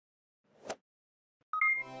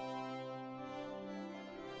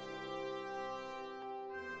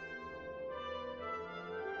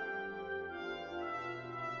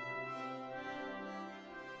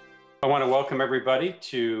I want to welcome everybody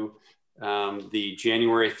to the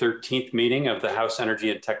January 13th meeting of the House Energy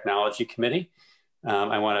and Technology Committee.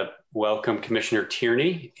 I want to welcome Commissioner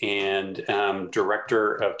Tierney and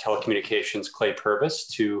Director of Telecommunications Clay Purvis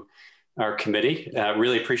to our committee.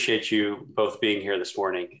 Really appreciate you both being here this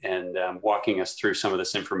morning and walking us through some of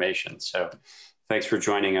this information. So thanks for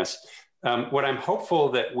joining us. What I'm hopeful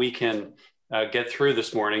that we can get through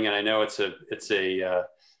this morning, and I know it's a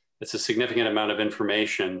significant amount of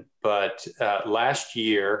information, but last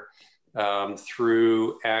year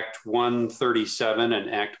through Act 137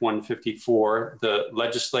 and Act 154, the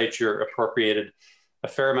legislature appropriated a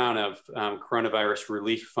fair amount of coronavirus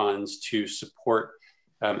relief funds to support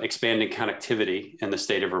expanding connectivity in the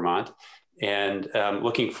state of Vermont. And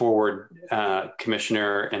looking forward,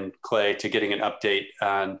 Commissioner and Clay, to getting an update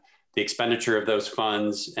on the expenditure of those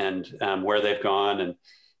funds and where they've gone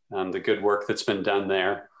and the good work that's been done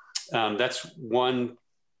there. That's one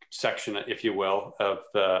section, if you will, of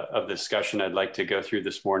the discussion I'd like to go through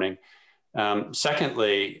this morning.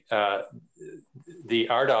 Secondly, the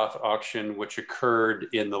RDOF auction, which occurred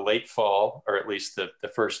in the late fall, or at least the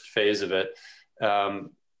first phase of it,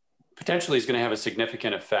 potentially is going to have a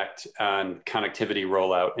significant effect on connectivity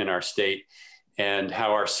rollout in our state and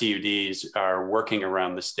how our CUDs are working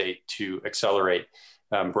around the state to accelerate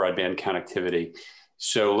broadband connectivity.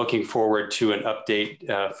 So looking forward to an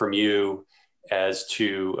update from you as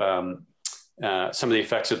to some of the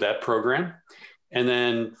effects of that program. And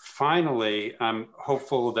then finally, I'm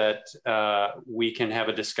hopeful that we can have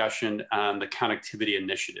a discussion on the Connectivity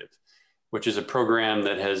Initiative, which is a program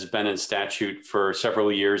that has been in statute for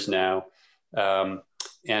several years now.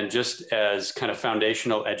 And just as kind of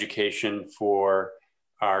foundational education for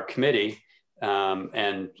our committee,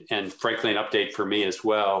 and frankly, an update for me as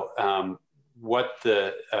well, what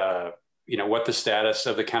the status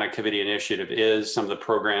of the Connectivity Initiative is, some of the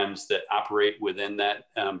programs that operate within that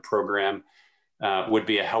program would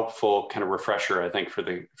be a helpful kind of refresher, I think, for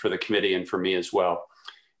the committee and for me as well.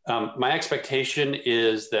 My expectation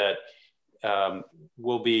is that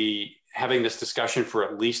we'll be having this discussion for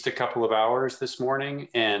at least a couple of hours this morning,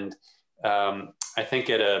 and I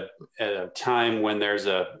think at a time when there's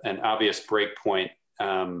an obvious break point,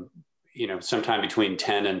 sometime between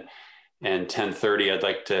 10 and 10:30, I'd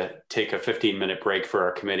like to take a 15-minute break for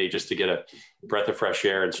our committee just to get a breath of fresh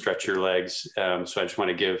air and stretch your legs. So I just want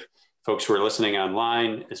to give folks who are listening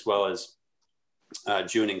online, as well as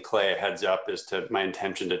June and Clay, a heads up as to my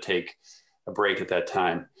intention to take a break at that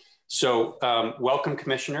time. So welcome,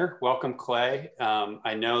 Commissioner. Welcome, Clay.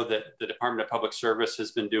 I know that the Department of Public Service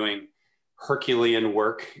has been doing Herculean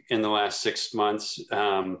work in the last 6 months.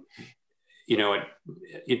 At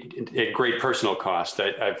great personal cost.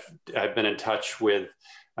 I've been in touch with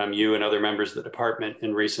you and other members of the department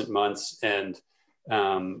in recent months, and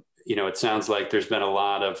it sounds like there's been a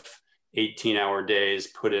lot of 18-hour days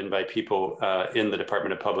put in by people in the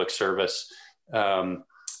Department of Public Service.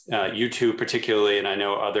 You two particularly, and I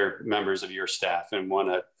know other members of your staff, and want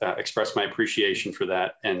to express my appreciation for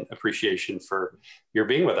that and appreciation for your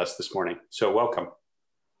being with us this morning. So welcome.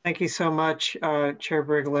 Thank you so much, Chair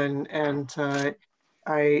Briglin. And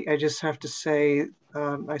I just have to say,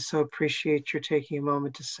 I so appreciate your taking a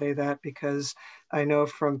moment to say that, because I know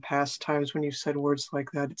from past times when you've said words like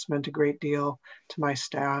that, it's meant a great deal to my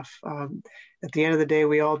staff. At the end of the day,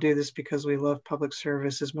 we all do this because we love public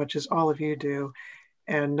service as much as all of you do.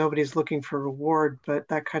 And nobody's looking for reward, but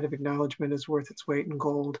that kind of acknowledgement is worth its weight in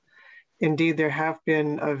gold. Indeed, there have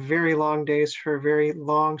been very long days for a very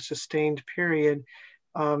long sustained period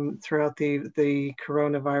throughout the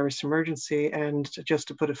coronavirus emergency. And just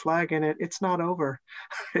to put a flag in it, it's not over.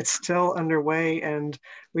 It's still underway, and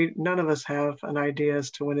none of us have an idea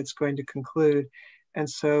as to when it's going to conclude. And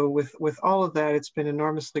so with all of that, it's been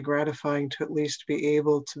enormously gratifying to at least be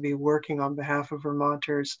able to be working on behalf of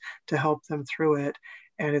Vermonters to help them through it.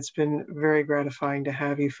 And it's been very gratifying to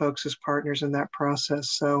have you folks as partners in that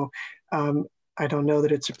process. So I don't know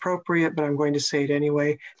that it's appropriate, but I'm going to say it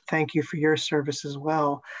anyway. Thank you for your service as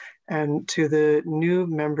well. And to the new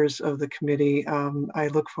members of the committee, I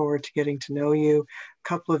look forward to getting to know you. A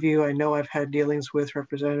couple of you I know I've had dealings with,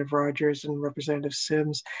 Representative Rogers and Representative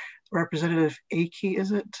Sims. Representative Akey,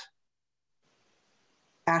 is it?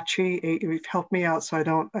 Achi, help me out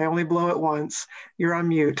so I only blow it once. You're on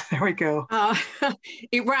mute. There we go.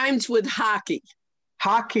 It rhymes with hockey.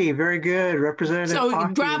 Hockey, very good. Representative So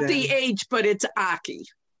Aki, drop then. the H, but it's Aki.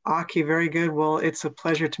 Aki, very good. Well, it's a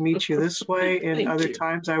pleasure to meet you this way. In other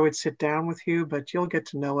times, I would sit down with you, but you'll get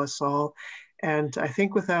to know us all. And I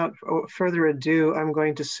think without further ado, I'm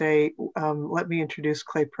going to say, let me introduce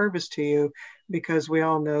Clay Purvis to you, because we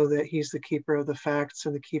all know that he's the keeper of the facts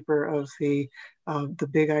and the keeper of the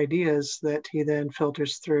big ideas that he then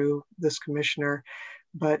filters through this commissioner.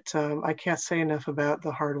 But I can't say enough about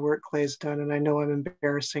the hard work Clay's done, and I know I'm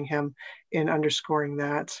embarrassing him in underscoring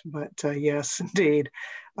that, but yes, indeed.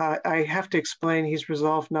 I have to explain, he's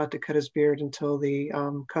resolved not to cut his beard until the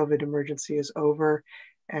COVID emergency is over.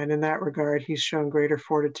 And in that regard, he's shown greater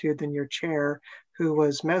fortitude than your chair, who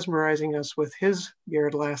was mesmerizing us with his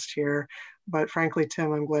beard last year. But frankly,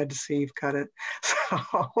 Tim, I'm glad to see you've cut it.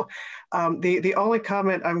 So the only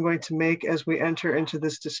comment I'm going to make as we enter into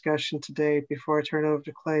this discussion today, before I turn it over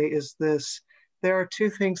to Clay, is this. There are two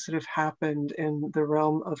things that have happened in the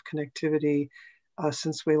realm of connectivity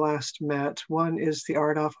since we last met. One is the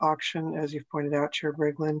RDOF auction, as you've pointed out, Chair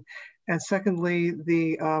Briglin. And secondly,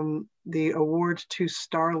 the award to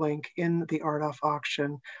Starlink in the RDOF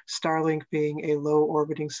auction, Starlink being a low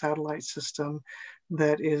orbiting satellite system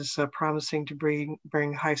that is promising to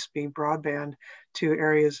bring high-speed broadband to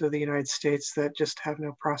areas of the United States that just have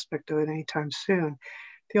no prospect of it anytime soon.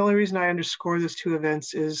 The only reason I underscore these two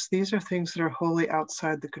events is these are things that are wholly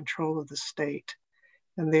outside the control of the state.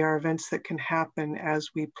 And they are events that can happen as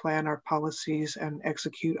we plan our policies and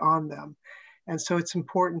execute on them. And so it's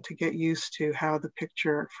important to get used to how the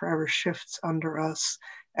picture forever shifts under us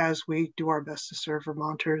as we do our best to serve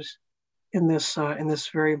Vermonters in this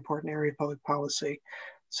very important area of public policy.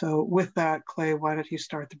 So with that, Clay, why don't you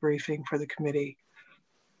start the briefing for the committee?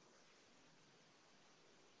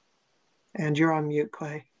 And you're on mute,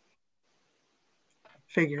 Clay.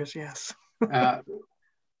 Figures, yes.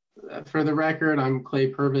 For the record, I'm Clay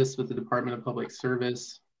Purvis with the Department of Public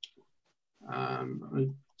Service.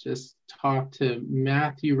 I'll just talk to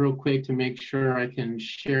Matthew real quick to make sure I can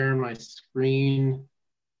share my screen.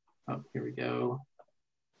 Oh, here we go.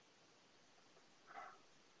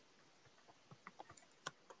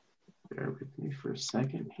 Bear with me for a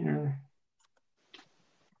second here.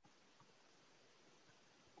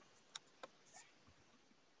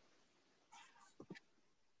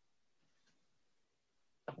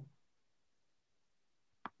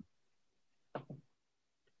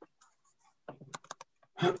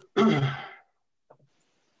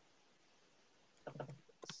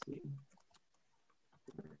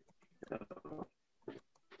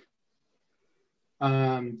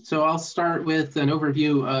 So I'll start with an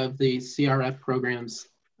overview of the CRF programs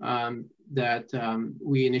that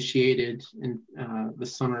we initiated in the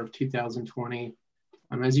summer of 2020.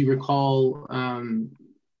 As you recall,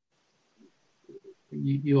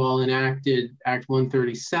 you all enacted Act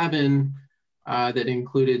 137 that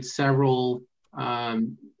included several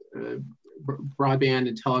broadband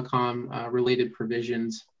and telecom related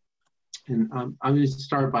provisions. And I'm going to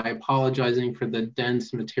start by apologizing for the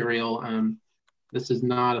dense material. This is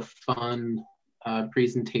not a fun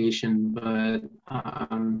presentation, but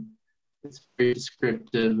it's very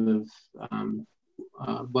descriptive of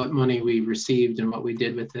what money we received and what we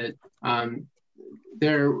did with it.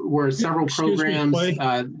 There were several programs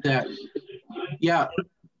that, yeah.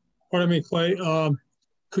 Pardon me, Clay.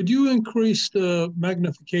 Could you increase the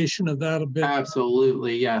magnification of that a bit?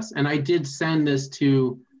 Absolutely, yes. And I did send this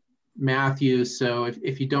to Matthew, so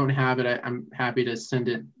if you don't have it, I'm happy to send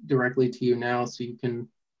it directly to you now so you can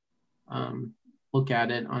look at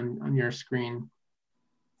it on your screen.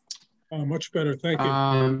 Much better, thank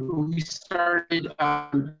you. We started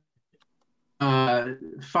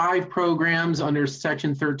 5 programs under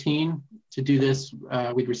Section 13. To do this,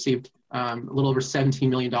 we'd received a little over $17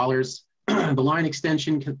 million. The line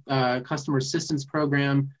extension customer assistance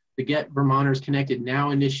program, the Get Vermonters Connected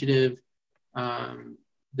Now initiative,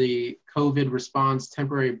 the COVID response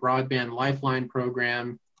temporary broadband lifeline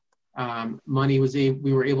program.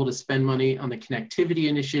 We were able to spend money on the connectivity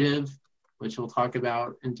initiative, which we'll talk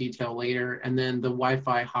about in detail later, and then the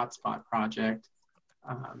Wi-Fi hotspot project.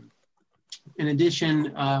 In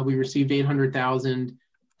addition, we received $800,000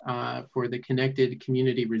 for the Connected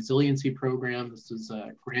Community Resiliency Program. This is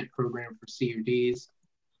a grant program for CUDs.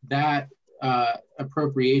 That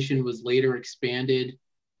appropriation was later expanded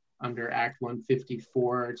under Act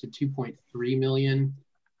 154 to $2.3 million.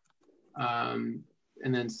 And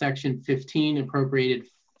then Section 15 appropriated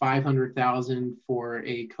 $500,000 for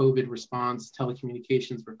a COVID response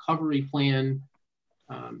telecommunications recovery plan.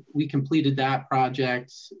 We completed that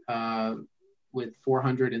project with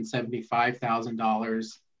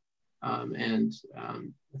 $475,000. And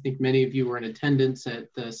I think many of you were in attendance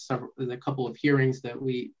at the couple of hearings that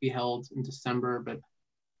we held in December, but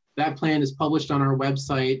that plan is published on our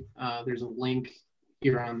website. There's a link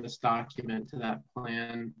here on this document to that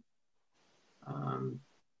plan.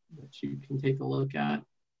 that you can take a look at.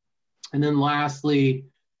 And then lastly,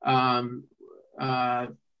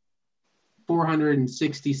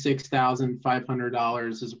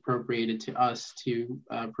 $466,500 is appropriated to us to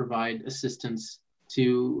provide assistance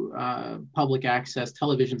to public access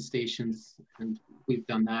television stations, and we've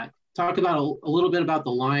done that. Talk about a little bit about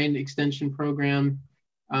the line extension program.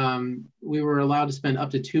 We were allowed to spend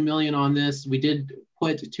up to $2 million on this. We did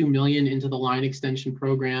put $2 million into the line extension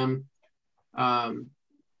program.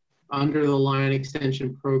 Under the line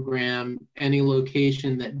extension program, any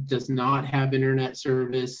location that does not have internet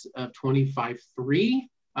service of 25.3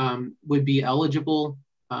 would be eligible.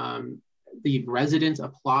 The residents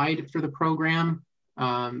applied for the program.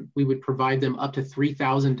 We would provide them up to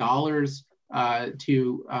 $3,000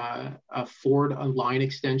 to afford a line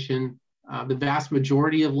extension. The vast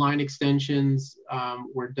majority of line extensions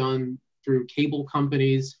were done through cable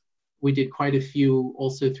companies. We did quite a few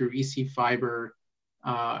also through EC Fiber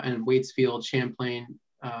and Waitsfield, Champlain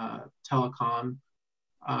Telecom,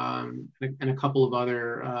 and a couple of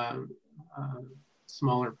other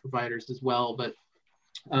smaller providers as well. But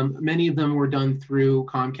many of them were done through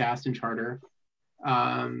Comcast and Charter.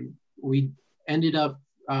 We ended up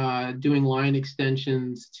doing line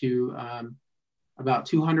extensions to about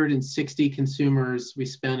 260 consumers. We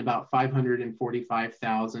spent about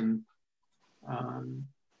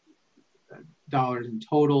 $545,000 in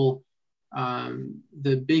total.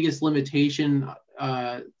 The biggest limitation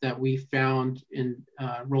that we found in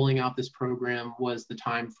rolling out this program was the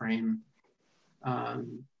time frame.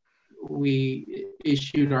 We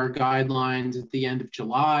issued our guidelines at the end of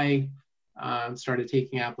July, started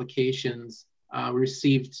taking applications. We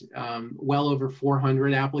received well over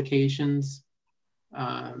 400 applications.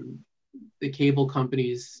 The cable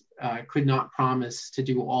companies could not promise to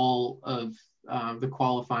do all of the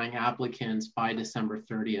qualifying applicants by December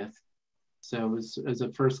 30th. So it was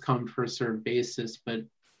a first come, first served basis, but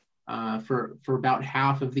for about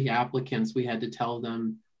half of the applicants, we had to tell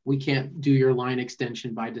them, we can't do your line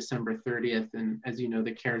extension by December 30th. And as you know,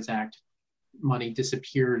 the CARES Act money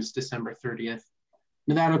disappears December 30th.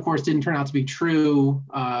 Now that of course didn't turn out to be true.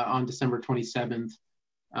 On December 27th,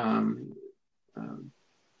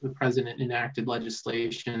 the president enacted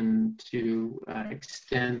legislation to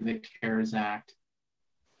extend the CARES Act.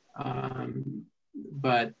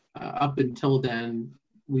 But up until then,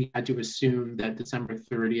 we had to assume that December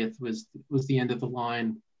 30th was the end of the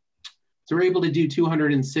line. So we're able to do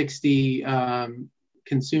 260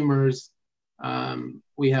 consumers.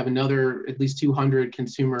 We have another at least 200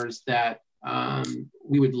 consumers that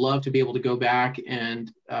we would love to be able to go back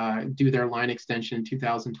and do their line extension in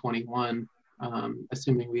 2021,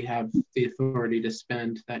 assuming we have the authority to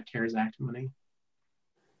spend that CARES Act money.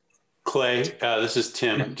 Clay, this is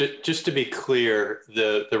Tim. Yeah. Just to be clear,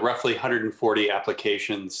 the roughly 140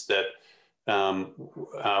 applications that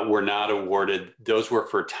were not awarded, those were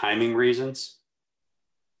for timing reasons?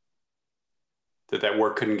 That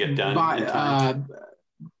work couldn't get done in time?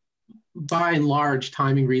 By and large,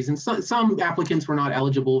 timing reasons. Some applicants were not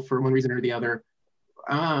eligible for one reason or the other.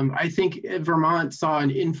 I think Vermont saw an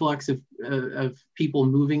influx of people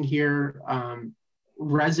moving here.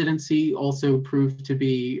 Residency also proved to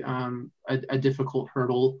be a difficult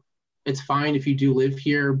hurdle. It's fine if you do live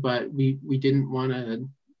here, but we didn't want to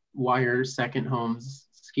wire second homes,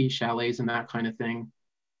 ski chalets, and that kind of thing.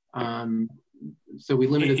 So we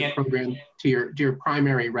limited the program to your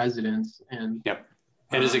primary residence. And yep.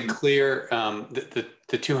 And is it clear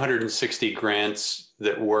the 260 grants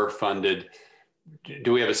that were funded,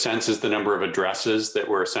 do we have a sense as the number of addresses that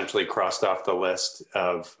were essentially crossed off the list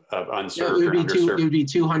of unserved or underserved? It would be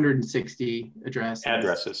 260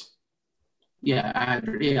 addresses. Yeah,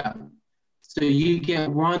 yeah. So you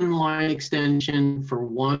get one line extension for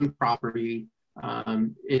one property.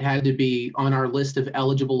 It had to be on our list of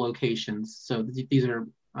eligible locations. So these are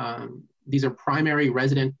primary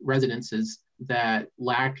residences that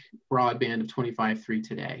lack broadband of 25.3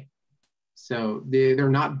 today. So they're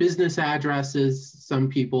not business addresses. Some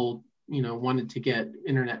people, wanted to get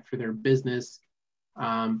internet for their business,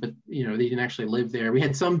 but they didn't actually live there. We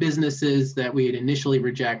had some businesses that we had initially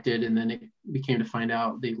rejected, and then it became to find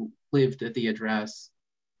out they lived at the address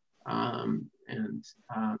and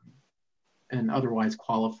otherwise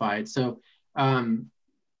qualified. So it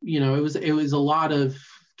was a lot of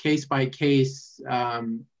case by case,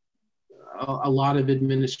 a lot of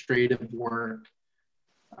administrative work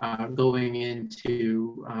going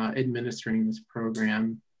into administering this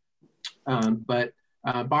program. But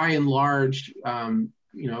by and large,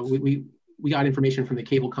 we got information from the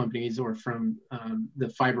cable companies or from the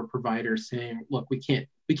fiber providers saying, look, we can't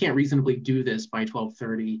reasonably do this by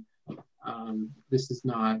 12/30. this is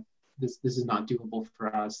not doable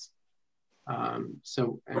for us.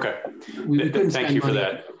 So okay, we couldn't thank spend you for money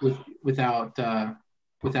that. without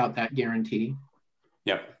that guarantee.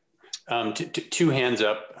 Yep. Two hands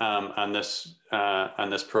up on this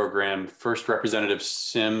program. First, Representative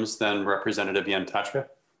Sims, then Representative Yantachka.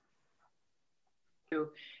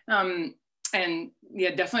 And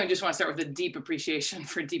yeah, definitely just want to start with a deep appreciation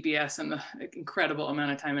for DPS and the incredible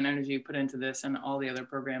amount of time and energy you put into this and all the other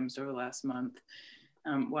programs over the last month.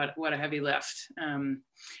 What a heavy lift. And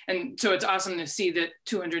so it's awesome to see that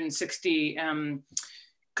 260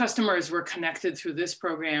 customers were connected through this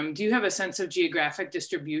program. Do you have a sense of geographic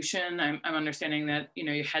distribution? I'm understanding that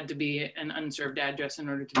you had to be an unserved address in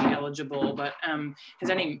order to be eligible, but has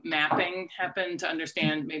any mapping happened to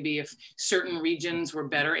understand maybe if certain regions were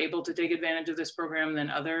better able to take advantage of this program than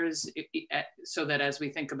others, so that as we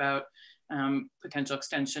think about potential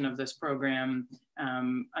extension of this program,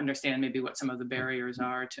 understand maybe what some of the barriers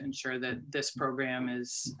are to ensure that this program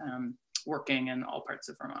is working in all parts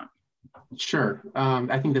of Vermont? Sure.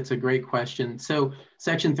 I think that's a great question. So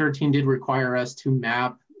Section 13 did require us to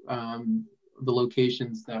map the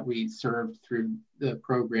locations that we served through the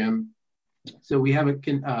program. So we have an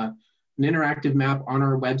interactive map on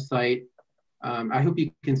our website. I hope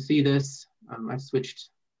you can see this. I switched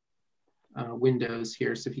windows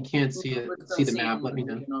here, so if you can't see the map, let me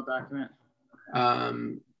know.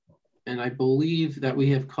 And I believe that we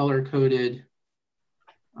have color-coded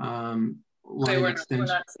line extension.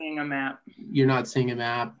 We're not seeing a map. You're not seeing a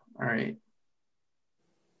map. All right.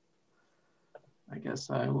 I guess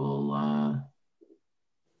I will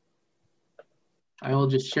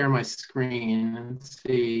just share my screen and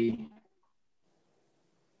see.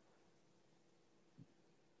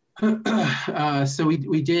 So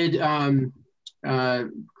we did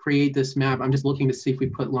create this map. I'm just looking to see if we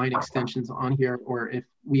put line extensions on here or if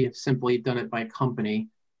we have simply done it by company.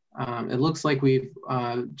 It looks like we've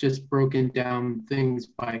just broken down things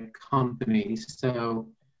by company. So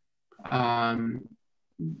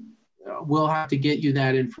we'll have to get you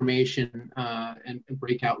that information and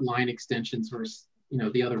break out line extensions versus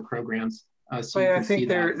the other programs. So yeah, I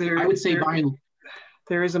think I would say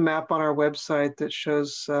there is a map on our website that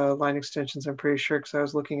shows line extensions, I'm pretty sure, because I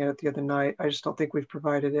was looking at it the other night. I just don't think we've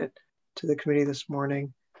provided it to the committee this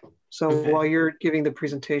morning. So while you're giving the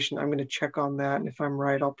presentation, I'm going to check on that. And if I'm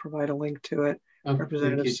right, I'll provide a link to it.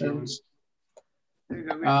 Representative Sims.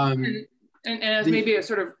 And as maybe a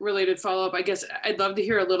sort of related follow-up, I guess I'd love to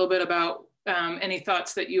hear a little bit about any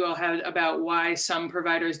thoughts that you all had about why some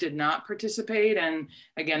providers did not participate. And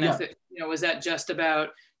again, if it, was that just about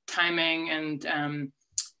timing and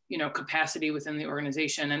capacity within the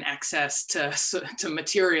organization and access to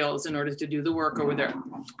materials in order to do the work, or were there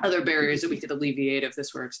other barriers that we could alleviate if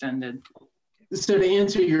this were extended? So to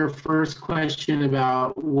answer your first question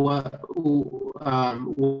about what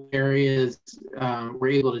areas were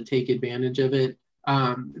able to take advantage of it,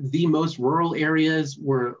 the most rural areas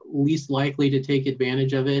were least likely to take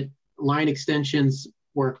advantage of it. Line extensions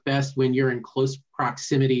work best when you're in close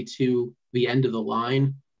proximity to the end of the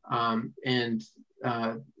line.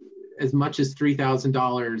 As much as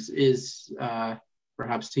 $3,000 is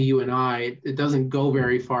perhaps to you and I, it doesn't go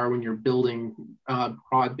very far when you're building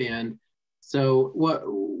broadband. So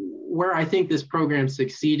where I think this program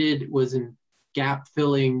succeeded was in gap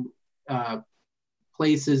filling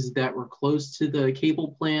places that were close to the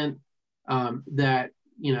cable plant that,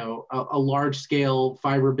 a large scale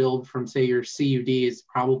fiber build from say your CUD is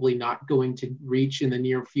probably not going to reach in the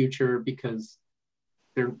near future because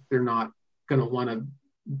they're not going to want to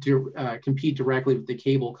compete directly with the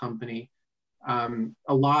cable company. A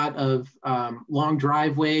lot of long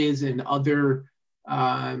driveways and other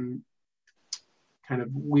kind of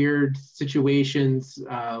weird situations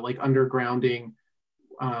like undergrounding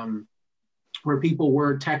where people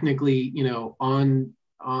were technically, on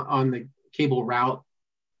the cable route,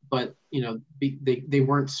 but they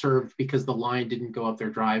weren't served because the line didn't go up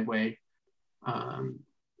their driveway.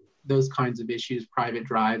 Those kinds of issues, private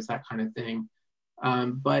drives, that kind of thing.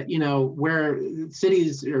 But where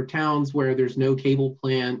cities or towns where there's no cable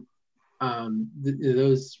plant,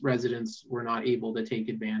 those residents were not able to take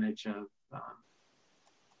advantage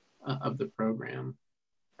of the program.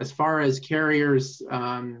 As far as carriers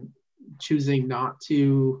choosing not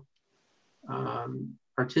to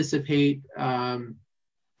participate, there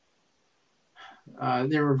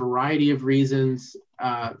are a variety of reasons.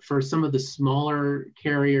 For some of the smaller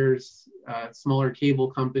carriers, smaller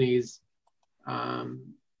cable companies,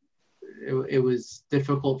 it was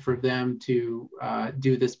difficult for them to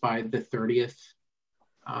do this by the 30th.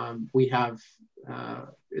 We have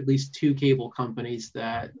at least 2 cable companies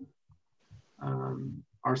that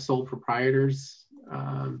are sole proprietors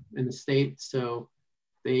in the state. So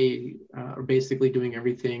they are basically doing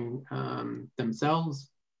everything themselves.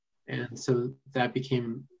 And so that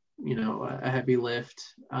became, you know, a heavy lift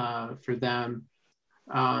for them.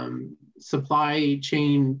 Supply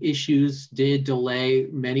chain issues did delay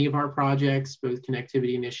many of our projects, both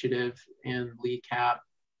Connectivity Initiative and LECAP.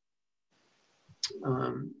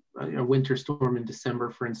 A winter storm in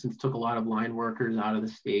December, for instance, took a lot of line workers out of the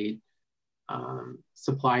state.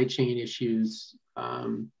 Supply chain issues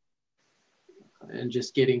and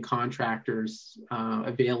just getting contractors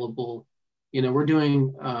available. You know, we're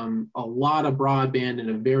doing a lot of broadband in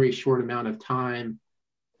a very short amount of time.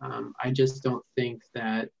 I just don't think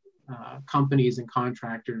that companies and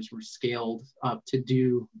contractors were scaled up to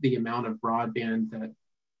do the amount of broadband that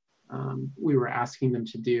we were asking them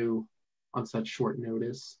to do on such short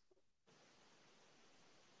notice.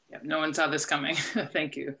 Yeah, no one saw this coming.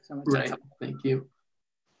 Thank you so much. Right, thank you.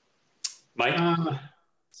 Mike?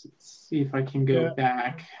 Let's see if I can go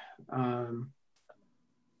back. Can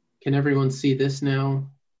everyone see this now?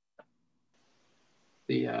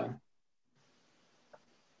 That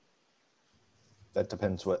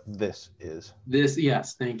depends what this is. This,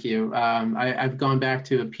 yes, thank you. I've gone back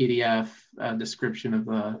to a PDF description of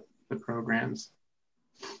the programs.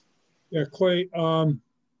 Yeah, Clay,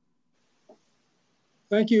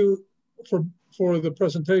 thank you for the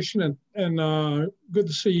presentation, and good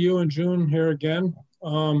to see you and June here again.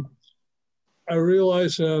 I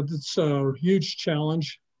realize it's a huge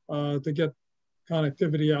challenge to get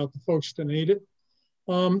connectivity out to folks that need it.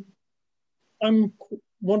 I'm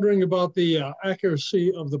wondering about the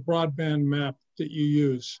accuracy of the broadband map that you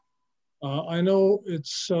use. I know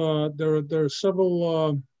it's there are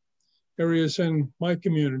several areas in my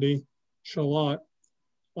community, Charlotte,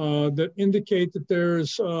 that indicate that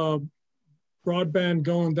there's broadband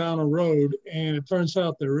going down a road, and it turns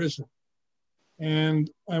out there isn't. And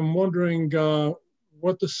I'm wondering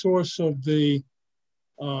what the source of the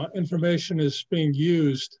information is being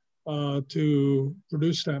used to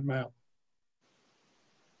produce that map.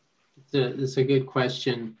 It's a good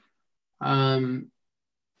question. I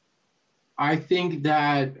think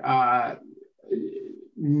that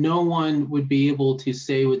no one would be able to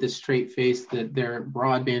say with a straight face that their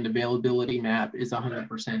broadband availability map is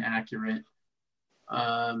 100% accurate.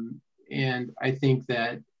 And I think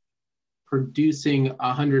that producing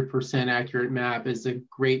a 100% accurate map is a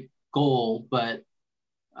great goal, but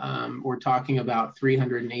we're talking about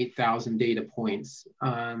 308,000 data points.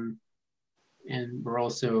 And we're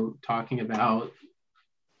also talking about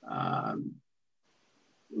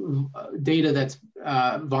data that's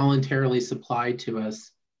voluntarily supplied to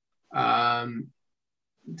us.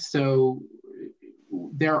 So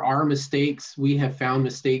there are mistakes. We have found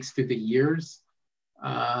mistakes through the years.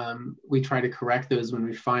 We try to correct those when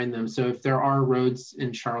we find them. So if there are roads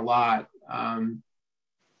in Charlotte,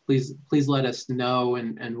 please let us know,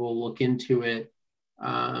 and we'll look into it.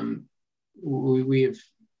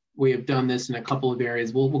 We have done this in a couple of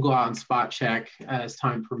areas. We'll go out and spot check as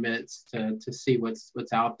time permits to see what's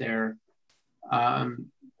out there.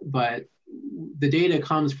 But the data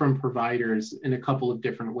comes from providers in a couple of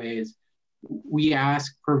different ways. We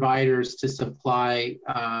ask providers to supply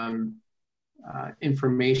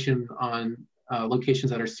information on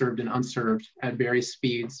locations that are served and unserved at various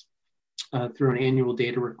speeds through an annual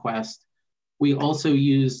data request. We also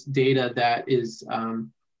use data that is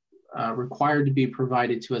required to be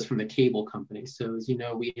provided to us from the cable company. So as you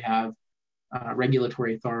know, we have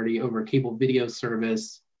regulatory authority over cable video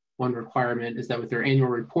service. One requirement is that with their annual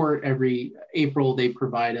report every April, they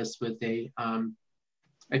provide us with a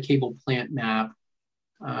cable plant map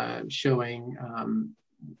showing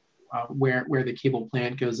where the cable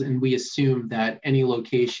plant goes. And we assume that any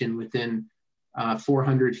location within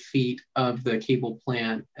 400 feet of the cable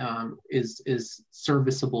plant is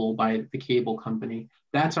serviceable by the cable company.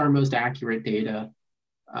 That's our most accurate data.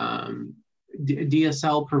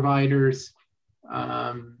 DSL providers,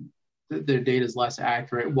 their data is less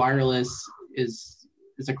accurate. Wireless is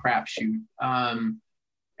a crapshoot.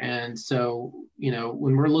 And so, you know,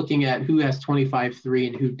 when we're looking at who has 25.3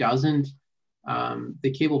 and who doesn't,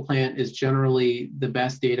 the cable plant is generally the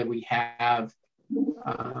best data we have.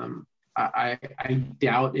 I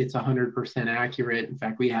doubt it's 100% accurate. In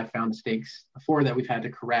fact, we have found mistakes before that we've had to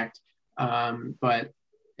correct, but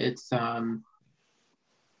it's the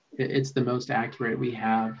most accurate we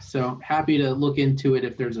have. So happy to look into it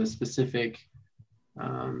if there's a specific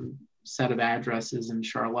set of addresses in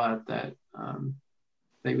Charlotte that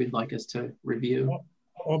they would like us to review.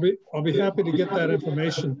 I'll be happy to get that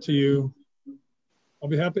information to you. I'll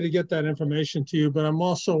be happy to get that information to you, but I'm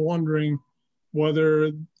also wondering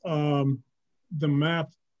whether the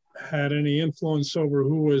map had any influence over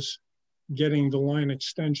who was getting the line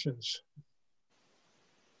extensions.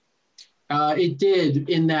 It did,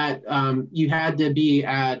 in that you had to be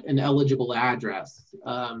at an eligible address.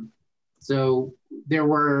 So there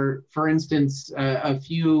were, for instance, a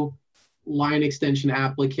few line extension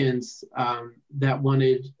applicants that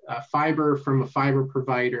wanted fiber from a fiber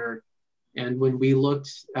provider. And when we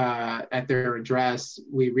looked at their address,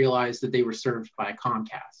 we realized that they were served by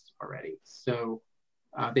Comcast already. So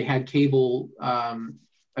they had cable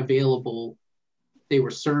available. They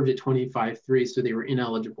were served at 25.3, so they were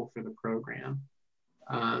ineligible for the program.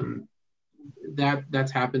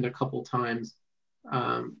 That's happened a couple times.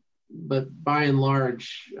 But by and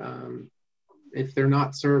large, if they're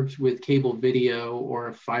not served with cable video or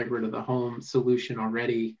a fiber to the home solution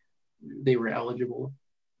already, they were eligible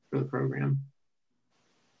for the program.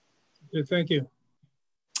 Yeah, thank you.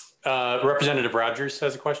 Representative Rogers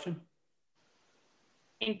has a question.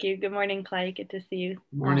 Thank you. Good morning, Clay. Good to see you.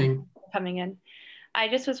 Good morning. Coming in. I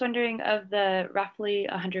just was wondering, of the roughly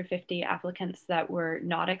 150 applicants that were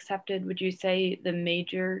not accepted, would you say the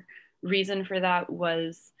major reason for that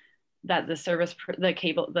was that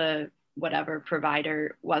the whatever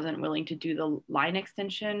provider wasn't willing to do the line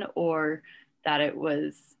extension, or that it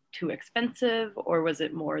was too expensive, or was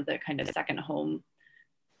it more the kind of second home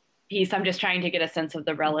piece? I'm just trying to get a sense of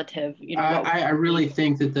the relative, I really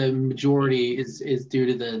think that the majority is due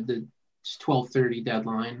to the 12/30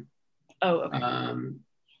 deadline. Oh, okay.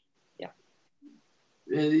 Yeah.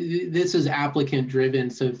 This is applicant driven.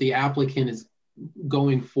 So if the applicant is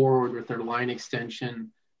going forward with their line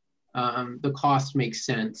extension, the cost makes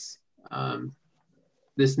sense.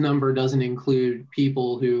 This number doesn't include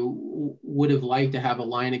people who would have liked to have a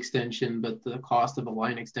line extension, but the cost of a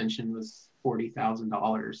line extension was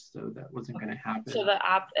 $40,000, so that wasn't going to happen. So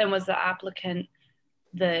was the applicant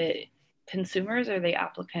the consumers, or the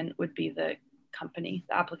applicant would be the company?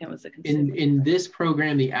 The applicant was the consumer. In this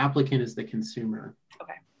program, the applicant is the consumer.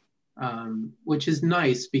 Okay. Which is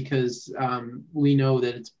nice because we know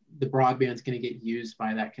that the broadband's going to get used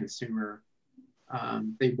by that consumer.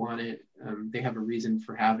 They want it. They have a reason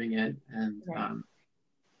for having it, and right.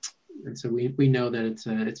 And so we know that it's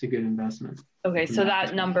a good investment. Okay, so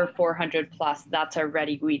that number 400 plus, that's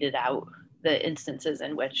already weeded out the instances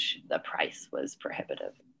in which the price was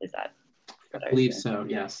prohibitive. Is that what I believe so?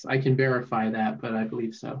 Yes, I can verify that, but I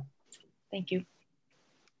believe so. Thank you.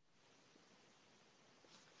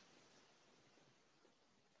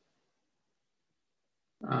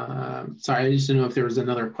 Sorry, I just didn't know if there was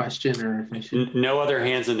another question or if I should. No other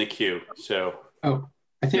hands in the queue. So. Oh,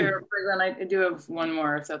 I think. Sure, I do have one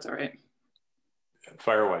more, if that's all right.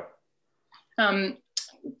 Fire away.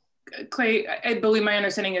 Clay, I believe my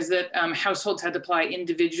understanding is that households had to apply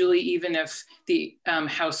individually, even if the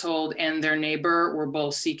household and their neighbor were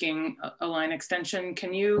both seeking a line extension.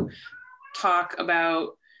 Can you talk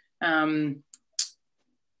about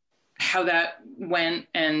how that went,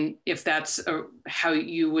 and if that's how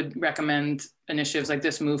you would recommend initiatives like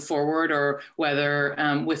this move forward, or whether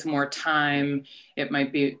with more time it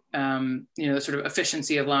might be the sort of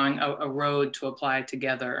efficiency of allowing a road to apply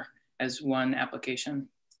together as one application?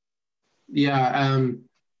 Yeah,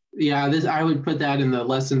 I would put that in the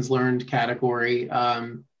lessons learned category. I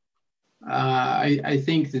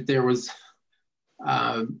think that there was,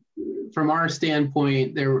 from our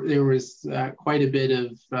standpoint, there was quite a bit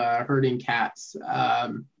of herding cats.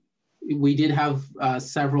 We did have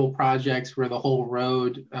several projects where the whole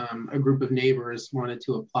road, a group of neighbors wanted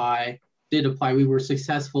to apply, did apply. We were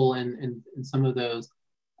successful in some of those.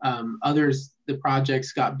 Others, the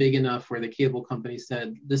projects got big enough where the cable company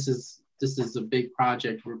said, this is a big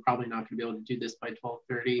project. We're probably not going to be able to do this by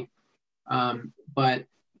 12/30. But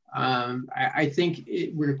I think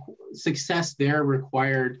success there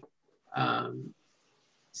required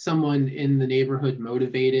someone in the neighborhood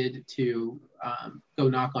motivated to go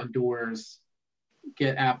knock on doors,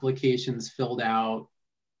 get applications filled out,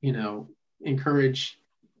 encourage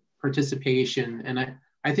participation. And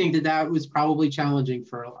I think that was probably challenging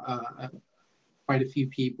for quite a few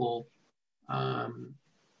people.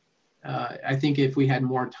 I think if we had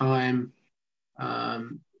more time,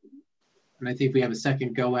 and I think we have a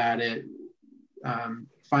second go at it,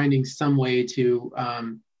 finding some way to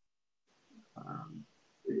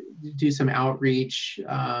do some outreach.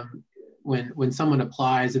 When someone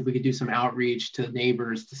applies, if we could do some outreach to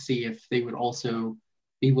neighbors to see if they would also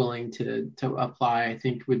be willing to apply, I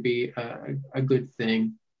think would be a good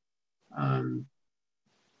thing. I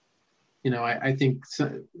think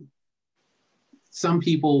some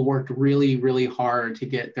people worked really, really hard to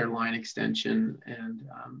get their line extension, and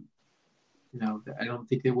I don't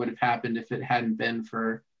think it would have happened if it hadn't been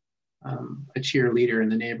for a cheerleader in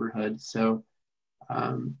the neighborhood. So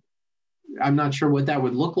I'm not sure what that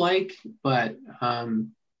would look like, but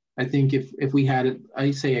I think if we had,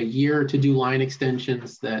 I say, a year to do line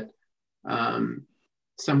extensions, that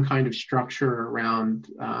some kind of structure around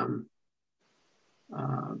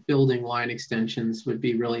building line extensions would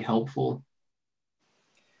be really helpful.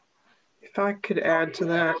 If I could add to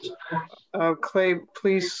that, Clay,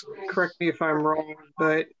 please correct me if I'm wrong,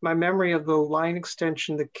 but my memory of the line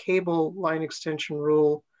extension, the cable line extension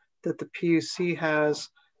rule that the PUC has,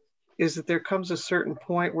 is that there comes a certain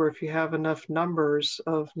point where if you have enough numbers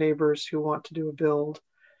of neighbors who want to do a build,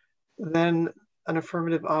 then an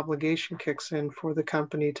affirmative obligation kicks in for the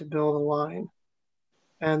company to build a line.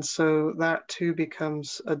 And so that too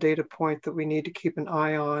becomes a data point that we need to keep an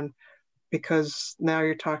eye on, because now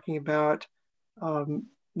you're talking about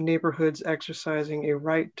neighborhoods exercising a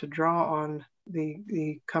right to draw on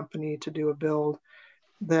the company to do a build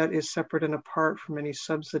that is separate and apart from any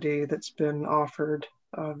subsidy that's been offered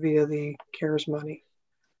via the CARES money.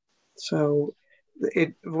 So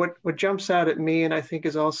what jumps out at me, and I think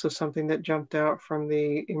is also something that jumped out from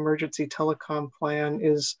the emergency telecom plan,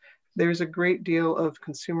 is there's a great deal of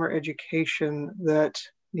consumer education that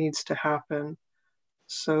needs to happen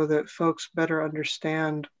so that folks better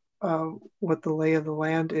understand what the lay of the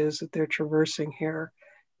land is that they're traversing here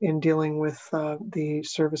in dealing with the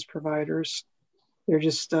service providers. They're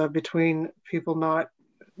just between people not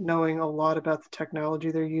knowing a lot about the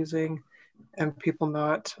technology they're using and people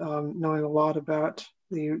not knowing a lot about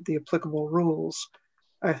the applicable rules.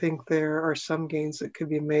 I think there are some gains that could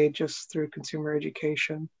be made just through consumer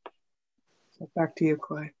education. So back to you,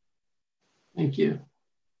 Clay. Thank you.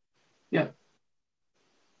 Yep.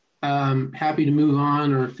 Happy to move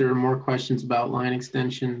on, or if there are more questions about line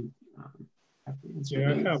extension.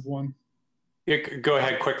 Yeah, I have one. Yeah, go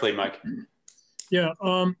ahead quickly, Mike. Yeah,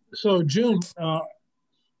 so June,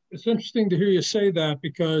 it's interesting to hear you say that,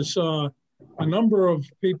 because a number of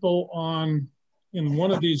people in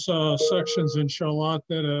one of these sections in Charlotte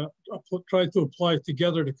that tried to apply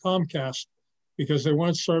together to Comcast because they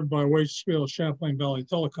weren't served by Waitsfield Champlain Valley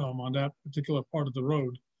Telecom on that particular part of the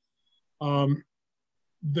road.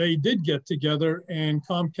 They did get together and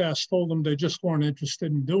Comcast told them they just weren't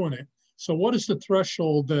interested in doing it. So what is the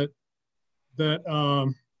threshold that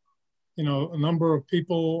you know, a number of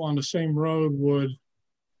people on the same road would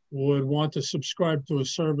want to subscribe to a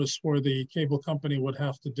service where the cable company would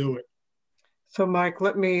have to do it? So Mike,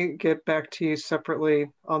 let me get back to you separately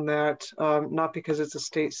on that, not because it's a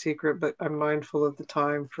state secret, but I'm mindful of the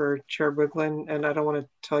time for Chair Wiglin, and I don't want to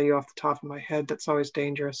tell you off the top of my head. That's always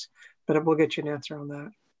dangerous, but we'll get you an answer on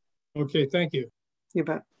that. Okay, thank you. You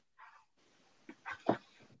bet.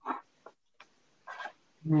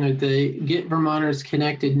 The Get Vermonters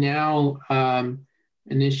Connected Now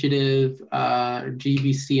initiative,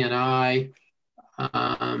 GBCNI,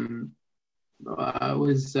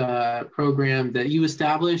 was a program that you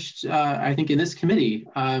established, I think, in this committee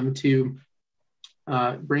to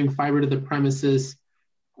bring fiber to the premises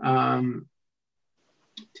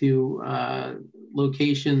to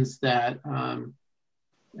locations that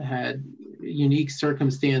had unique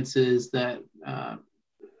circumstances that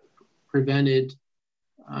prevented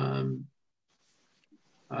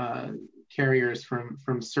carriers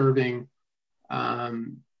from serving,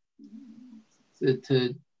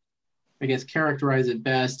 to I guess characterize it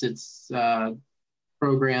best. It's a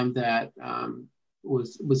program that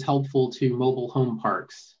was helpful to mobile home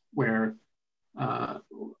parks where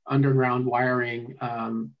underground wiring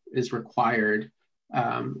is required,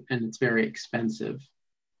 and it's very expensive.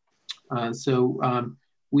 So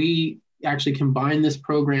we actually combined this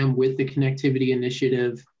program with the connectivity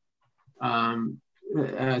initiative.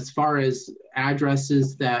 As far as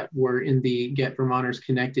addresses that were in the Get Vermonters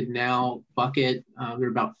Connected Now bucket, there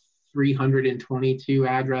are about 322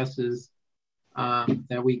 addresses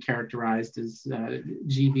that we characterized as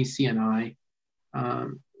GVCNI.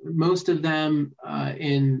 Most of them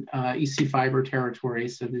in EC Fiber territory,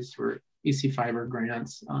 so these were EC Fiber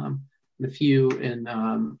grants, and a few in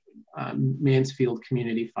Mansfield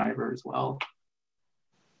Community Fiber as well.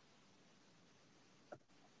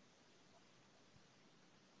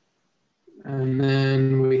 And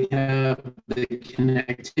then we have the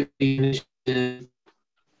connectivity initiative.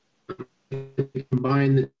 We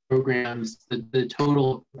combine the programs, the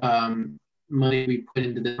total money we put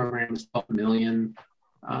into the program is $12 million.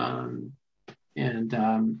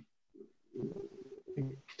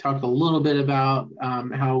 Talked a little bit about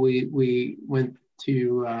how we went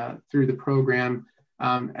to through the program.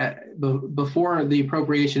 Before the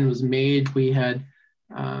appropriation was made, we had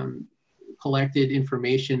collected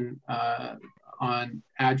information on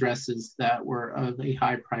addresses that were of a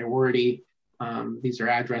high priority. These are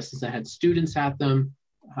addresses that had students at them,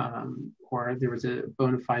 or there was a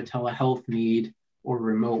bona fide telehealth need or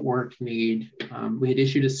remote work need. We had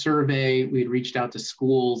issued a survey, we had reached out to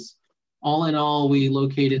schools. All in all, we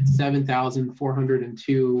located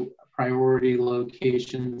 7,402 priority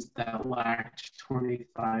locations that lacked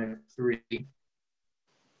 25.3.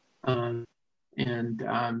 In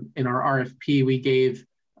our RFP, we gave,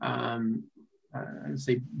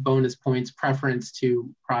 say, bonus points preference to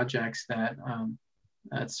projects that,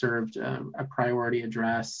 that served a priority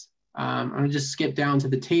address. I'm gonna just skip down to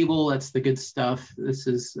the table. That's the good stuff. This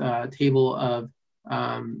is a table of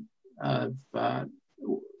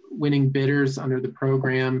winning bidders under the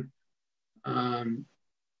program. And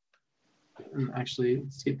actually,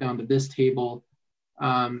 let's skip down to this table.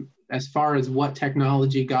 As far as what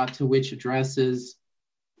technology got to which addresses,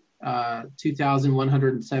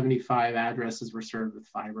 2,175 addresses were served with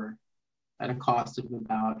fiber at a cost of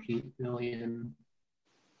about $8 million.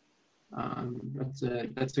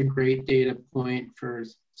 That's a great data point for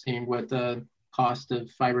seeing what the cost of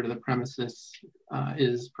fiber to the premises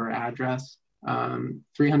is per address.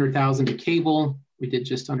 300,000 to cable. We did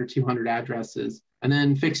just under 200 addresses. And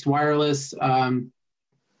then fixed wireless,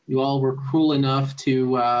 you all were cool enough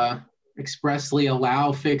to expressly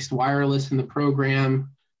allow fixed wireless in the program.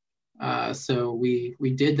 So we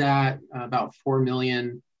did that, about 4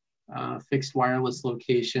 million fixed wireless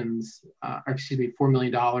locations, excuse me, $4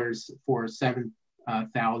 million for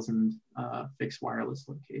 7,000 fixed wireless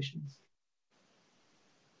locations.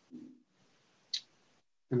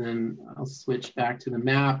 And then I'll switch back to the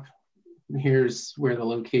map. And here's where the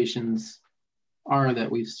locations are that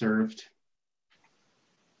we've served.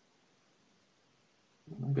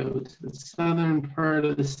 I'll go to the southern part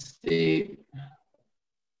of the state.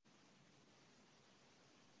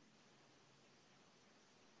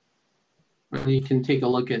 You can take a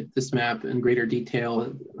look at this map in greater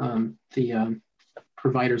detail. The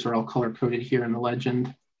providers are all color coded here in the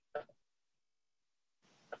legend.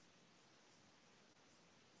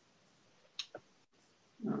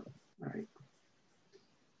 All right.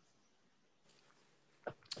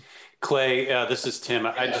 Clay, this is Tim.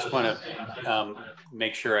 I just want to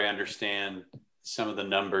make sure I understand some of the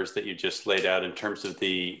numbers that you just laid out in terms of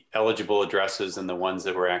the eligible addresses and the ones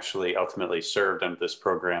that were actually ultimately served under this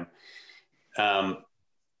program.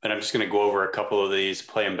 And I'm just going to go over a couple of these,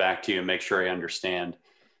 play them back to you and make sure I understand.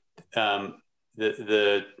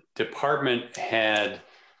 The department had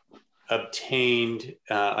obtained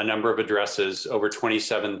a number of addresses, over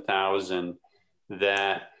 27,000,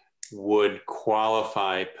 that would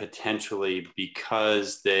qualify potentially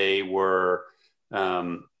because they were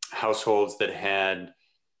households that had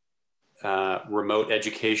remote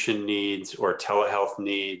education needs or telehealth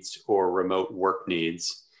needs or remote work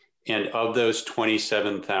needs. And of those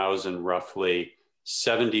 27,000, roughly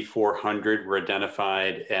 7,400 were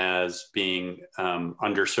identified as being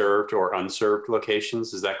underserved or unserved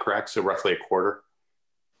locations. Is that correct? So roughly a quarter?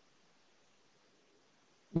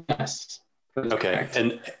 Yes. Okay. Correct.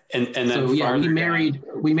 And then so yeah,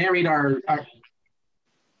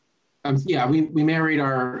 we married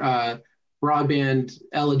our broadband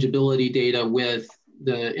eligibility data with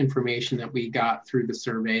the information that we got through the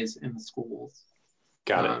surveys in the schools.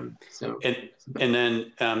 Got it. And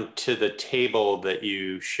then to the table that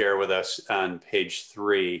you share with us on page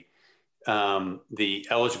 3, the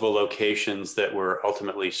eligible locations that were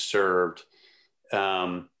ultimately served,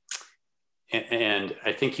 and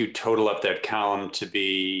I think you total up that column to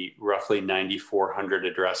be roughly 9,400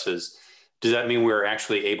 addresses. Does that mean we're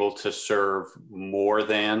actually able to serve more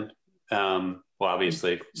than, well,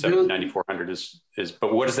 obviously 9,400 is,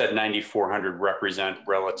 but what does that 9,400 represent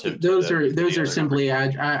relative to those are simply,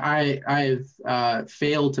 I've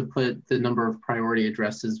failed to put the number of priority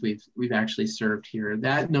addresses we've actually served here.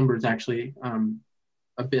 That number is actually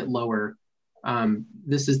a bit lower.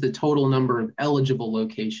 This is the total number of eligible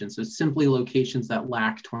locations. So simply locations that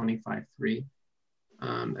lack 25.3.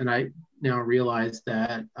 And I now realize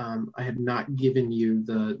that I have not given you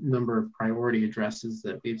the number of priority addresses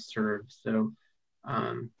that we've served. So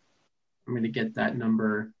I'm going to get that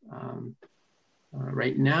number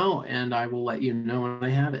right now, and I will let you know when I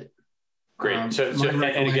have it. Great. So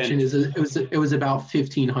my recollection is it was about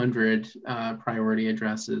 1,500 priority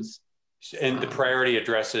addresses. And the priority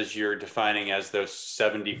addresses you're defining as those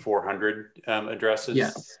 7,400 addresses?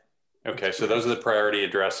 Yes. Okay, so those are the priority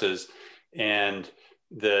addresses. And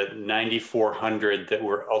the 9,400 that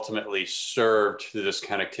were ultimately served through this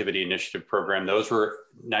connectivity initiative program, those were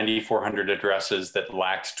 9,400 addresses that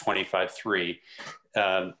lacked 25.3.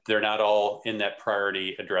 They're not all in that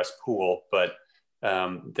priority address pool, but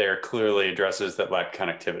they're clearly addresses that lack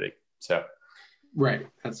connectivity. So, right,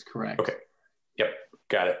 that's correct. Okay, yep,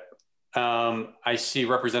 got it. I see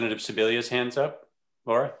Representative Sebelia's hands up.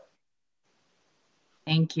 Laura?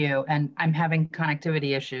 Thank you. And I'm having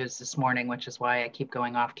connectivity issues this morning, which is why I keep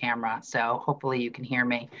going off camera. So hopefully you can hear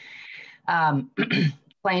me. Clay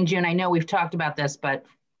and June, I know we've talked about this, but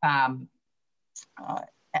the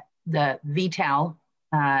VTEL,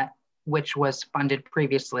 which was funded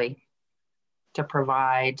previously to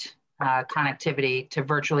provide connectivity to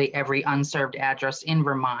virtually every unserved address in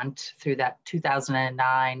Vermont through that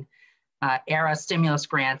 2009 ERA stimulus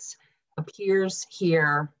grants, appears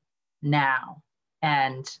here now.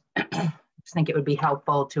 And I think it would be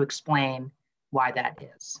helpful to explain why that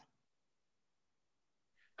is.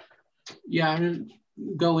 Yeah, I'm going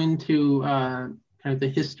to go into kind of the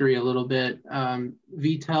history a little bit.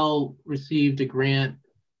 VTEL received a grant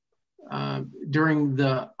during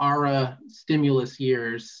the ARA stimulus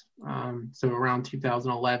years, so around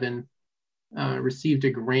 2011, received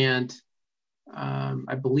a grant,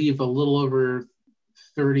 I believe a little over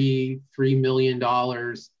 $33 million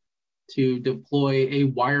to deploy a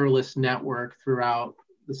wireless network throughout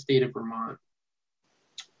the state of Vermont.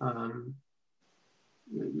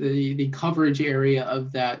 The coverage area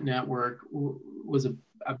of that network was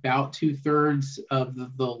about 2/3 of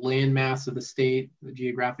the landmass of the state, the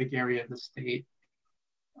geographic area of the state.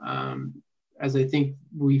 As I think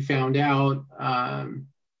we found out,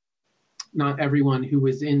 not everyone who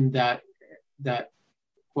was in that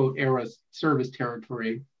quote ERA service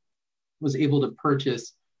territory was able to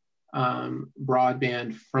purchase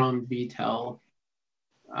broadband from VTEL.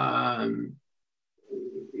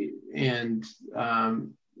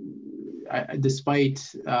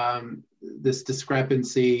 Despite this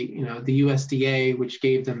discrepancy, you know, the USDA, which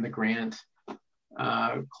gave them the grant,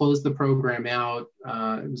 closed the program out.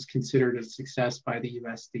 It was considered a success by the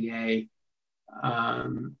USDA.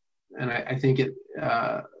 And I think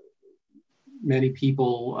many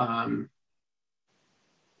people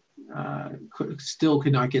still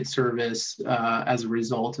could not get service as a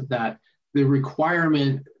result of that. The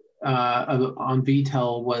requirement on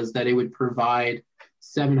VTEL was that it would provide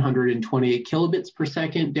 728 kilobits per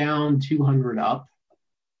second down, 200 up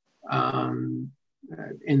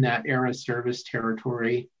in that ERA service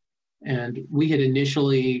territory. And we had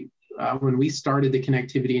initially, when we started the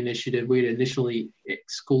connectivity initiative, we had initially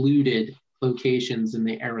excluded locations in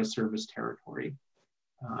the ERA service territory.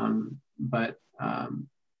 But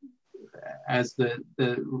as the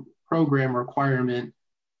program requirement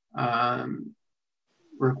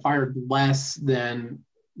required less than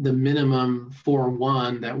the minimum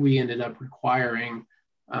 4.1 that we ended up requiring,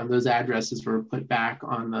 those addresses were put back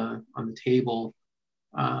on the table.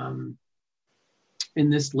 In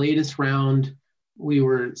this latest round, we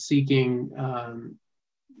were seeking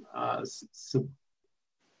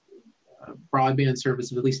broadband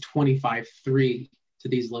service of at least 25.3 to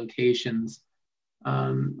these locations,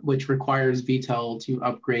 which requires VTEL to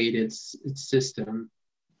upgrade its system.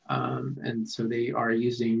 And so they are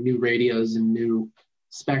using new radios and new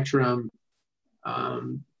spectrum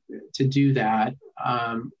to do that.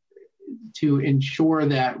 To ensure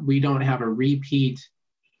that we don't have a repeat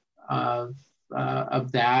of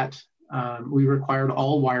that, we required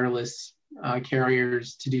all wireless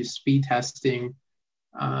carriers to do speed testing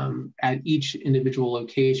at each individual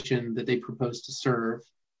location that they propose to serve,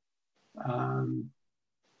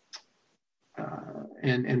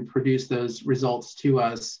 and produce those results to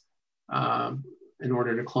us in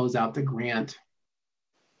order to close out the grant.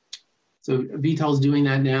 So VTEL is doing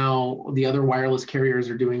that now. The other wireless carriers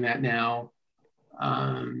are doing that now.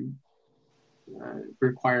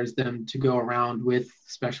 Requires them to go around with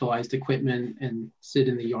specialized equipment and sit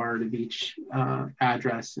in the yard of each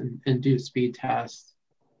address and do speed tests.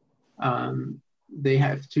 They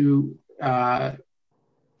have to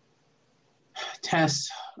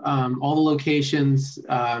test all the locations.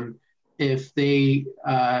 If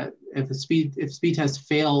speed tests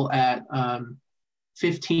fail at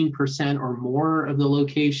 15% or more of the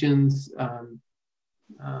locations,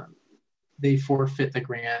 they forfeit the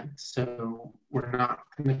grant. So we're not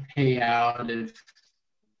going to pay out if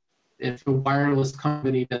a wireless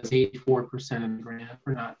company does 84% of the grant.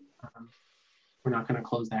 We're not going to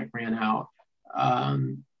close that grant out.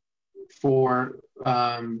 For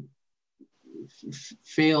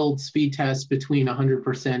failed speed tests between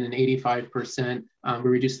 100% and 85%, we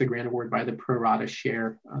reduce the grant award by the pro rata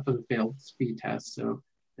share for the failed speed tests. So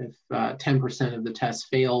if 10% of the tests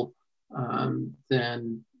fail,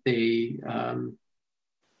 then they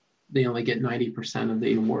only get 90% of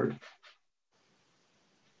the award.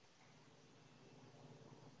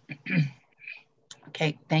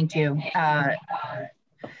 Okay, thank you.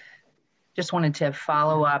 Just wanted to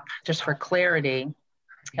follow up just for clarity.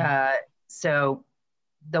 So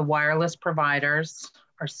the wireless providers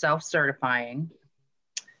are self-certifying.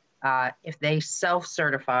 If they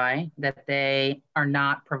self-certify that they are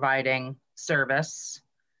not providing service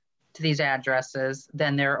to these addresses,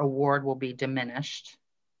 then their award will be diminished.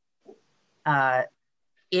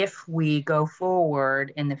 If we go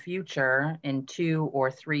forward in the future in 2 or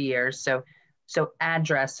 3 years, so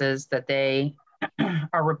addresses that they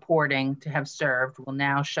are reporting to have served will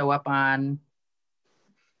now show up on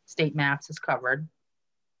state maps as covered.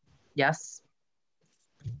 Yes?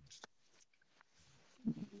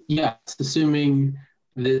 Yes, assuming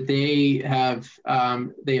that they have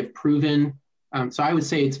proven. So I would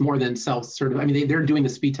say it's more than self-certified. I mean, they're doing the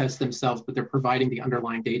speed test themselves, but they're providing the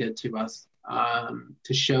underlying data to us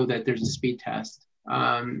to show that there's a speed test.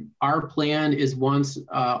 Our plan is once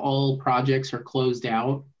all projects are closed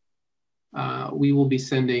out, we will be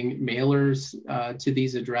sending mailers to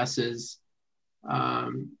these addresses,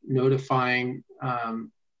 notifying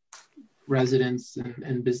residents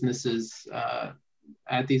and businesses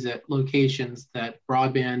at these locations that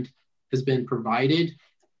broadband has been provided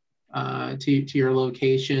to your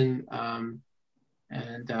location,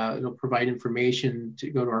 and it'll provide information to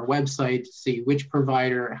go to our website to see which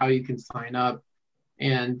provider, how you can sign up,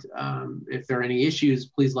 and if there are any issues,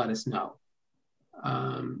 please let us know.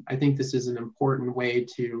 I think this is an important way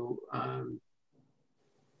to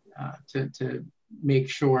make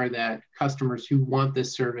sure that customers who want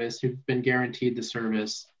this service, who've been guaranteed the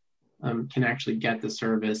service, can actually get the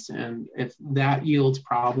service. And if that yields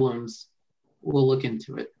problems, we'll look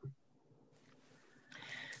into it.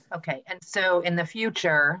 Okay, and so in the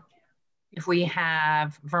future, if we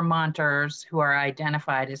have Vermonters who are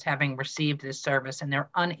identified as having received this service and they're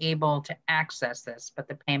unable to access this, but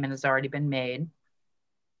the payment has already been made,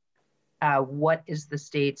 what is the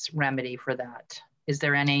state's remedy for that? Is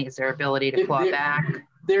there ability to claw back?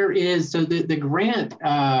 There is. So the grant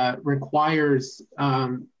requires,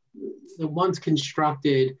 once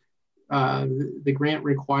constructed, the grant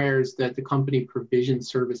requires that the company provision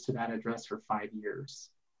service to that address for 5 years.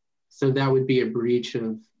 So that would be a breach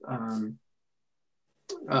of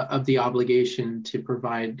the obligation to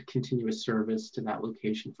provide continuous service to that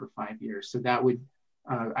location for 5 years. So that would,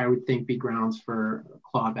 I would think, be grounds for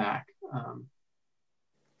clawback.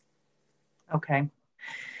 Okay.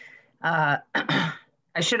 I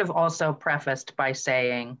should have also prefaced by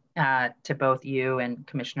saying to both you and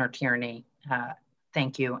Commissioner Tierney,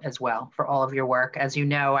 thank you as well for all of your work. As you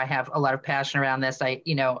know, I have a lot of passion around this. It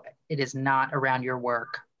is not around your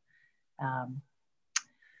work.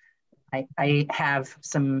 I have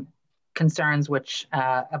some concerns which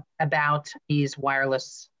about these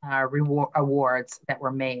wireless awards that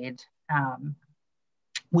were made.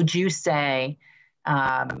 Would you say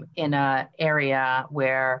in an area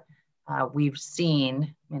where we've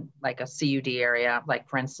seen, like a CUD area, like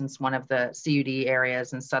for instance, one of the CUD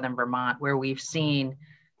areas in Southern Vermont, where we've seen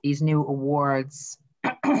these new awards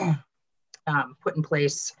put in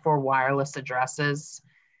place for wireless addresses,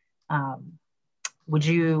 would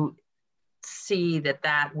you see that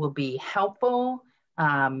that will be helpful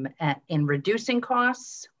in reducing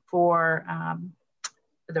costs for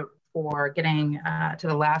getting to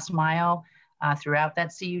the last mile throughout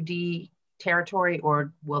that CUD territory,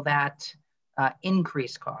 or will that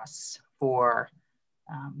increase costs for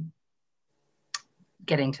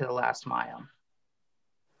getting to the last mile?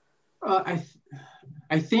 I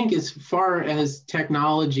think as far as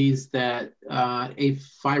technologies that a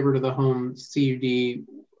fiber to the home CUD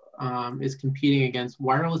is competing against,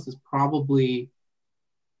 wireless is probably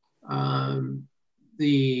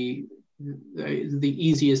the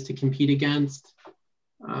easiest to compete against.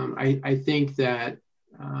 I think that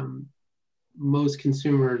most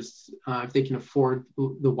consumers, if they can afford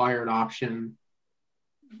the wired option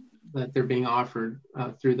that they're being offered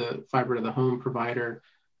through the fiber to the home provider,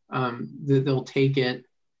 they'll take it.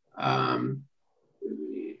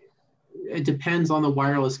 It depends on the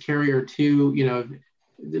wireless carrier too,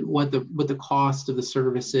 what the cost of the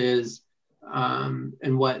service is,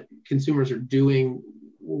 and what consumers are doing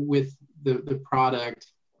with the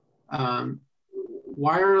product.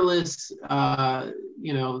 Wireless, one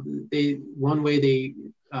way they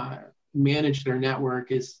manage their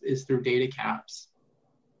network is through data caps.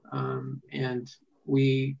 And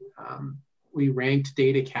we ranked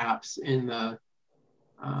data caps in the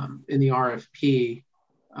RFP,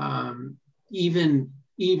 even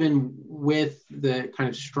with the kind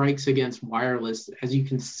of strikes against wireless. As you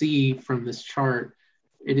can see from this chart,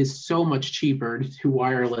 it is so much cheaper to do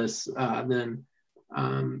wireless than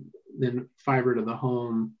fiber to the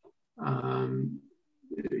home.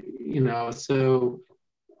 You know, so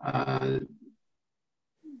I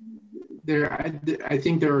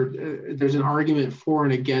think there's an argument for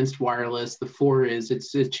and against wireless. The for is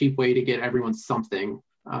it's a cheap way to get everyone something,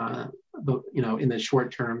 but you know, in the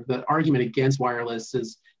short term. The argument against wireless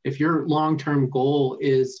is if your long-term goal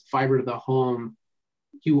is fiber to the home,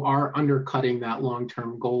 you are undercutting that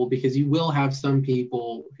long-term goal, because you will have some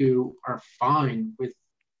people who are fine with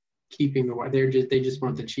keeping they just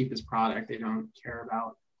want the cheapest product. They don't care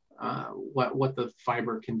about what the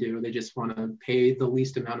fiber can do. They just want to pay the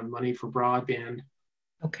least amount of money for broadband.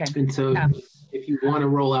 Okay. And so if you want to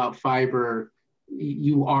roll out fiber,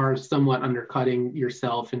 you are somewhat undercutting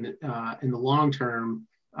yourself in the long term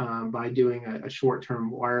by doing a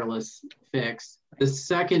short-term wireless fix. The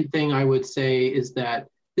second thing I would say is that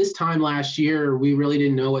this time last year, we really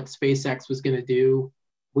didn't know what SpaceX was going to do.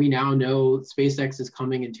 We now know SpaceX is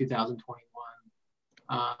coming in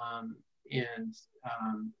 2021. And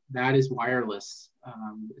that is wireless.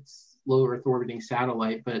 It's low Earth orbiting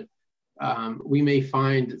satellite, but we may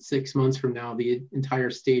find that 6 months from now, the entire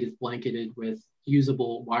state is blanketed with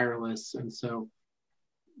usable wireless. And so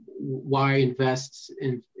why invest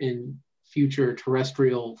in future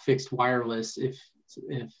terrestrial fixed wireless if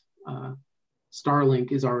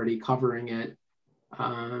Starlink is already covering it?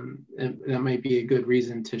 And that might be a good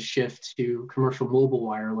reason to shift to commercial mobile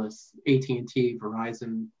wireless, AT&T,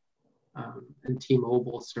 Verizon, and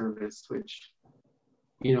T-Mobile service, which,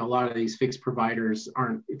 you know, a lot of these fixed providers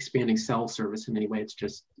aren't expanding cell service in any way. It's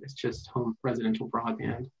just home residential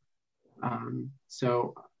broadband.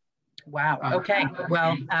 So. Wow. Okay.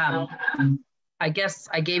 Well, I guess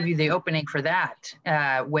I gave you the opening for that,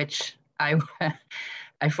 which I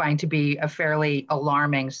find to be a fairly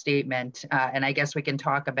alarming statement. And I guess we can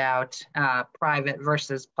talk about private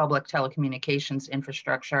versus public telecommunications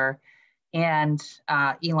infrastructure and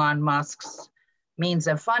Elon Musk's means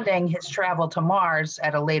of funding his travel to Mars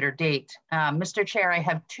at a later date. Mr. Chair, I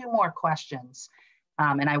have two more questions,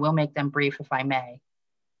 and I will make them brief if I may.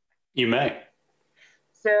 You may.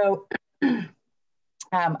 So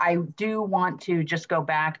I do want to just go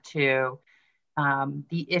back to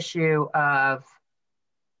the issue of,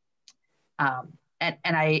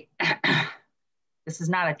 this is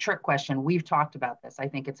not a trick question. We've talked about this. I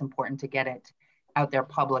think it's important to get it out there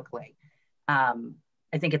publicly. I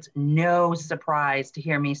think it's no surprise to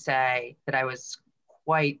hear me say that I was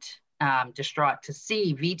quite distraught to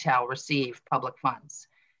see VTEL receive public funds,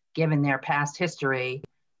 given their past history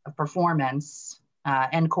of performance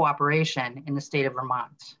and cooperation in the state of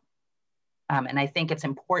Vermont. And I think it's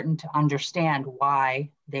important to understand why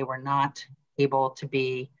they were not able to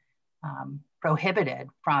be prohibited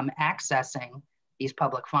from accessing these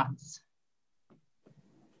public funds.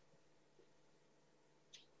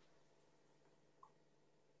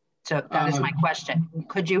 So that is my question.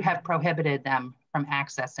 Could you have prohibited them from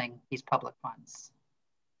accessing these public funds?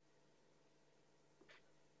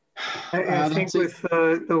 I think with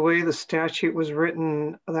the way the statute was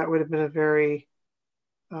written, that would have been a very,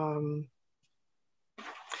 that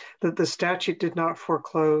the statute did not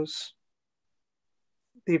foreclose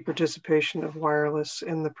the participation of wireless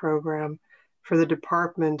in the program. For the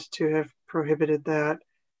department to have prohibited that,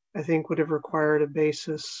 I think would have required a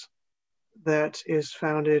basis that is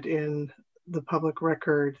founded in the public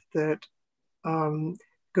record that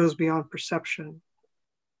goes beyond perception.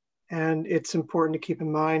 And it's important to keep in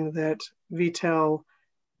mind that VTEL,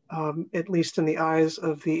 at least in the eyes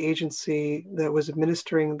of the agency that was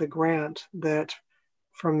administering the grant that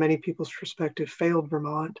from many people's perspective failed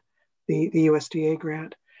Vermont, the USDA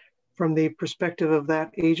grant, from the perspective of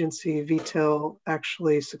that agency, VTEL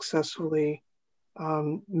actually successfully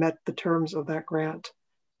met the terms of that grant,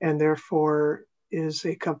 and therefore is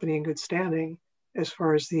a company in good standing as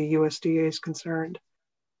far as the USDA is concerned.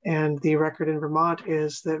 And the record in Vermont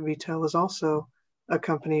is that VTEL is also a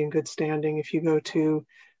company in good standing. If you go to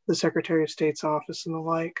the Secretary of State's office and the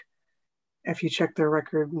like, if you check their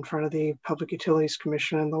record in front of the Public Utilities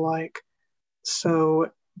Commission and the like. So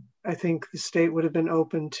I think the state would have been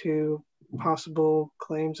open to possible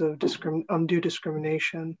claims of undue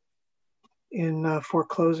discrimination in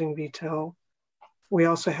foreclosing VTEL. We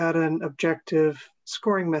also had an objective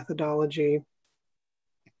scoring methodology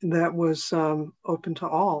that was open to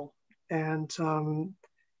all. And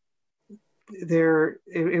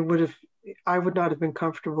I would not have been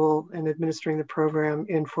comfortable in administering the program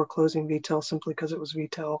in foreclosing VTEL simply because it was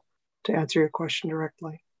VTEL, to answer your question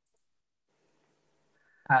directly.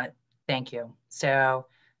 Thank you. So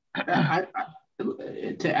to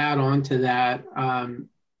add on to that, I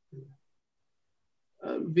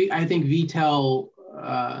think VTEL,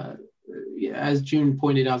 as June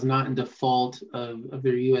pointed out, is not in default of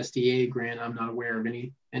their USDA grant. I'm not aware of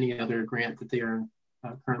any other grant that they are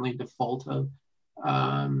currently in default of.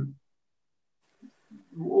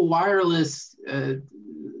 Wireless,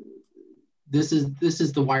 this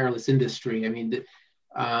is the wireless industry. I mean,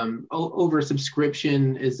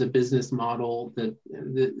 oversubscription is a business model that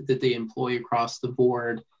they employ across the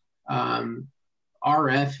board.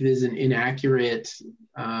 RF is an inaccurate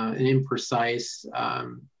and imprecise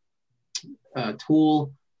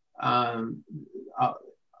tool.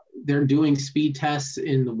 They're doing speed tests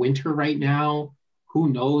in the winter right now. Who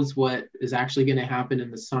knows what is actually going to happen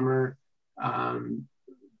in the summer?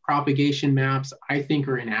 Propagation maps, I think,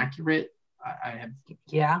 are inaccurate. I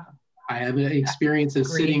have an experience of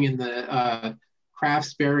sitting in the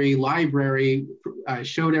Craftsbury library. I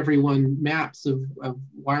showed everyone maps of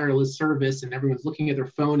wireless service, and everyone's looking at their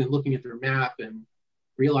phone and looking at their map and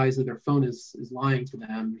realize that their phone is lying to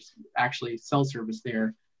them. There's actually cell service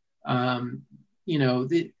there. You know,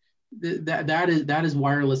 that is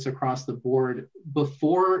wireless across the board.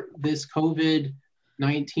 Before this COVID-19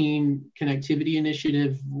 connectivity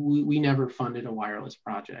initiative, we never funded a wireless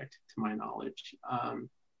project, to my knowledge.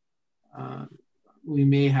 We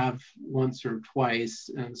may have once or twice,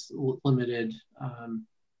 and it's limited.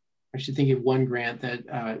 I should think of one grant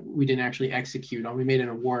that we didn't actually execute on. We made an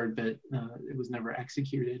award, but it was never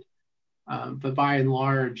executed. But by and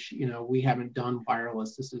large, you know, we haven't done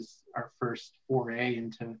wireless. This is our first foray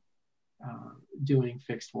into doing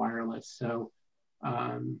fixed wireless. So,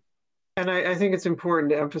 and I think it's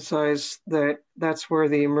important to emphasize that that's where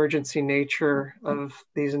the emergency nature of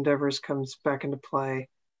these endeavors comes back into play.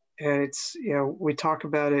 And it's, you know, we talk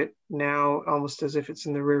about it now almost as if it's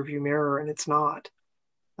in the rearview mirror, and it's not.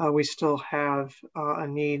 We still have a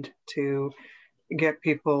need to get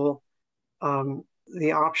people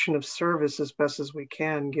the option of service as best as we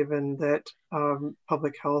can, given that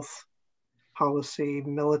public health policy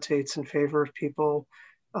militates in favor of people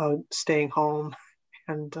staying home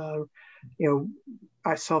and you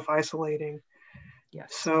know, self-isolating.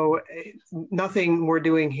 Yes. So nothing we're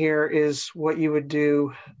doing here is what you would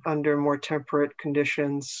do under more temperate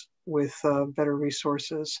conditions with better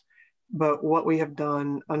resources. But what we have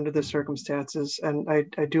done under the circumstances, and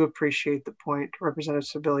I do appreciate the point, Representative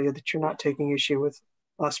Sibilia, that you're not taking issue with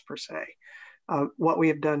us per se. What we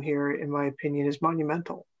have done here, in my opinion, is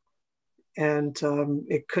monumental. And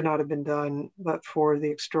it could not have been done but for the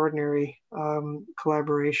extraordinary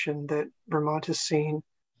collaboration that Vermont has seen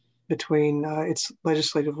between its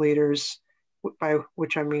legislative leaders, by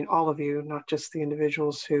which I mean all of you, not just the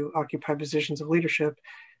individuals who occupy positions of leadership,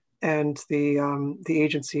 and the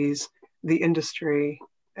agencies, the industry,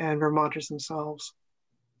 and Vermonters themselves.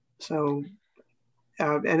 So,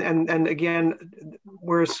 and again,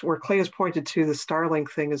 where Clay has pointed to the Starlink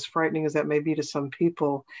thing, as frightening as that may be to some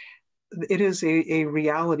people, it is a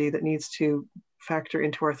reality that needs to factor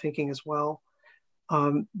into our thinking as well.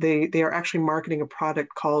 They are actually marketing a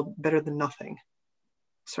product called Better Than Nothing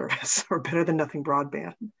service, or Better Than Nothing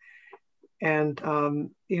broadband. And,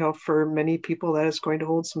 you know, for many people, that is going to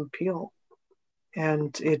hold some appeal.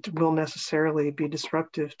 And it will necessarily be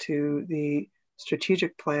disruptive to the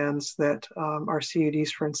strategic plans that our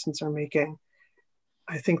CUDs, for instance, are making.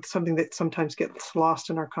 I think something that sometimes gets lost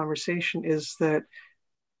in our conversation is that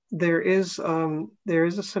there is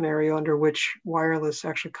a scenario under which wireless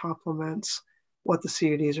actually complements what the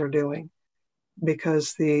CUDs are doing,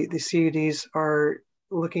 because the CUDs are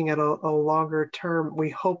looking at a longer term. We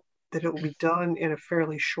hope that it will be done in a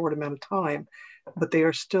fairly short amount of time, but they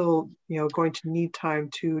are still, you know, going to need time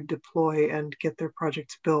to deploy and get their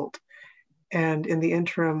projects built. And in the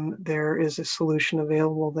interim, there is a solution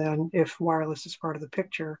available then if wireless is part of the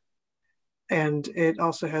picture. And it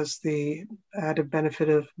also has the added benefit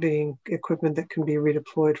of being equipment that can be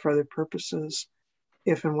redeployed for other purposes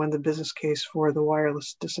if and when the business case for the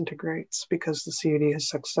wireless disintegrates, because the CUD has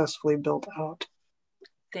successfully built out.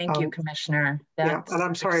 Thank you, Commissioner. Yeah, and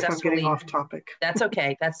I'm sorry if I'm getting off topic. That's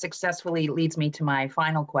okay. That successfully leads me to my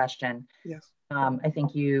final question. Yes. I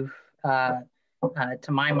think you've, to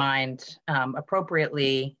my mind,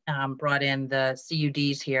 appropriately brought in the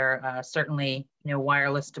CUDs here. Certainly, you know,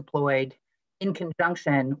 wireless deployed in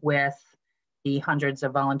conjunction with the hundreds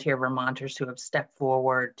of volunteer Vermonters who have stepped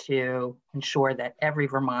forward to ensure that every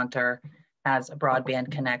Vermonter has a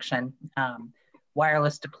broadband connection,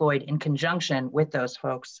 wireless deployed in conjunction with those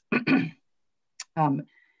folks,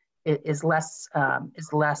 is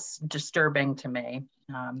less disturbing to me,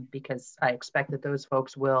 because I expect that those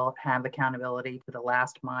folks will have accountability to the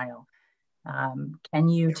last mile. Can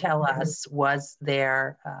you tell us, was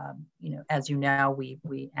there, as you know,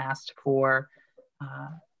 we asked for,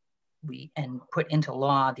 and put into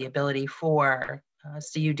law the ability for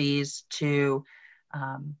CUDs to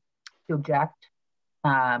object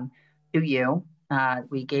to you.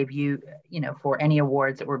 We gave you, for any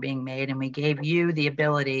awards that were being made, and we gave you the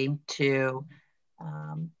ability to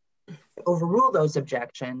overrule those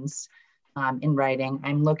objections in writing.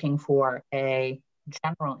 I'm looking for a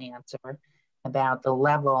general answer about the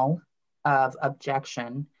level of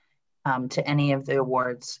objection to any of the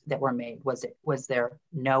awards that were made. Was there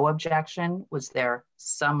no objection? Was there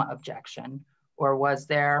some objection? Or was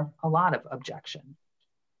there a lot of objection?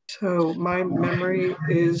 So my memory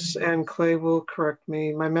is, and Clay will correct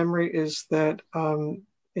me, my memory is that in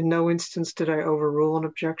no instance did I overrule an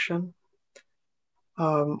objection.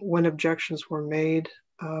 When objections were made,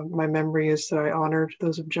 my memory is that I honored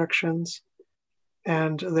those objections,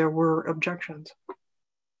 and there were objections.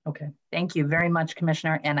 Okay, thank you very much,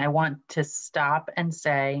 Commissioner. And I want to stop and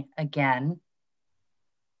say again,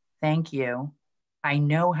 thank you. I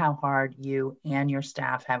know how hard you and your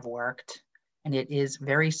staff have worked, and it is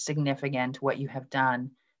very significant what you have done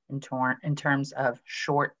in terms of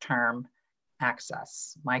short-term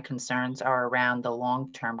access. My concerns are around the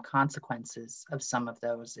long-term consequences of some of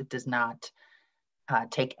those. It does not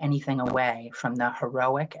take anything away from the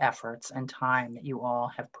heroic efforts and time that you all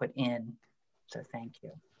have put in. So thank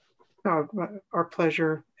you. Our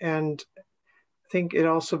pleasure. And I think it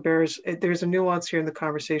also there's a nuance here in the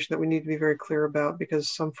conversation that we need to be very clear about, because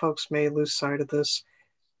some folks may lose sight of this.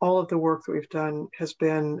 All of the work that we've done has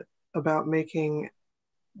been about making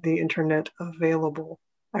the internet available,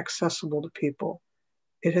 accessible to people.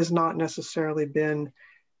 It has not necessarily been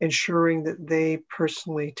ensuring that they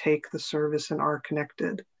personally take the service and are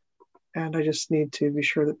connected. And I just need to be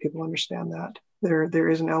sure that people understand that. There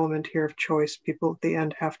is an element here of choice. People at the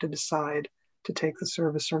end have to decide to take the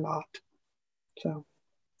service or not. So.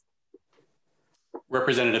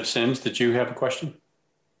 Representative Sims, did you have a question?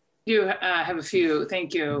 You have a few,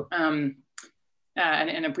 thank you. And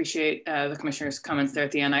appreciate the Commissioner's comments there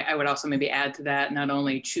at the end. I would also maybe add to that, not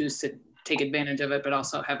only choose to take advantage of it, but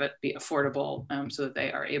also have it be affordable so that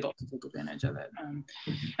they are able to take advantage of it.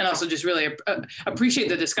 And also just really appreciate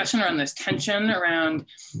the discussion around this tension around,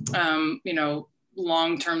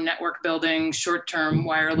 long-term network building, short-term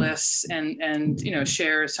wireless, and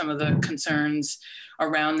share some of the concerns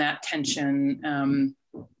around that tension.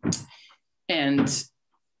 And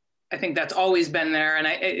I think that's always been there. And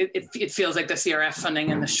it feels like the CRF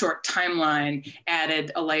funding and the short timeline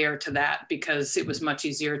added a layer to that, because it was much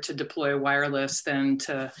easier to deploy wireless than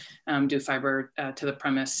to do fiber to the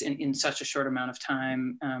premise in such a short amount of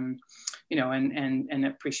time. And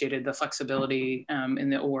appreciated the flexibility in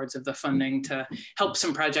the awards of the funding to help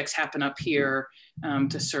some projects happen up here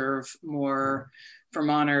to serve more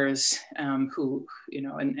Vermonters who,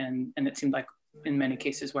 and it seemed like in many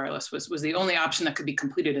cases, wireless was the only option that could be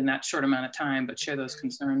completed in that short amount of time, but share those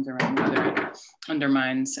concerns around whether it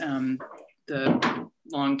undermines the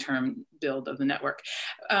long-term build of the network.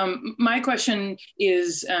 My question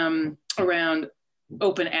is around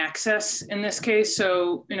open access in this case.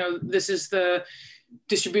 So, this is the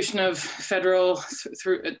distribution of federal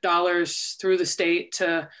dollars through the state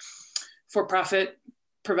to for-profit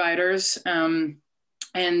providers.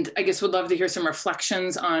 And I guess would love to hear some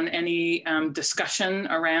reflections on any discussion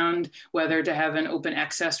around whether to have an open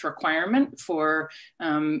access requirement for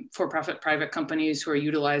for-profit private companies who are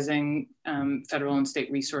utilizing federal and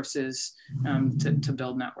state resources to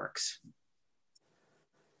build networks.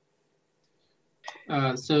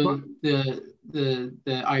 So the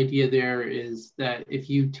idea there is that if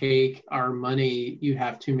you take our money, you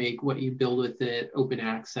have to make what you build with it open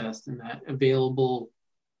access, and that available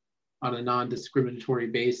on a non-discriminatory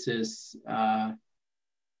basis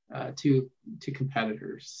to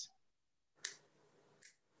competitors.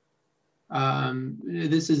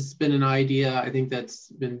 This has been an idea, I think, that's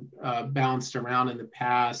been bounced around in the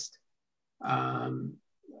past.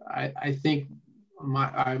 I think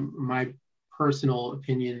my personal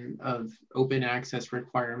opinion of open access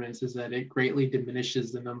requirements is that it greatly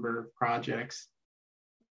diminishes the number of projects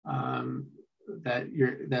that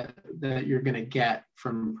you're going to get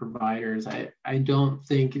from providers. I don't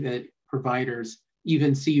think that providers,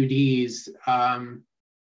 even CUDs,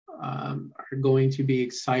 are going to be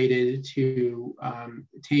excited to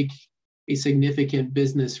take a significant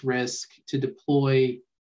business risk to deploy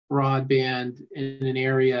broadband in an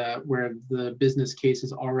area where the business case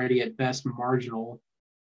is already at best marginal,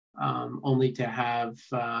 only to have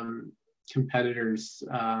competitors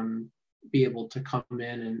be able to come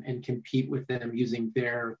in and compete with them using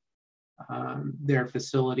their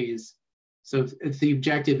facilities. So if the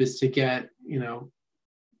objective is to get, you know,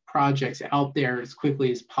 projects out there as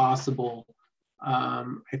quickly as possible,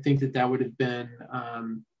 I think that would have been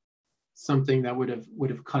something that would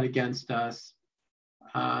have cut against us.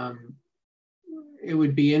 It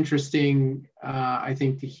would be interesting, I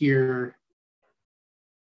think, to hear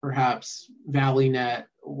perhaps ValleyNet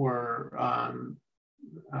or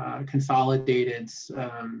Consolidated's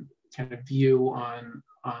kind of view on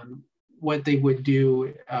what they would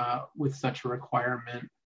do with such a requirement.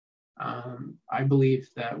 I believe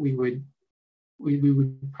that we would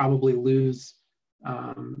probably lose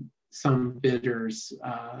some bidders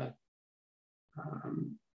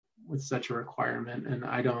with such a requirement, and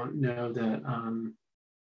I don't know that.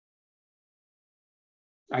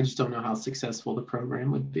 I just don't know how successful the program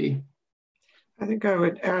would be. I think I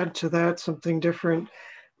would add to that something different.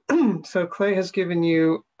 So Clay has given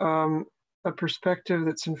you a perspective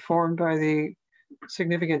that's informed by the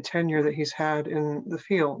significant tenure that he's had in the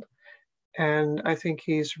field. And I think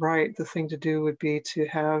he's right. The thing to do would be to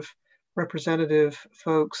have representative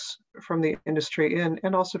folks from the industry in,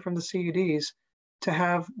 and also from the CUDs, to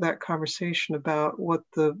have that conversation about what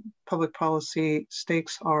the public policy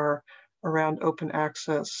stakes are around open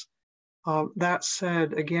access. That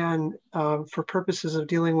said, again, for purposes of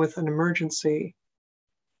dealing with an emergency,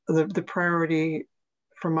 the priority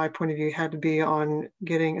from my point of view had to be on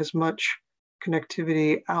getting as much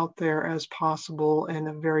connectivity out there as possible in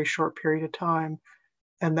a very short period of time.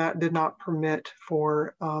 And that did not permit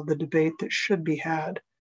for the debate that should be had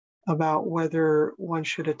about whether one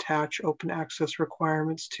should attach open access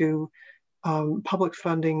requirements to public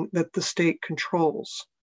funding that the state controls.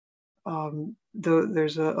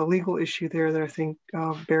 There's a legal issue there that I think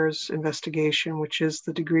bears investigation, which is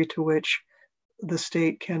the degree to which the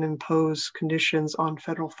state can impose conditions on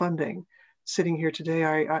federal funding. Sitting here today,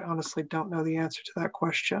 I honestly don't know the answer to that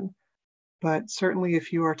question. But certainly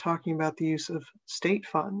if you are talking about the use of state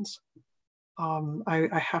funds, I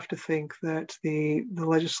have to think that the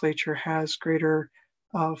legislature has greater,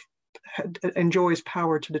 enjoys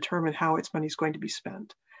power to determine how its money is going to be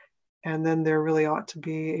spent. And then there really ought to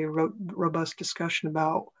be a robust discussion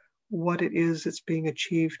about what it is that's being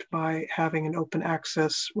achieved by having an open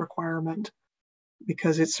access requirement,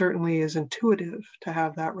 because it certainly is intuitive to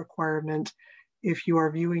have that requirement if you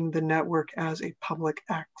are viewing the network as a public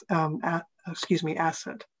asset.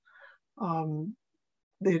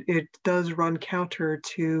 It does run counter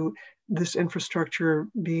to this infrastructure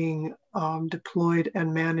being deployed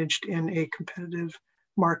and managed in a competitive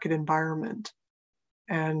market environment.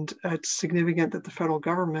 And it's significant that the federal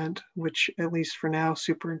government, which at least for now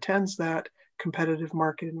superintends that competitive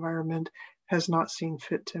market environment, has not seen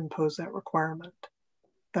fit to impose that requirement.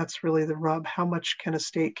 That's really the rub. How much can a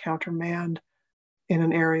state countermand in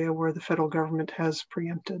an area where the federal government has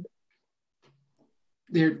preempted?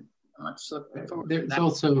 There's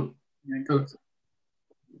also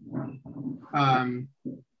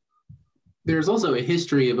there's also a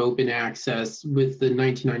history of open access with the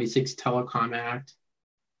 1996 Telecom Act.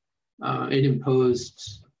 It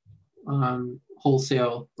imposed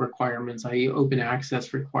wholesale requirements, i.e. open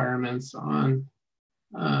access requirements on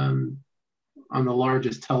the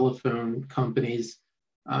largest telephone companies.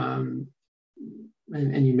 And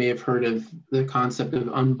you may have heard of the concept of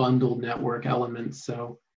unbundled network elements.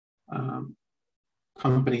 So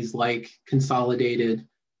companies like Consolidated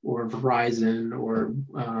or Verizon or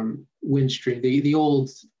Windstream, the old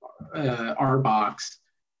RBox,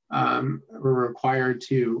 were required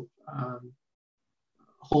to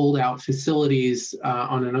hold out facilities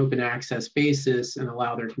on an open access basis and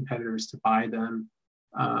allow their competitors to buy them.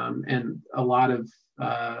 And a lot of,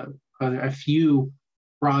 a few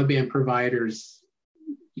broadband providers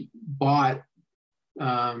bought,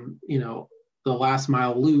 the last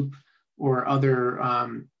mile loop or other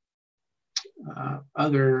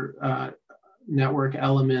network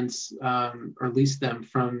elements, or leased them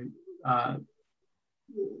from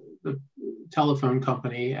the telephone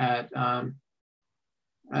company at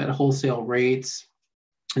wholesale rates,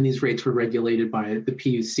 and these rates were regulated by the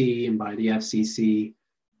PUC and by the FCC,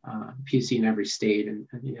 PUC in every state and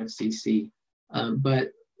the FCC.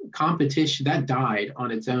 But competition, that died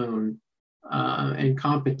on its own, and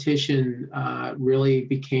competition really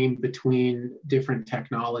became between different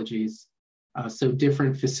technologies. So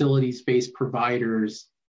different facilities-based providers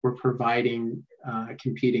were providing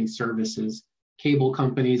competing services. Cable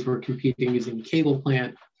companies were competing using the cable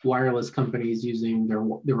plant, wireless companies using their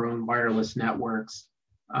own wireless networks.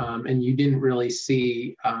 And you didn't really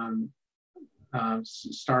see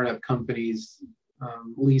startup companies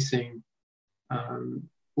leasing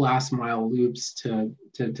last mile loops to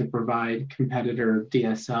provide competitor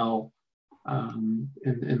DSL in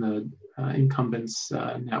the incumbents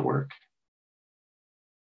network.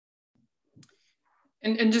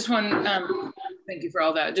 And just one, thank you for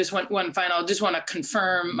all that. Just one final, just want to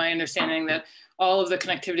confirm my understanding that all of the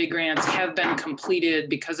connectivity grants have been completed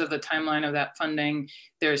because of the timeline of that funding.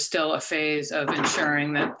 There's still a phase of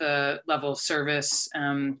ensuring that the level of service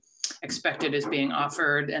expected is being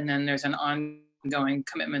offered. And then there's an ongoing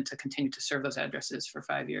commitment to continue to serve those addresses for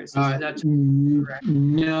 5 years. Is that correct?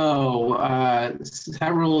 No,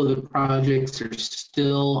 several of the projects are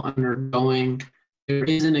still undergoing. There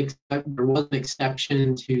was an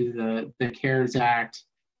exception to the CARES Act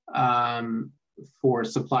for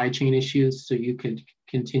supply chain issues, so you could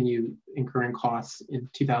continue incurring costs in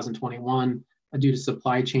 2021 due to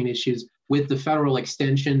supply chain issues. With the federal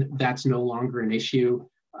extension, that's no longer an issue,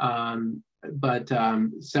 but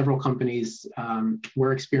several companies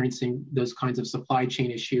were experiencing those kinds of supply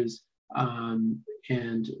chain issues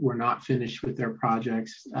and were not finished with their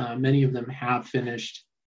projects. Many of them have finished.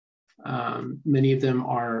 Many of them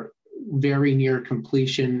are very near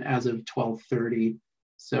completion as of 12/30.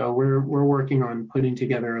 So we're working on putting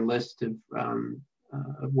together a list of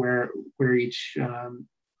where each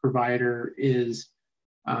provider is.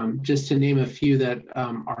 Just to name a few that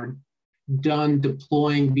are done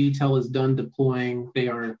deploying, VTEL is done deploying. They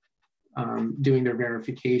are doing their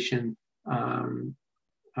verification.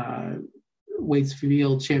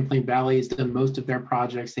 Waitsfield, Champlain Valley has done most of their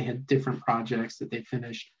projects. They had different projects that they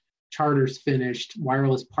finished. Charter's finished,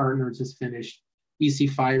 Wireless Partners is finished, EC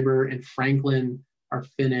Fiber and Franklin are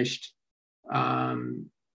finished.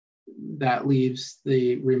 That leaves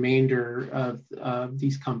the remainder of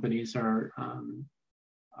these companies are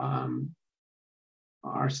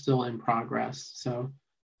still in progress. So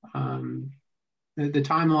the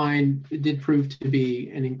timeline did prove to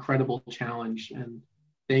be an incredible challenge, and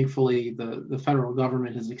thankfully the federal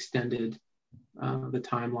government has extended the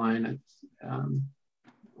timeline.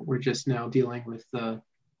 We're just now dealing with the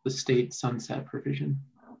state sunset provision.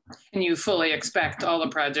 And you fully expect all the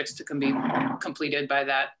projects to be completed by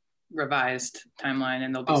that revised timeline,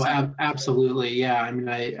 and they'll be absolutely, yeah. I mean,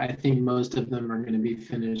 I think most of them are going to be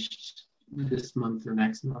finished this month or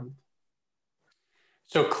next month.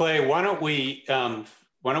 So Clay, why don't we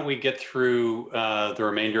get through the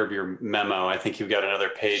remainder of your memo? I think you've got another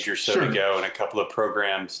page or so to go and a couple of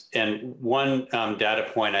programs. And one data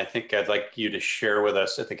point I think I'd like you to share with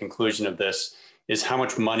us at the conclusion of this is how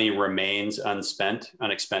much money remains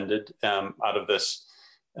unexpended out of this,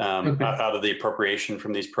 out of the appropriation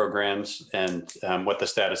from these programs, and what the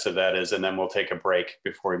status of that is. And then we'll take a break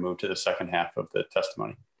before we move to the second half of the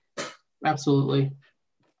testimony. Absolutely.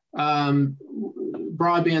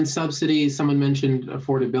 Broadband subsidies, someone mentioned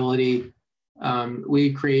affordability.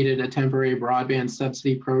 We created a temporary broadband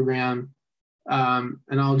subsidy program.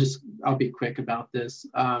 And I'll be quick about this.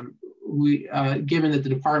 Given that the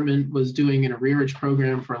department was doing an arrearage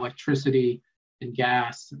program for electricity and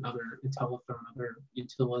gas and telephone, other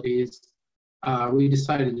utilities, we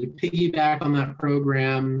decided to piggyback on that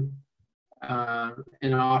program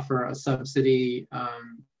and offer a subsidy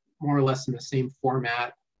more or less in the same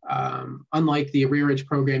format. Unlike the arrearage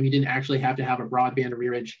program, you didn't actually have to have a broadband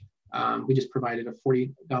arrearage. We just provided a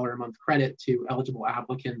 $40 a month credit to eligible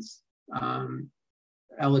applicants.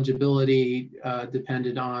 Eligibility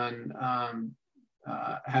depended on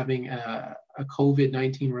having a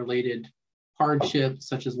COVID-19 related hardship,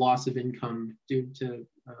 such as loss of income due to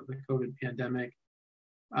the COVID pandemic.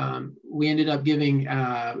 We ended up giving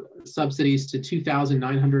subsidies to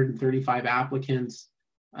 2,935 applicants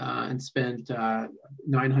and spent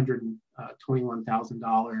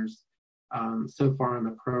 $921,000 so far in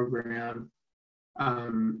the program.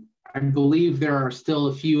 I believe there are still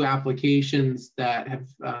a few applications that have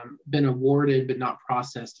been awarded but not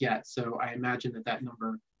processed yet. So I imagine that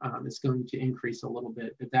number is going to increase a little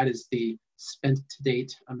bit, but that is the spent to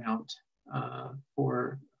date amount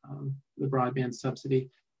for the broadband subsidy.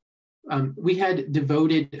 We had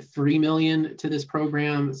devoted $3 million to this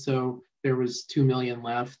program, so there was $2 million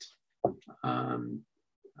left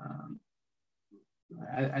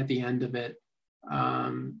at the end of it.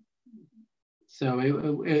 So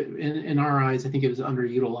in our eyes, I think it was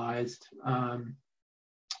underutilized.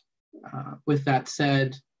 With that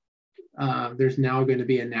said, There's now going to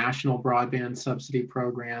be a national broadband subsidy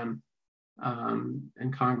program,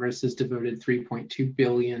 and Congress has devoted $3.2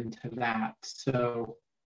 billion to that. So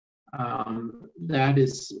that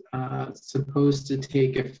is supposed to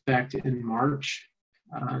take effect in March.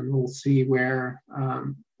 We'll see where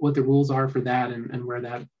what the rules are for that and where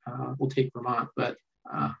that will take Vermont. But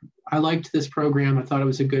I liked this program. I thought it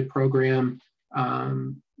was a good program.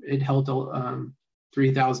 It helped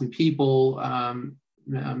 3,000 people.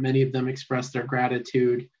 Many of them expressed their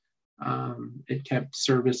gratitude. It kept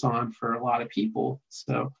service on for a lot of people.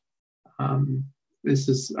 So this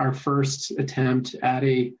is our first attempt at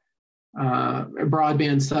a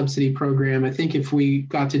broadband subsidy program. I think if we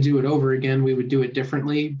got to do it over again, we would do it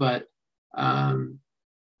differently, but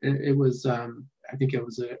it was, I think it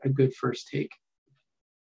was a good first take.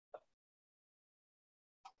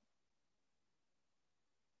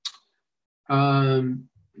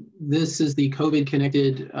 This is the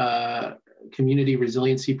COVID-connected community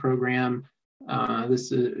resiliency program.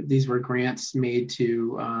 These were grants made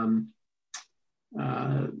to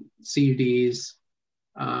CUDs.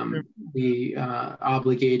 We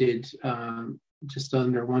obligated just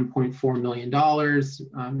under $1.4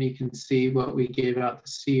 million. You can see what we gave out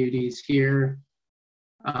to CUDs here.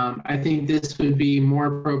 I think this would be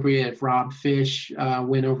more appropriate if Rob Fish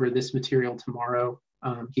went over this material tomorrow.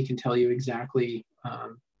 He can tell you exactly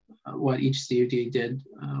what each CUD did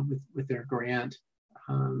with their grant.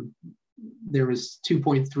 There was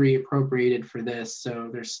 2.3 appropriated for this, so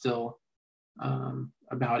there's still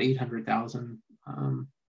about 800,000,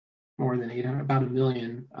 more than 800, about $1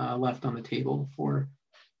 million left on the table for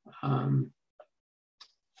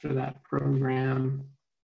that program.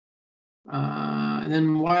 And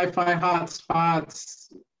then Wi-Fi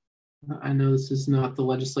hotspots. I know this is not the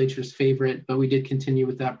legislature's favorite, but we did continue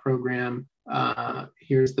with that program.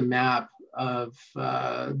 Here's the map of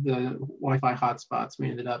the Wi-Fi hotspots we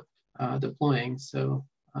ended up deploying. So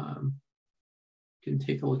you can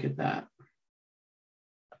take a look at that.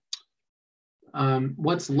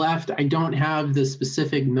 What's left, I don't have the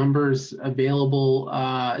specific numbers available.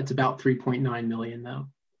 It's about 3.9 million though.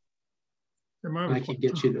 I can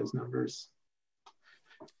get you those numbers.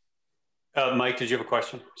 Mike, did you have a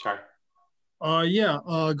question? Sorry. Yeah,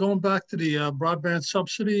 going back to the broadband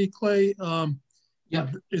subsidy, Clay. Yeah.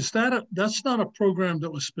 That's not a program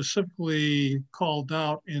that was specifically called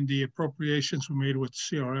out in the appropriations we made with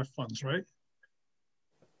CRF funds, right?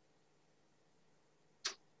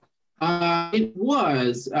 It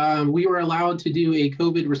was. We were allowed to do a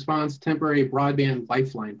COVID response temporary broadband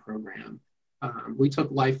lifeline program. We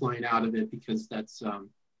took lifeline out of it because that's,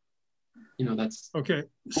 that's okay.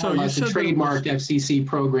 So you said a trademarked FCC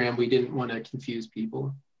program. We didn't want to confuse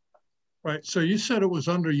people. Right. So you said it was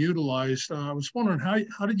underutilized. I was wondering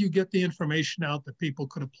how did you get the information out that people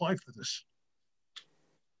could apply for this?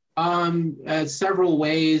 Several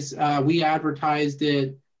ways. We advertised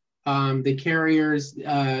it. The carriers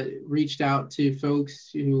reached out to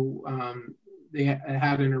folks who they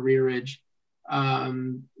had an arrearage.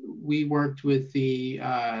 We worked with the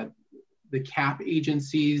CAP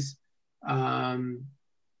agencies.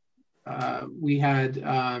 We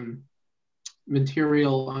had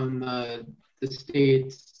material on the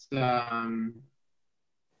state's main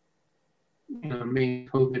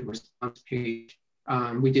COVID response page.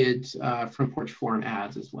 We did front porch forum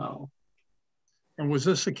ads as well. And was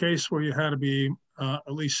this a case where you had to be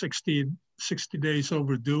at least 60 days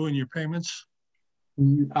overdue in your payments?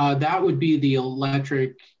 That would be the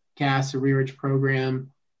electric gas arrearage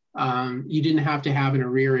program. You didn't have to have an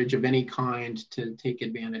arrearage of any kind to take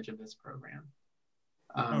advantage of this program.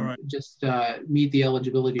 All right. Just meet the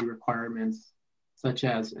eligibility requirements, such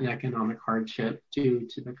as an economic hardship due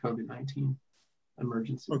to the COVID-19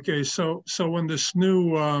 emergency. Okay, so when this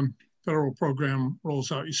new federal program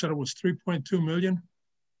rolls out, you said it was 3.2 million?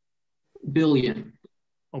 Billion.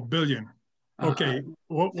 Oh, billion. Okay,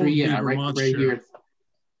 what would be Vermont's right share? here.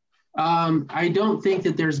 I don't think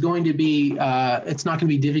that there's going to be, it's not going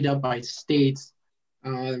to be divvied up by states.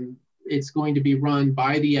 It's going to be run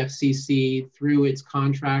by the FCC through its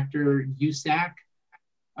contractor, USAC.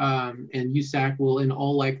 And USAC will, in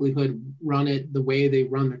all likelihood, run it the way they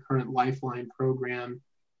run the current Lifeline program.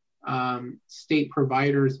 State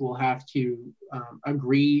providers will have to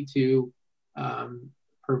agree to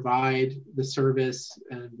provide the service,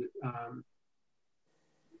 and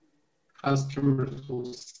customers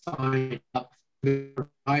will sign up for the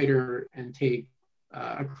provider and take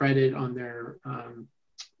a credit on their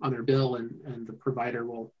bill, and the provider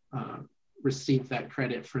will receive that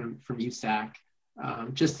credit from USAC.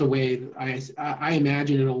 Just the way I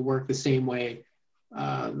imagine it'll work the same way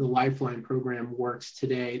the Lifeline program works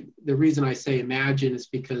today. The reason I say imagine is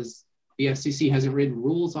because the FCC hasn't written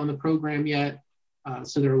rules on the program yet.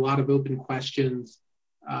 So there are a lot of open questions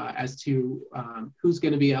as to who's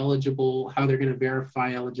going to be eligible, how they're going to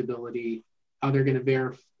verify eligibility, how they're going to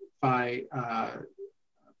verify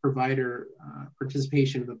provider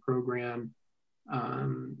participation in the program,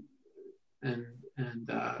 and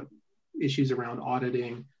issues around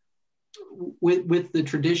auditing. With the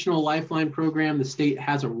traditional Lifeline program, the state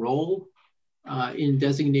has a role in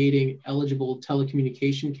designating eligible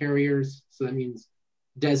telecommunication carriers. So that means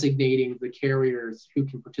designating the carriers who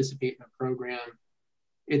can participate in the program.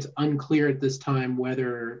 It's unclear at this time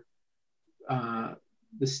whether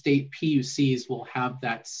the state PUCs will have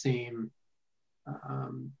that same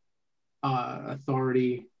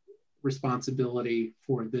authority, responsibility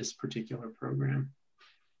for this particular program.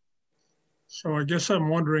 So I guess I'm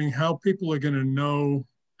wondering how people are going to know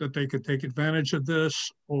that they could take advantage of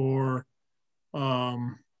this, or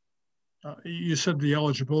you said the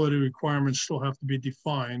eligibility requirements still have to be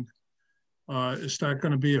defined. Is that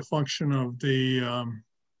going to be a function of the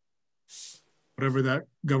whatever that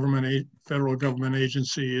federal government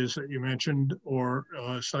agency is that you mentioned, or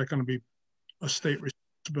is that going to be a state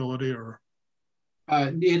responsibility? Or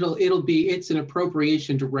it's an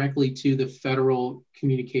appropriation directly to the Federal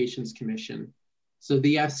Communications Commission. So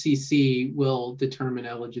the FCC will determine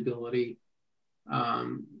eligibility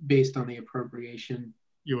based on the appropriation.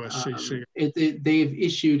 USCC. They've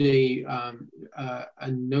issued a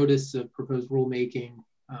notice of proposed rulemaking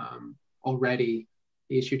already.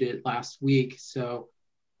 They issued it last week. So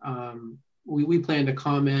we plan to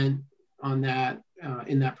comment on that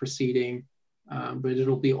in that proceeding. But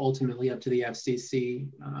it'll be ultimately up to the FCC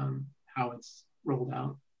how it's rolled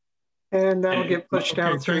out. And that'll get pushed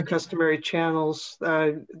out through customary channels.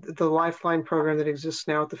 The Lifeline program that exists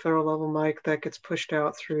now at the federal level, Mike, that gets pushed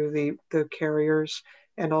out through the carriers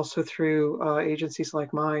and also through agencies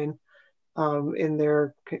like mine in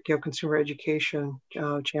their consumer education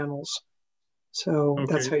channels. So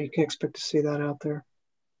that's how you can expect to see that out there.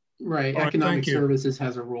 Right. Economic Services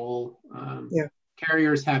has a role. Yeah.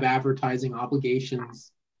 Carriers have advertising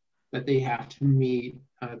obligations that they have to meet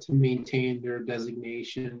to maintain their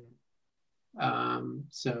designation.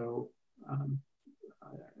 It'll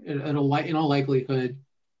in all likelihood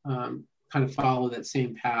kind of follow that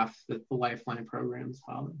same path that the Lifeline program is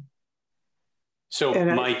following. So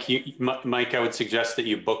Mike, I would suggest that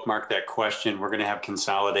you bookmark that question. We're going to have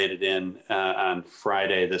consolidated in on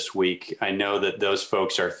Friday this week. I know that those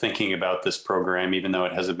folks are thinking about this program, even though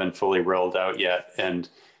it hasn't been fully rolled out yet. And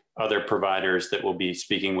other providers that we'll be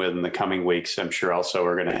speaking with in the coming weeks, I'm sure also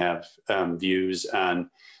are going to have views on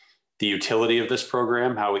the utility of this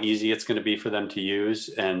program, how easy it's going to be for them to use.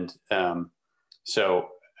 And so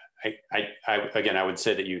I would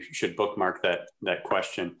say that you should bookmark that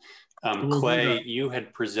question. Clay, you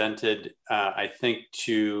had presented, I think,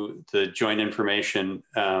 to the Joint Information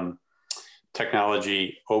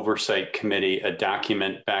Technology Oversight Committee a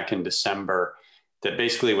document back in December that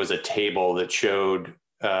basically was a table that showed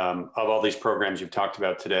of all these programs you've talked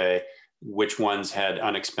about today, which ones had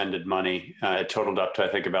unexpended money. It totaled up to, I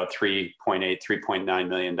think, about $3.9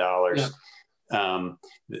 million. Yeah.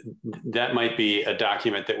 That might be a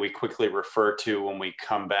document that we quickly refer to when we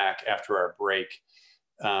come back after our break.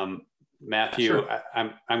 Matthew, sure.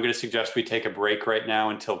 I'm going to suggest we take a break right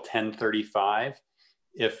now until 10:35.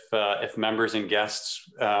 If members and guests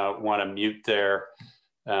want to mute their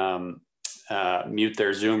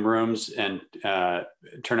Zoom rooms and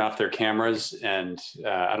turn off their cameras, and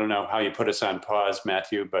I don't know how you put us on pause,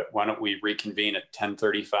 Matthew, but why don't we reconvene at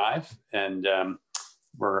 10:35, and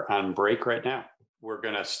we're on break right now. We're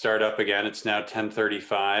going to start up again. It's now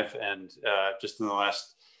 10:35, and just in the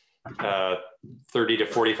last 30 to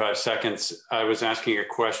 45 seconds, I was asking a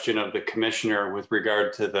question of the commissioner with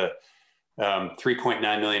regard to the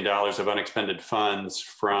 $3.9 million of unexpended funds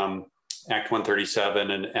from Act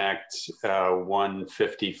 137 and Act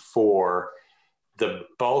 154. The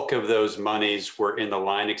bulk of those monies were in the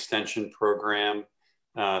line extension program,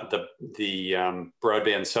 the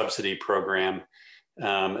broadband subsidy program,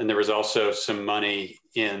 and there was also some money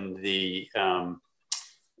in the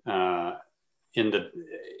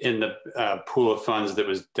pool of funds that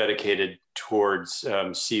was dedicated towards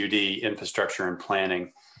CUD infrastructure and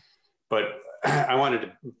planning. But I wanted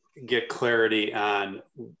to get clarity on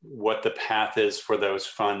what the path is for those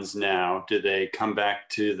funds now. Do they come back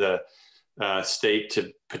to the state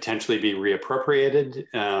to potentially be reappropriated?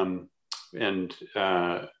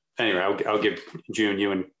 Anyway, I'll give June,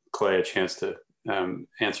 you and Clay a chance to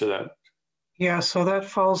answer that. Yeah, so that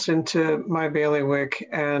falls into my bailiwick,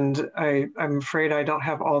 and I'm afraid I don't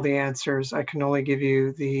have all the answers. I can only give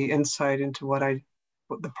you the insight into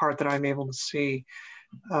the part that I'm able to see.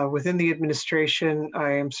 Within the administration,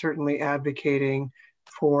 I am certainly advocating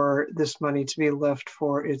for this money to be left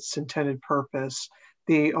for its intended purpose.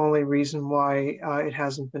 The only reason why it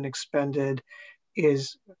hasn't been expended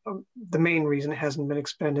is the main reason it hasn't been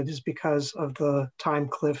expended is because of the time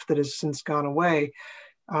cliff that has since gone away.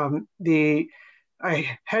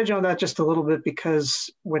 I hedge on that just a little bit because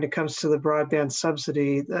when it comes to the broadband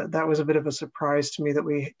subsidy, that was a bit of a surprise to me that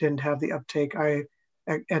we didn't have the uptake I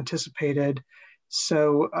anticipated.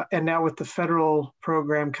 So, and now with the federal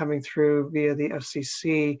program coming through via the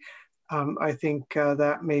FCC, I think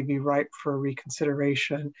that may be ripe for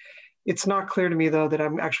reconsideration. It's not clear to me, though, that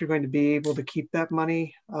I'm actually going to be able to keep that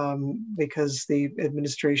money because the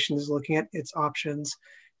administration is looking at its options.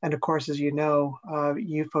 And of course, as you know,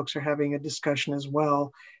 you folks are having a discussion as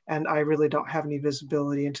well. And I really don't have any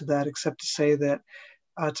visibility into that, except to say that,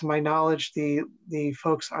 to my knowledge, the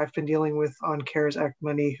folks I've been dealing with on CARES Act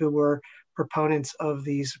money who were proponents of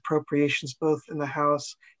these appropriations, both in the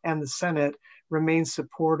House and the Senate, remain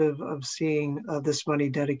supportive of seeing this money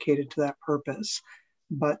dedicated to that purpose.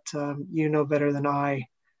 But you know better than I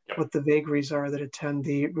what the vagaries are that attend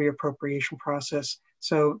the reappropriation process.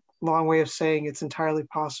 So long way of saying it's entirely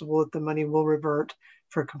possible that the money will revert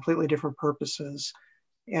for completely different purposes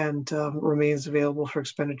and remains available for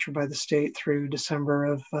expenditure by the state through December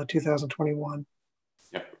of 2021.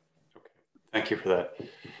 Yep. Okay. Thank you for that.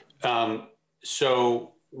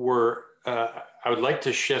 So I would like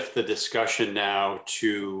to shift the discussion now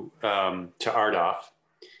to RDOF.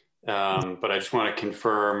 But I just want to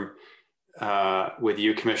confirm with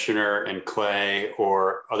you, Commissioner, and Clay,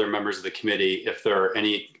 or other members of the committee, if there are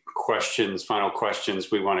any questions, final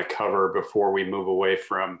questions we want to cover before we move away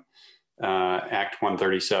from Act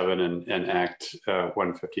 137 and Act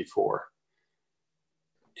 154.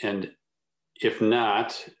 And if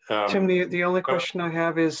not... Tim, the only question I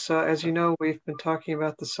have is, as you know, we've been talking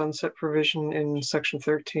about the sunset provision in Section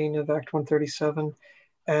 13 of Act 137,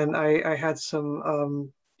 and I had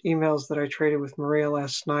some emails that I traded with Maria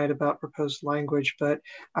last night about proposed language, but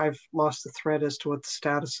I've lost the thread as to what the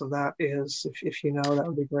status of that is. If you know, that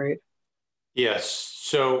would be great. Yes,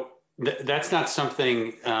 so that's not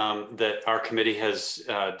something that our committee has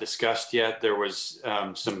discussed yet. There was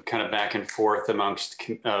some kind of back and forth amongst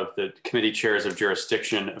the committee chairs of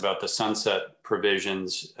jurisdiction about the sunset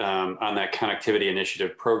provisions on that connectivity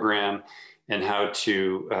initiative program and how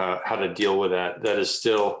to deal with that. That is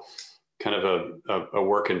still kind of a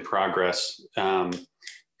work in progress. It'll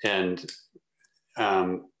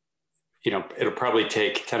probably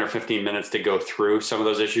take 10 or 15 minutes to go through some of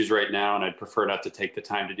those issues right now, and I'd prefer not to take the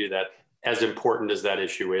time to do that, as important as that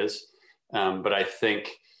issue is. But I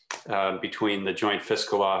think between the Joint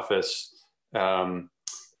Fiscal Office and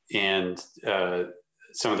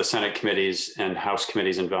some of the Senate committees and House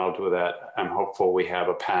committees involved with that, I'm hopeful we have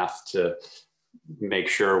a path to make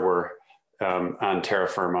sure we're on terra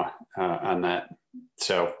firma on that.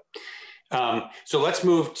 So let's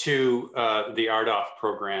move to the RDOF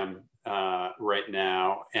program right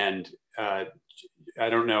now. And I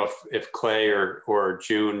don't know if Clay or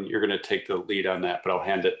June, you're going to take the lead on that, but I'll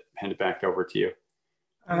hand it back over to you.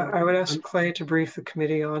 I would ask Clay to brief the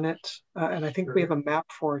committee on it. And I think we have a map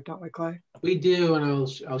for it, don't we, Clay? We do, and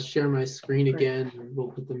I'll share my screen again, and we'll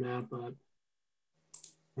put the map up.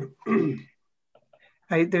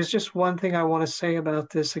 There's just one thing I want to say about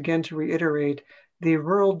this, again, to reiterate. The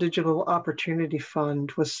Rural Digital Opportunity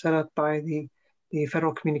Fund was set up by the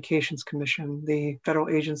Federal Communications Commission, the federal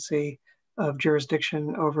agency of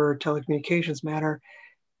jurisdiction over telecommunications matter.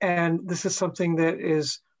 And this is something that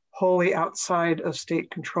is wholly outside of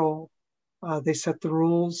state control. They set the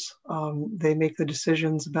rules, they make the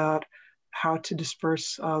decisions about how to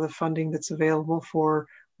disperse the funding that's available for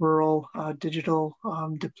rural digital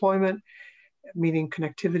deployment, meaning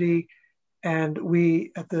connectivity. And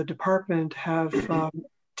we at the department have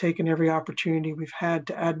taken every opportunity we've had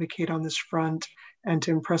to advocate on this front and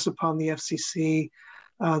to impress upon the FCC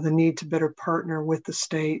the need to better partner with the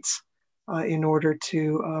states in order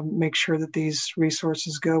to make sure that these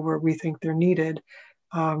resources go where we think they're needed.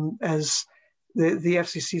 As the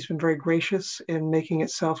FCC has been very gracious in making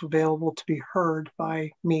itself available to be heard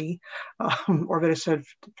by me, or better said,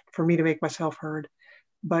 for me to make myself heard.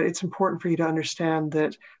 But it's important for you to understand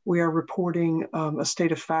that we are reporting a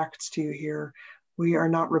state of facts to you here. We are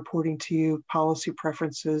not reporting to you policy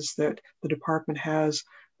preferences that the department has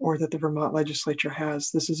or that the Vermont legislature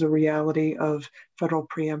has. This is a reality of federal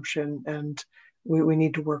preemption, and we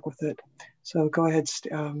need to work with it. So go ahead,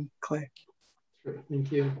 Clay. Sure,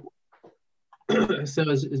 thank you. So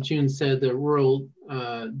as June said, the Rural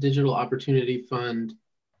Digital Opportunity Fund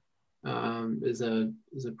is a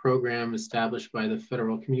program established by the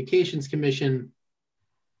Federal Communications Commission.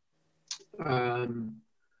 The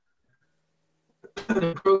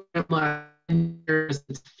program last year is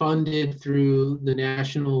funded through the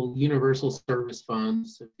National Universal Service Fund.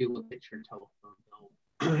 So if you look at your telephone bill,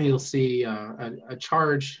 you'll see a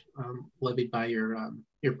charge levied by your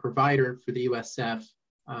provider for the USF,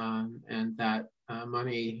 and that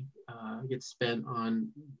money gets spent on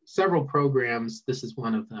several programs. This is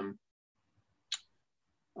one of them.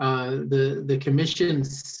 The commission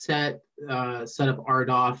set up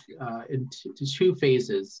RDOF into two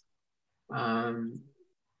phases.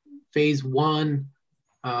 Phase one,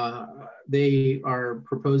 they are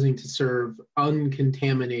proposing to serve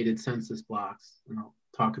uncontaminated census blocks, and I'll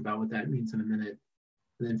talk about what that means in a minute.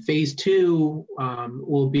 And then phase two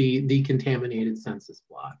will be decontaminated census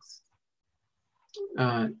blocks.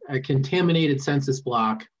 A contaminated census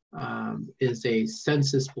block is a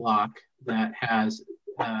census block that has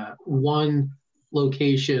one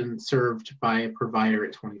location served by a provider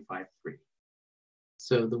at 25.3.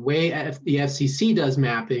 So the way the FCC does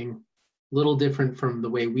mapping, a little different from the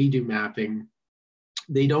way we do mapping.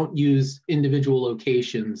 They don't use individual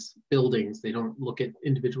locations, buildings. They don't look at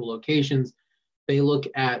individual locations. They look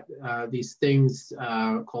at these things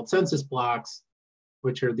called census blocks,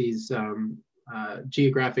 which are these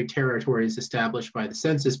geographic territories established by the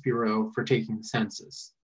Census Bureau for taking the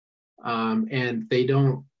census. And they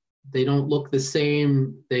don't look the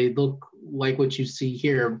same. They look like what you see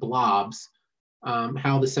here, blobs.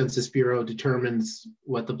 How the Census Bureau determines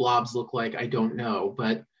what the blobs look like, I don't know,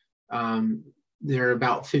 but there are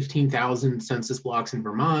about 15,000 census blocks in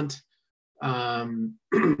Vermont, and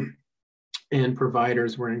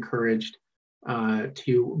providers were encouraged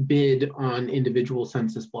to bid on individual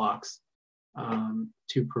census blocks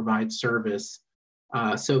to provide service.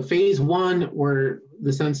 So phase one were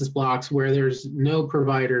the census blocks where there's no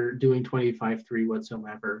provider doing 25.3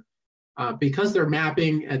 whatsoever. Because their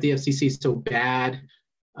mapping at the FCC is so bad,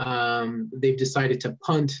 they've decided to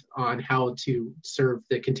punt on how to serve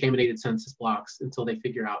the contaminated census blocks until they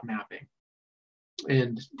figure out mapping.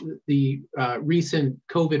 And the recent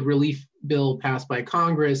COVID relief bill passed by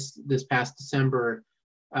Congress this past December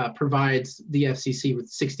provides the FCC with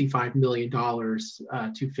 $65 million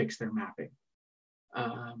to fix their mapping.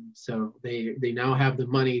 So they now have the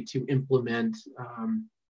money to implement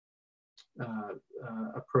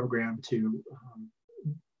a program to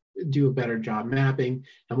do a better job mapping.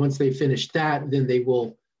 And once they finish that, then they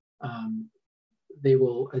will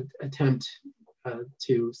attempt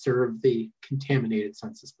to serve the contaminated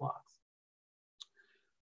census blocks.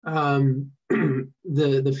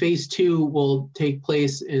 The phase two will take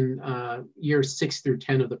place in years 6 through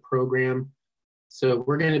 10 of the program. So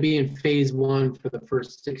we're going to be in phase one for the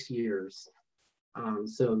first 6 years.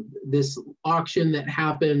 So this auction that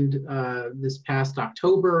happened this past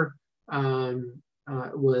October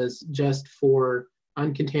was just for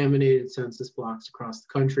uncontaminated census blocks across the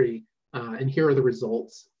country. And here are the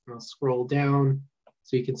results. I'll scroll down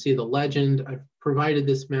so you can see the legend. I've provided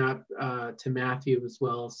this map to Matthew as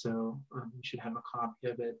well, so you should have a copy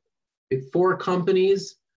of it. We have 4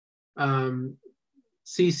 companies.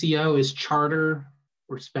 CCO is Charter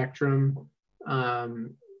or Spectrum.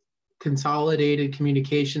 Consolidated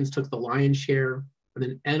Communications took the lion's share, and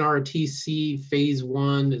then NRTC Phase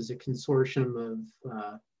 1 is a consortium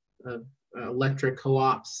of electric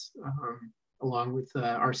co-ops along with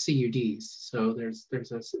our CUDs. So there's a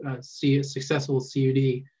successful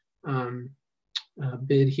CUD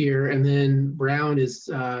bid here, and then Brown is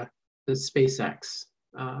the SpaceX.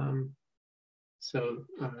 So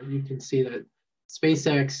you can see that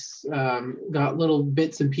SpaceX got little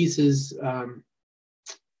bits and pieces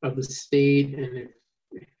of the state, and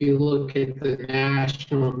if you look at the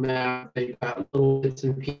national map, they got little bits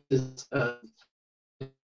and pieces of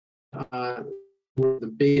were the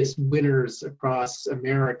biggest winners across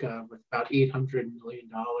America with about $800 million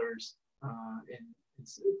in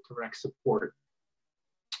direct support.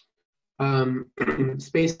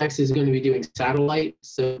 SpaceX is going to be doing satellite,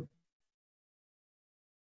 so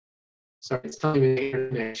sorry, it's telling me the internet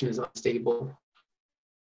connection is unstable.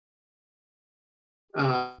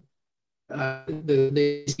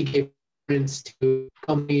 The CK reference to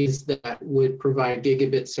companies that would provide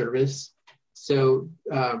gigabit service. So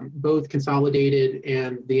both Consolidated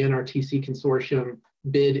and the NRTC consortium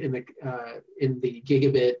bid in the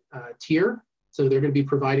gigabit tier. So they're going to be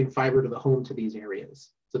providing fiber to the home to these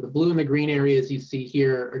areas. So the blue and the green areas you see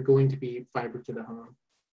here are going to be fiber to the home.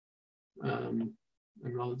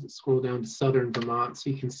 and I'll scroll down to southern Vermont so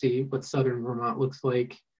you can see what southern Vermont looks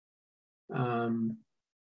like.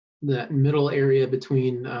 That middle area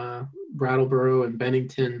between Brattleboro and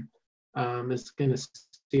Bennington is going to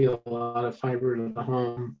see a lot of fiber to the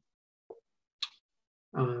home.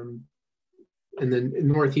 And then in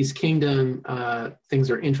Northeast Kingdom, things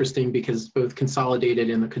are interesting because both Consolidated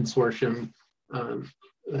and the consortium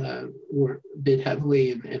were bid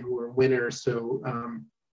heavily and were winners. So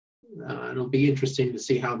it'll be interesting to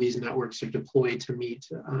see how these networks are deployed to meet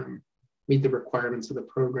the requirements of the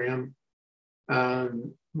program.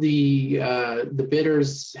 The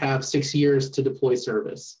bidders have 6 years to deploy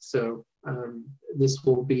service. So this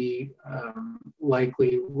will be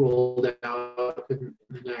likely rolled out in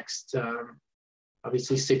the next,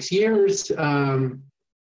 obviously, 6 years.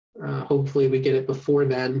 Hopefully we get it before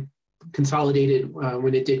then. Consolidated,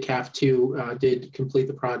 when it did CAF 2, did complete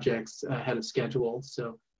the projects ahead of schedule.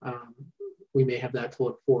 So we may have that to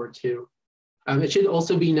look forward to. It should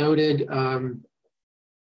also be noted, I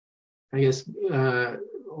guess,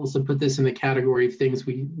 also put this in the category of things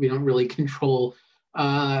we don't really control.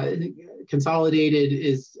 Consolidated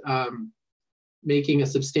is making a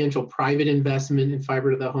substantial private investment in fiber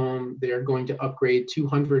to the home. They're going to upgrade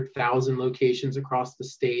 200,000 locations across the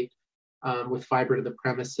state with fiber to the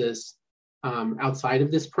premises outside of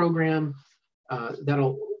this program.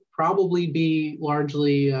 That'll probably be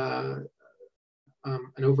largely an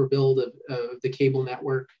overbuild of the cable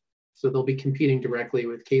network. So they'll be competing directly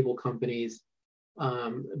with cable companies.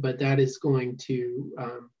 But that is going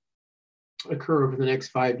to occur over the next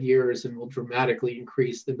 5 years and will dramatically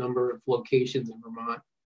increase the number of locations in Vermont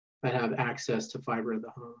that have access to fiber to the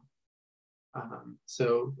home.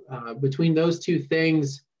 So between those two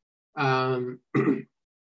things, we're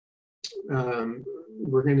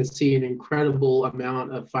going to see an incredible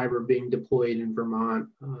amount of fiber being deployed in Vermont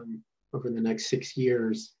over the next 6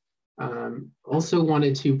 years. Also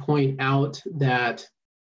wanted to point out that,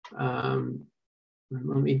 let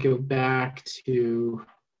me go back to,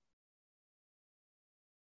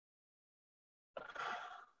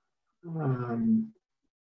 how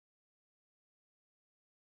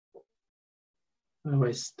do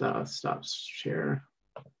I stop share?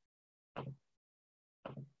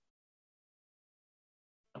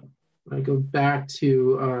 I go back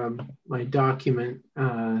to my document.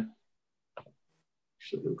 Actually,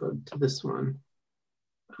 we'll go to this one.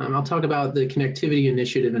 I'll talk about the connectivity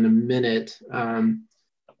initiative in a minute,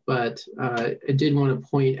 but I did want to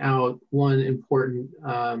point out one important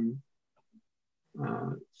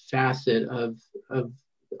facet of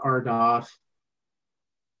RDOF.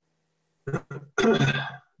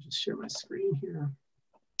 Just share my screen here.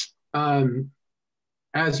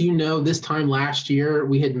 As you know, this time last year,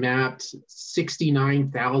 we had mapped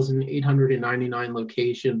 69,899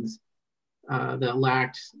 locations that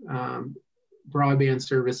lacked broadband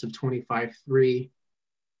service of 25.3.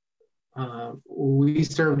 We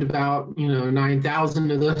served about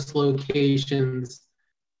 9,000 of those locations.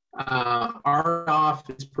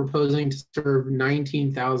 RDOF is proposing to serve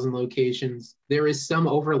 19,000 locations. There is some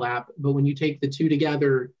overlap, but when you take the two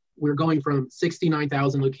together, we're going from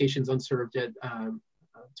 69,000 locations unserved at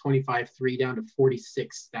 25.3 down to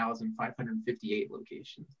 46,558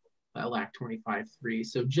 locations that lack 25.3.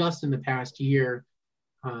 So just in the past year,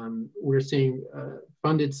 we're seeing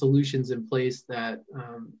funded solutions in place that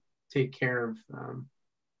take care of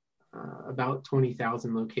about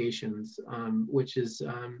 20,000 locations, which is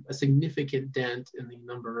a significant dent in the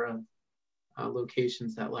number of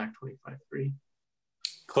locations that lack 25.3.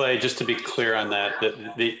 Clay, just to be clear on that,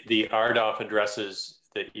 the RDOF addresses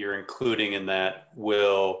that you're including in that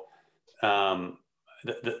will,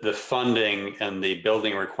 the funding and the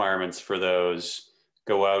building requirements for those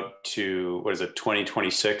go out to, what is it,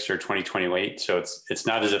 2026 or 2028? So it's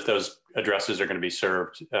not as if those addresses are going to be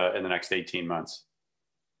served in the next 18 months.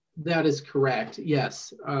 That is correct,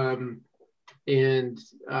 yes.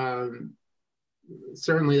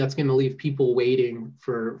 Certainly that's going to leave people waiting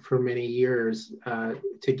for many years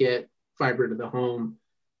to get fiber to the home.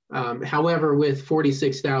 However, with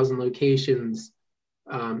 46,000 locations,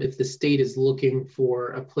 if the state is looking for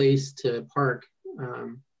a place to park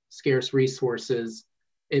scarce resources,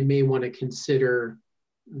 it may want to consider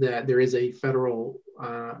that there is a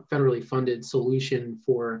federally funded solution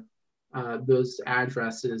for those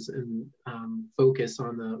addresses and focus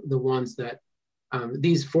on the ones that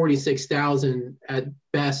these 46,000 at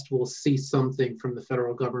best will see something from the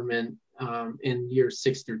federal government in years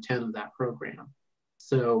 6 through 10 of that program.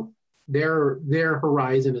 So their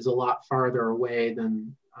horizon is a lot farther away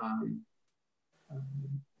than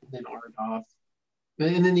RDOF.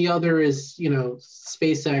 And then the other is,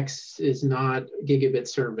 SpaceX is not gigabit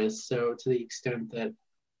service. So to the extent that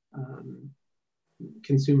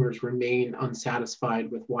consumers remain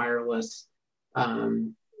unsatisfied with wireless,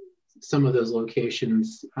 some of those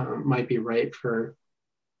locations might be ripe for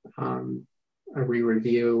a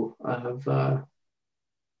re-review of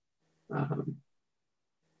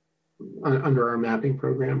under our mapping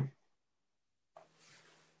program.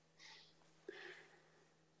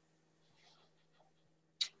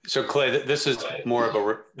 So Clay, this is more of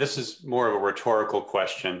a rhetorical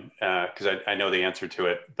question because I know the answer to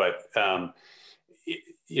it, but the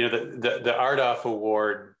RDOF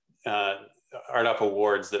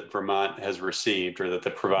awards that Vermont has received, or that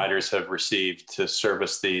the providers have received to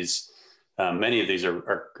service these, many of these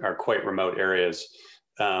are quite remote areas.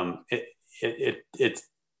 It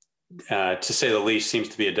to say the least seems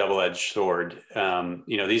to be a double-edged sword.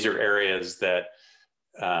 These are areas that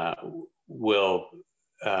will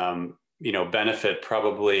benefit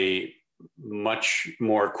probably much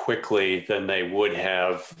more quickly than they would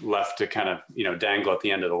have left to kind of, dangle at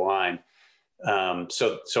the end of the line.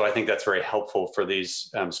 So I think that's very helpful for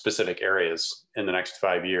these specific areas in the next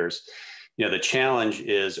 5 years. The challenge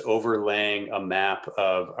is overlaying a map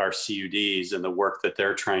of our CUDs and the work that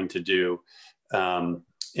they're trying to do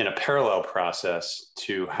in a parallel process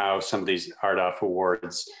to how some of these RDOF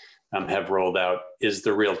awards have rolled out is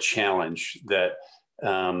the real challenge. That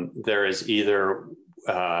there is either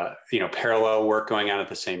parallel work going on at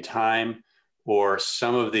the same time, or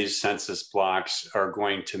some of these census blocks are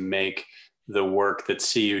going to make the work that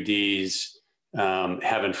CUDs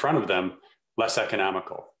have in front of them less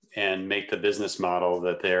economical and make the business model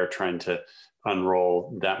that they're trying to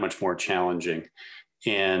unroll that much more challenging.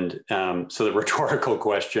 And so the rhetorical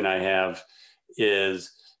question I have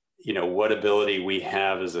is, what ability we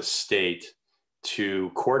have as a state to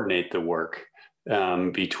coordinate the work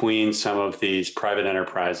between some of these private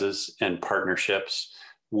enterprises and partnerships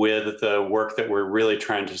with the work that we're really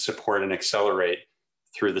trying to support and accelerate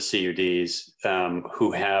through the CUDs,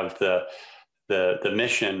 who have the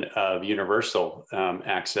mission of universal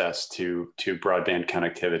access to broadband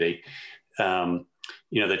connectivity.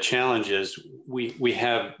 The challenge is we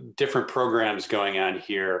have different programs going on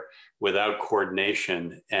here without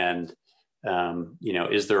coordination, and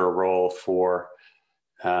is there a role for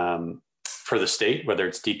the state, whether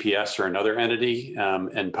it's DPS or another entity,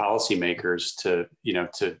 and policymakers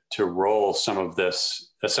to roll some of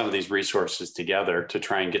these resources together to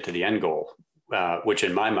try and get to the end goal, which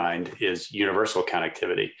in my mind is universal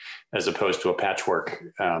connectivity as opposed to a patchwork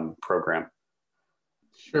program.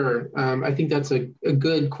 Sure. I think that's a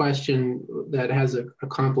good question that has a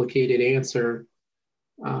complicated answer.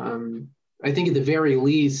 I think at the very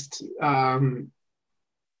least,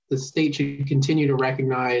 the state should continue to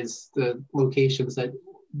recognize the locations that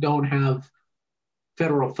don't have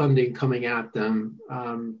federal funding coming at them.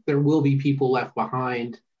 There will be people left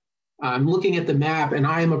behind. I'm looking at the map, and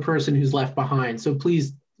I am a person who's left behind. So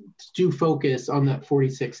please do focus on that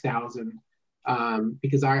 46,000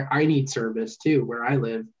 because I need service too where I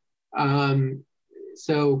live. That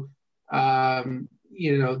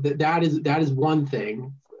is one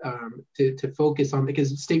thing to focus on,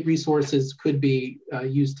 because state resources could be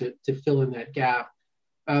used to fill in that gap.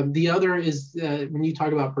 The other is when you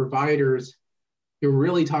talk about providers, you're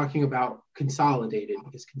really talking about Consolidated,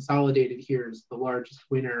 because Consolidated here is the largest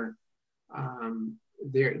winner.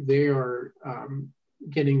 They are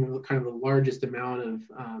getting kind of the largest amount of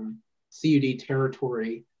CUD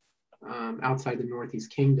territory outside the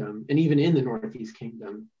Northeast Kingdom, and even in the Northeast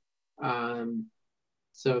Kingdom.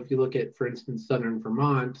 So if you look at, for instance, Southern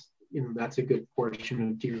Vermont, that's a good portion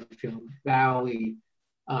of Deerfield Valley.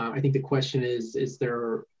 I think the question is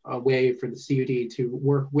there a way for the CUD to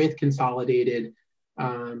work with Consolidated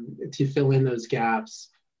to fill in those gaps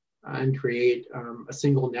and create a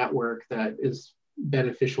single network that is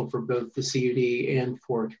beneficial for both the CUD and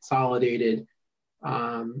for Consolidated,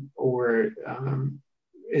 or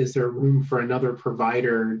is there room for another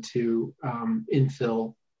provider to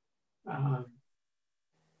infill?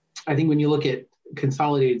 I think when you look at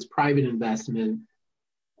Consolidated's private investment,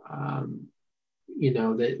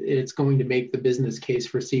 that it's going to make the business case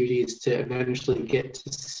for CUDs to eventually get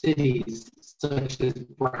to cities such as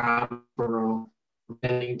Brattleboro,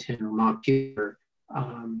 Bennington, or Montpelier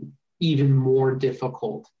even more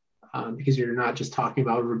difficult, because you're not just talking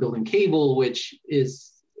about overbuilding cable, which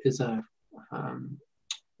is a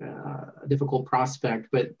difficult prospect,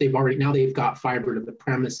 but they've got fiber to the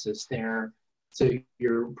premises there. So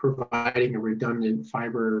you're providing a redundant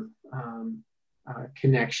fiber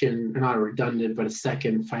connection, not a redundant, but a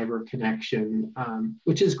second fiber connection,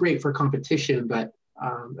 which is great for competition, but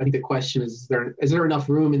I think the question is there enough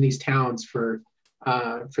room in these towns for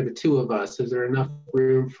the two of us? Is there enough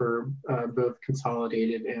room for both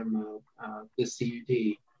Consolidated and the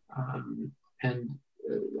CUD?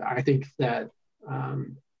 I think that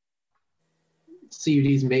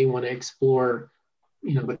CUDs may want to explore,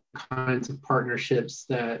 the kinds of partnerships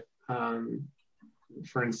that,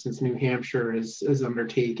 for instance, New Hampshire is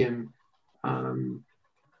undertaken to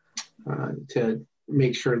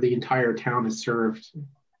make sure the entire town is served.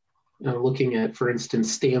 Looking at, for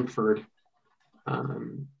instance, Stamford,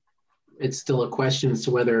 it's still a question as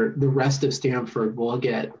to whether the rest of Stamford will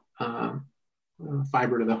get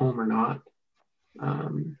fiber to the home or not,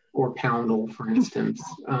 or Poundal, for instance.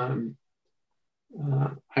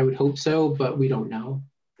 I would hope so, but we don't know.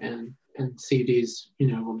 And CUDs,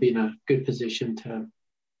 will be in a good position to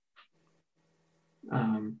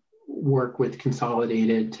work with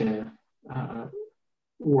Consolidated to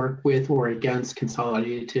work with or against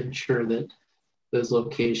Consolidated to ensure that those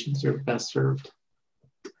locations are best served.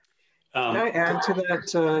 Can I add to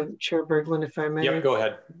that, Chair Berglund, if I may? Yep, go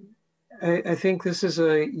ahead. I think this is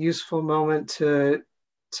a useful moment to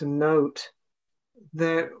note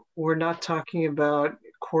that we're not talking about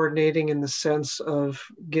coordinating in the sense of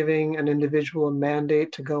giving an individual a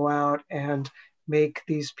mandate to go out and make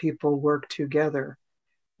these people work together.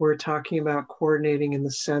 We're talking about coordinating in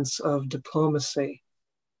the sense of diplomacy,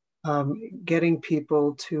 getting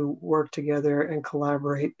people to work together and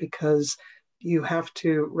collaborate, because you have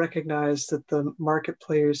to recognize that the market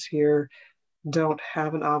players here don't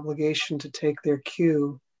have an obligation to take their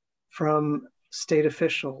cue from state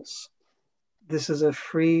officials. This is a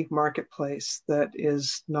free marketplace that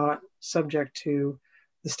is not subject to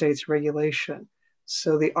the state's regulation.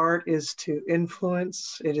 So the art is to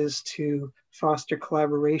influence, it is to foster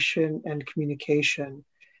collaboration and communication.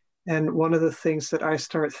 And one of the things that I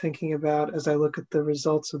start thinking about as I look at the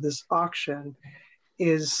results of this auction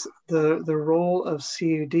is the role of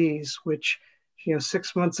CUDs, which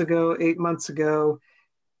 6 months ago, 8 months ago,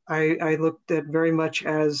 I looked at very much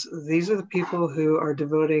as these are the people who are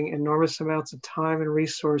devoting enormous amounts of time and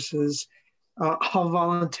resources, all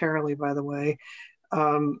voluntarily, by the way,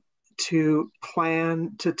 to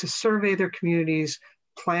plan, to survey their communities,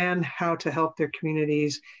 plan how to help their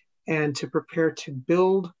communities, and to prepare to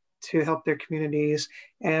build to help their communities,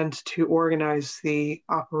 and to organize the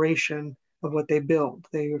operation of what they build.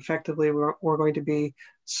 They effectively were going to be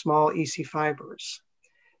small EC fibers.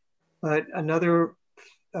 But another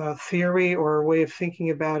theory or way of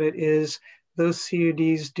thinking about it is those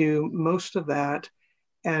CUDs do most of that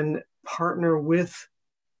and partner with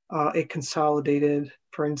a Consolidated,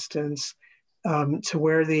 for instance, to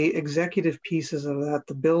where the executive pieces of that,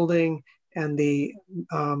 the building and the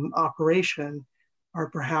operation, are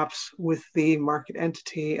perhaps with the market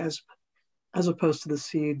entity as opposed to the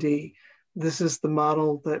CUD. This is the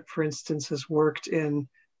model that, for instance, has worked in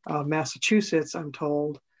Massachusetts, I'm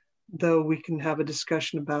told, though we can have a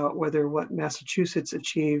discussion about whether what Massachusetts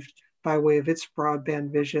achieved by way of its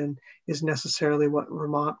broadband vision is necessarily what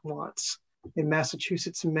Vermont wants. In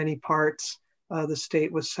Massachusetts, in many parts, the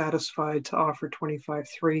state was satisfied to offer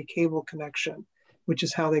 25/3 cable connection, which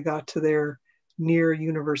is how they got to their near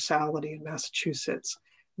universality in Massachusetts.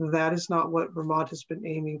 That is not what Vermont has been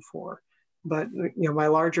aiming for. But my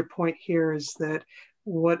larger point here is that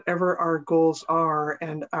whatever our goals are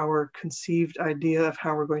and our conceived idea of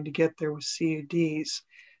how we're going to get there with CUDs,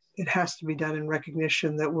 it has to be done in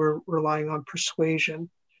recognition that we're relying on persuasion,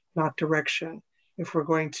 not direction, if we're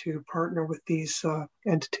going to partner with these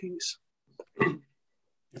entities.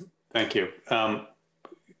 Thank you.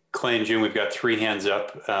 Clay and June, we've got 3 hands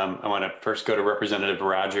up. I want to first go to Representative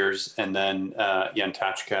Rogers, and then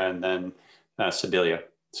Yantachka, and then Sibilia.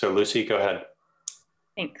 So Lucy, go ahead.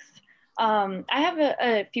 Thanks. I have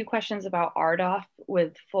a few questions about RDOF,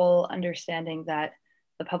 with full understanding that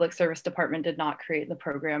the Public Service Department did not create the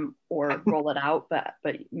program or roll it out,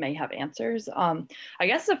 but may have answers. I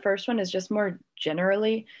guess the first one is just more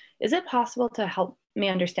generally, is it possible to help me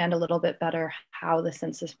understand a little bit better how the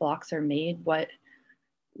census blocks are made?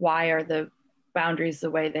 Why are the boundaries the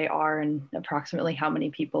way they are, and approximately how many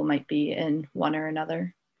people might be in one or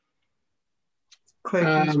another? Clay,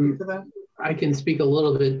 can you speak to that? I can speak a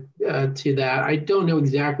little bit to that. I don't know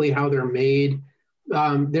exactly how they're made.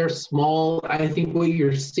 They're small. I think what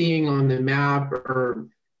you're seeing on the map are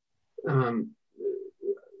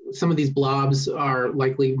some of these blobs are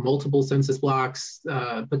likely multiple census blocks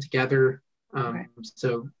put together. Okay.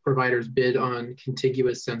 So providers bid on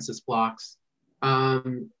contiguous census blocks.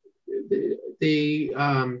 They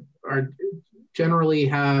are generally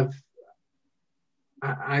have,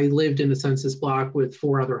 I lived in a census block with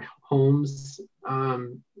 4 other homes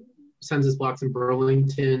census blocks in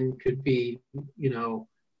Burlington could be,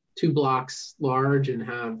 2 blocks large and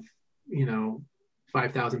have,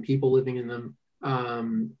 5,000 people living in them.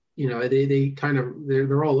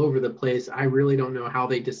 They're all over the place. I really don't know how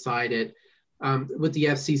they decide it. What the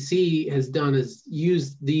FCC has done is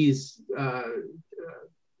use these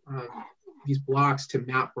blocks to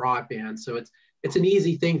map broadband. So it's an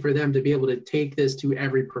easy thing for them to be able to take this to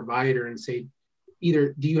every provider and say,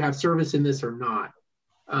 either do you have service in this or not?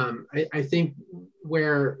 I think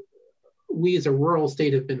where we as a rural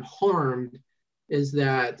state have been harmed is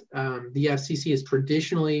that the FCC has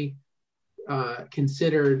traditionally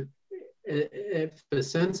considered if the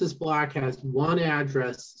census block has one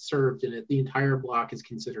address served in it, the entire block is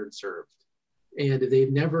considered served. And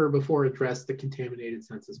they've never before addressed the contaminated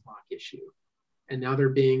census block issue. And now they're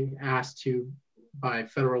being asked to, by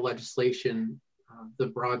federal legislation, the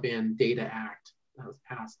Broadband Data Act that was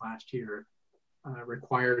passed last year,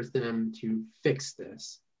 requires them to fix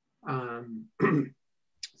this.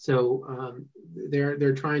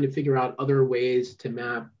 They're trying to figure out other ways to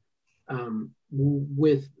map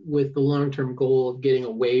with the long-term goal of getting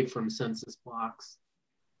away from census blocks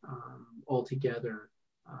altogether.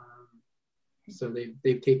 So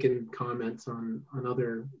they've taken comments on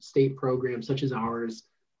other state programs such as ours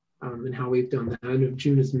and how we've done that. I know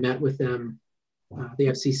June has met with them, the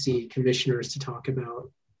FCC commissioners, to talk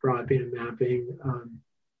about broadband mapping.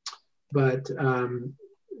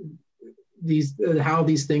 How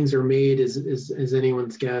these things are made is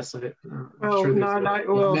anyone's guess. Let's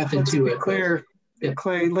be clear. Yeah.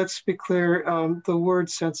 Clay, let's be clear. The word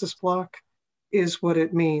census block is what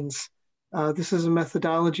it means. This is a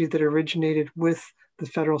methodology that originated with the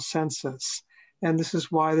federal census. And this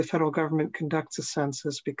is why the federal government conducts a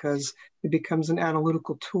census, because it becomes an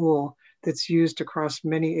analytical tool that's used across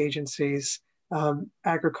many agencies,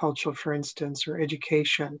 agriculture, for instance, or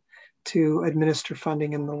education, to administer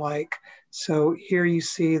funding and the like. So here you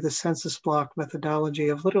see the census block methodology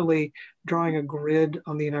of literally drawing a grid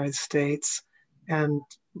on the United States and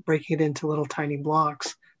breaking it into little tiny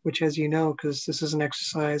blocks, which, as you know, because this is an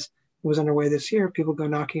exercise that was underway this year, people go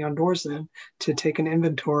knocking on doors then to take an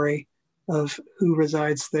inventory of who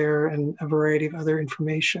resides there and a variety of other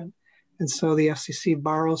information. And so the FCC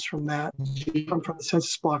borrows from that, from the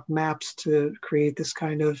census block maps to create this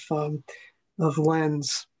kind of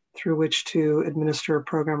lens through which to administer a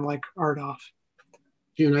program like RDOF.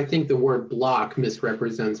 June, I think the word block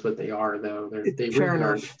misrepresents what they are, though. They really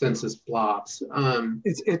are census blocks. And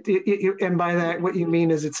by that, what you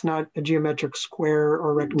mean is it's not a geometric square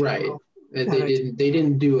or rectangle. Right. They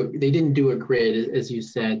didn't do a grid, as you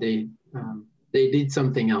said. They did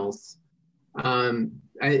something else. I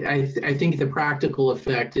think the practical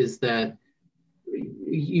effect is that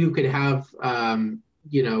you could have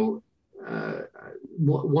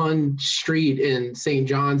one street in St.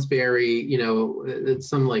 Johnsbury,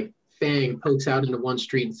 some like fang pokes out into one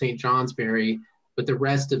street in St. Johnsbury, but the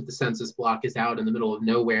rest of the census block is out in the middle of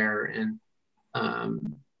nowhere, and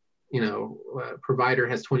provider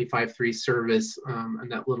has 25/3 service on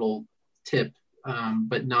that little tip,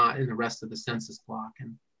 but not in the rest of the census block.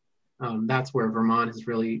 And that's where Vermont has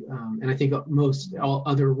really, and I think all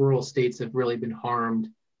other rural states have really been harmed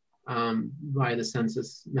by the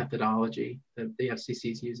census methodology that the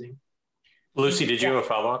FCC is using. Lucy, did you have a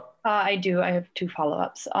follow-up? I do. I have 2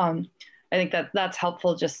 follow-ups. I think that's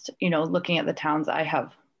helpful. Just looking at the towns I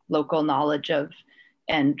have local knowledge of,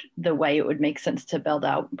 and the way it would make sense to build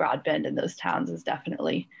out broadband in those towns is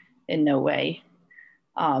definitely in no way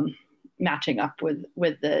matching up with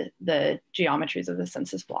the geometries of the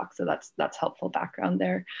census block. So that's helpful background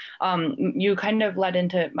there. You kind of led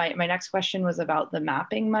into my next question was about the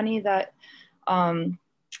mapping money that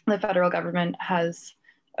the federal government has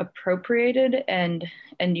appropriated, and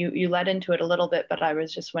you led into it a little bit, but I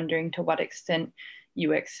was just wondering to what extent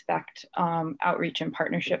you expect outreach and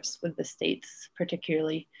partnerships with the states,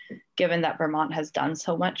 particularly given that Vermont has done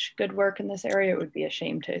so much good work in this area. It would be a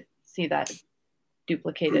shame to see that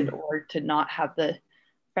duplicated or to not have the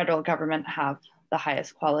federal government have the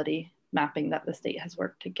highest quality mapping that the state has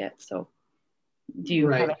worked to get. So do you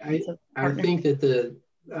have a sense of I think that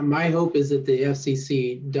my hope is that the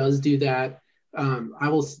FCC does do that. I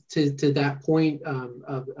will, to that point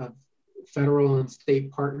of federal and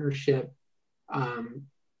state partnership,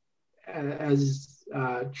 as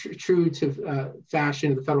true to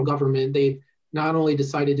fashion of the federal government, they've not only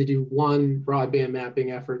decided to do one broadband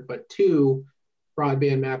mapping effort, but 2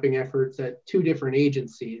 broadband mapping efforts at 2 different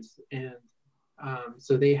agencies. And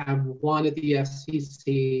so they have one at the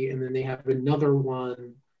FCC, and then they have another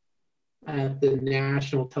one at the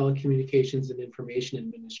National Telecommunications and Information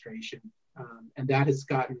Administration. And that has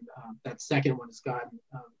gotten, that second one has gotten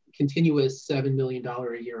continuous $7 million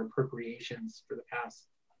a year appropriations for the past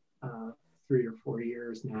 3 or 4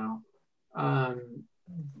 years now.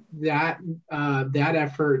 That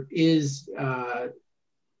effort is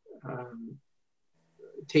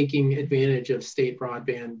taking advantage of state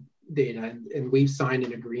broadband data, and we've signed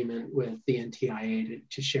an agreement with the NTIA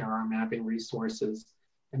to share our mapping resources.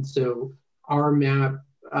 And so our mapping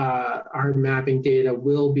data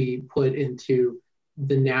will be put into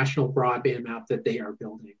the national broadband map that they are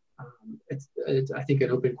building. It's I think,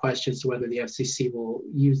 an open question as to whether the FCC will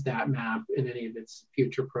use that map in any of its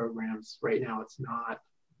future programs. Right now, it's not,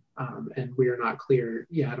 and we are not clear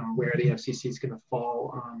yet on where the FCC is going to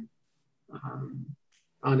fall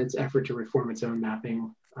on its effort to reform its own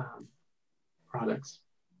mapping products.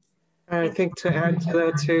 I think to add to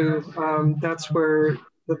that too, that's where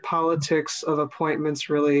the politics of appointments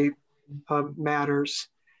really matters.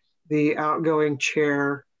 The outgoing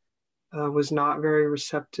chair was not very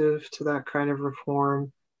receptive to that kind of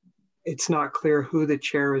reform. It's not clear who the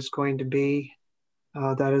chair is going to be.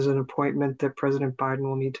 That is an appointment that President Biden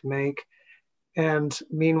will need to make. And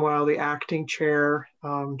meanwhile, the acting chair,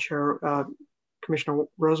 Commissioner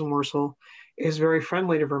Rosenworcel, is very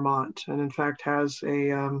friendly to Vermont, and in fact has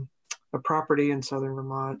a property in southern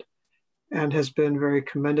Vermont, and has been very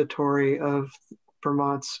commendatory of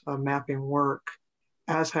Vermont's mapping work,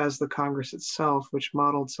 as has the Congress itself, which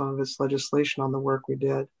modeled some of its legislation on the work we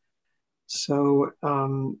did. So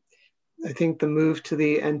I think the move to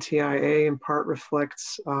the NTIA in part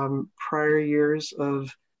reflects prior years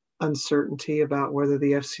of uncertainty about whether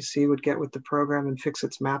the FCC would get with the program and fix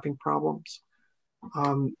its mapping problems.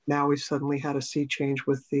 Now we've suddenly had a sea change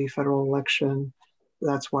with the federal election.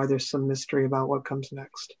 That's why there's some mystery about what comes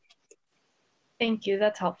next. Thank you,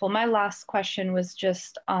 that's helpful. My last question was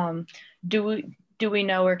just, do we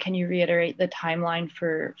know, or can you reiterate the timeline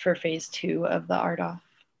for phase 2 of the RDOF?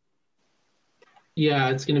 Yeah,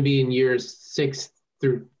 it's going to be in years 6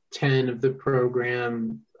 through 10 of the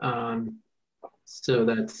program. So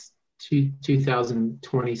that's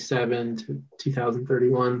 2027 to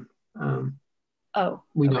 2031.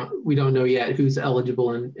 We don't know yet who's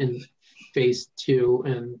eligible in phase 2,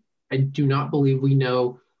 and I do not believe we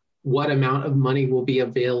know what amount of money will be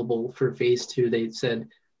available for phase 2. They said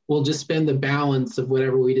we'll just spend the balance of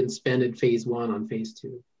whatever we didn't spend in phase 1 on phase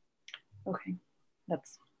 2. Okay,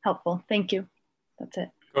 that's helpful. Thank you. That's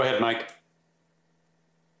it. Go ahead, Mike.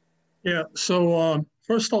 Yeah, so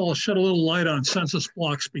first of all, I'll shed a little light on census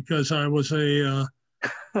blocks because I was a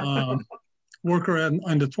worker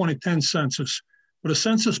on the 2010 census. But a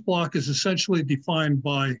census block is essentially defined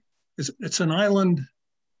by, it's an island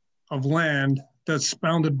of land that's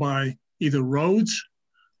bounded by either roads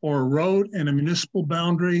or a road and a municipal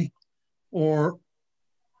boundary, or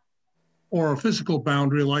a physical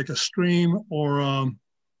boundary like a stream or a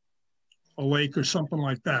lake or something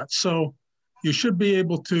like that. So you should be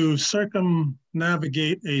able to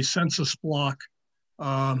circumnavigate a census block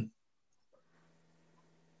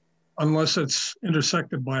unless it's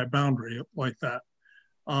intersected by a boundary like that.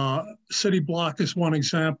 City block is one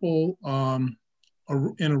example.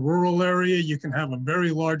 In a rural area, you can have a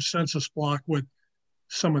very large census block with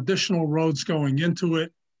some additional roads going into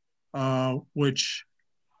it, which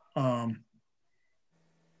don't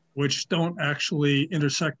actually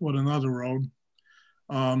intersect with another road.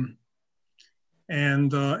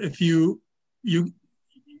 If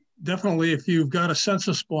you've got a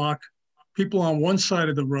census block, people on one side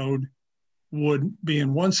of the road would be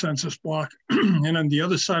in one census block, and on the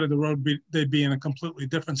other side of the road, they'd be in a completely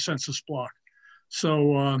different census block.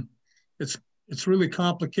 So it's really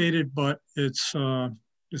complicated, but it's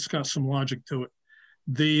got some logic to it.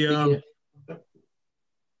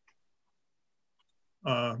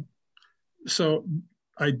 So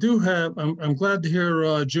I do have, I'm glad to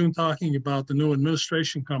hear June talking about the new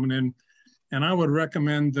administration coming in, and I would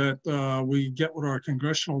recommend that we get with our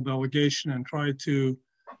congressional delegation and try to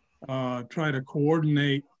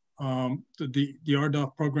coordinate the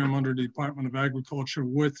RDOF program under the Department of Agriculture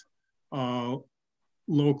with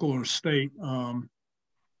local or state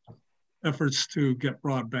efforts to get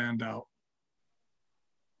broadband out.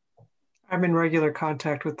 I'm in regular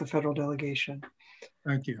contact with the federal delegation.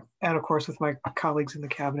 Thank you. And of course with my colleagues in the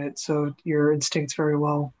cabinet. So your instinct's very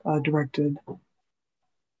well directed.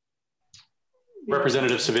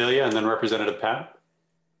 Representative Sevilla and then Representative Pat.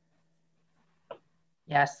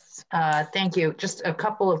 Yes, thank you. Just a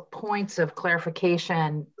couple of points of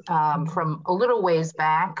clarification from a little ways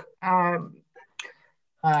back.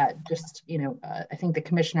 just, I think the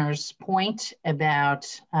commissioner's point about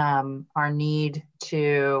our need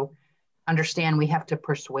to understand we have to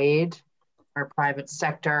persuade our private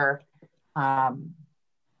sector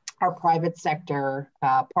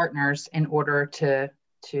partners in order to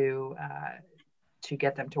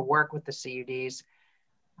get them to work with the CUDs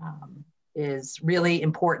is really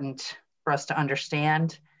important for us to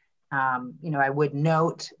understand. I would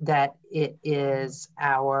note that it is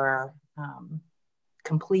our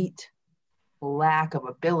complete lack of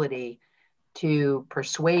ability to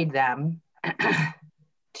persuade them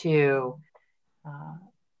to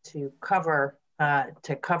cover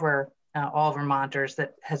all Vermonters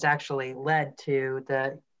that has actually led to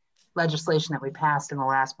the legislation that we passed in the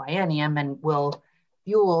last biennium and will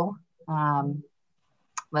fuel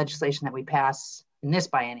legislation that we pass in this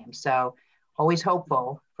biennium. So always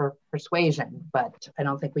hopeful for persuasion, but I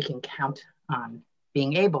don't think we can count on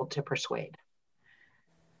being able to persuade.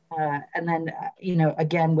 And then,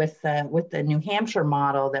 again, with the New Hampshire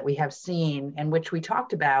model that we have seen, and which we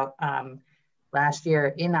talked about last year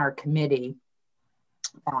in our committee,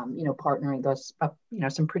 partnering those,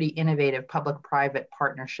 some pretty innovative public-private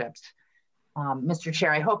partnerships. Mr.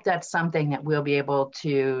 Chair, I hope that's something that we'll be able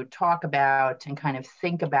to talk about and kind of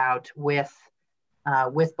think about with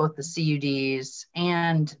both the CUDs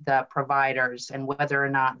and the providers, and whether or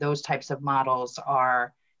not those types of models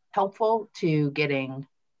are helpful to getting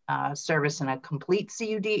service in a complete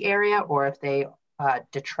CUD area, or if they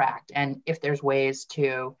detract, and if there's ways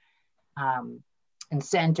to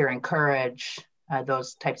incent or encourage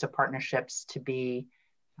those types of partnerships to be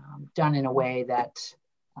done in a way that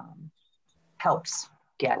helps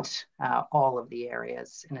get all of the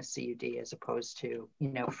areas in a CUD, as opposed to,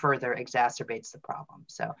 further exacerbates the problem.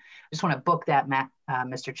 So I just want to book that,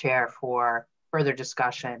 Mr. Chair, for further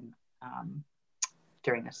discussion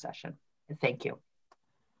during this session. Thank you.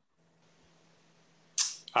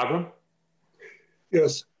 Abram?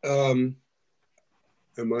 Yes.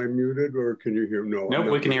 Am I muted, or can you hear? No,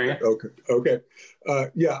 we can hear you. Okay.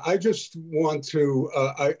 Yeah, I just want to,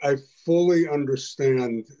 I fully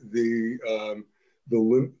understand the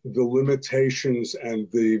limitations and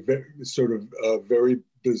the sort of very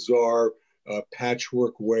bizarre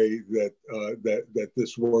patchwork way that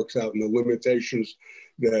this works out, and the limitations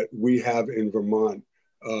that we have in Vermont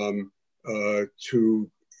to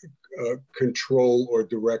control or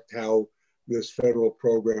direct how this federal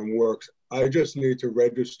program works. I just need to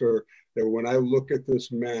register that when I look at this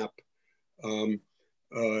map, and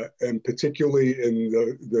particularly in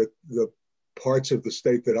the parts of the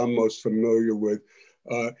state that I'm most familiar with,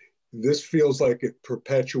 this feels like it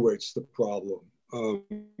perpetuates the problem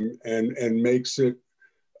and makes it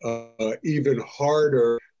even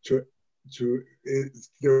harder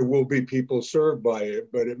there will be people served by it,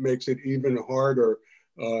 but it makes it even harder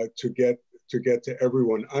to get to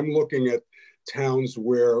everyone. I'm looking at towns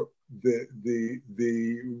where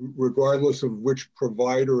regardless of which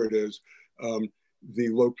provider it is, the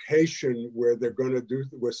location where they're going to do,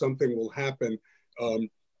 where something will happen,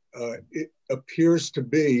 it appears to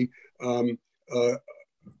be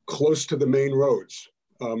close to the main roads.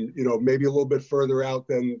 Maybe a little bit further out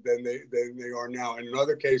than they are now. And in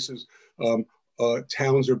other cases,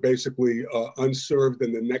 towns are basically unserved,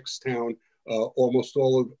 and the next town, almost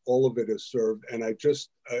all of it is served. And I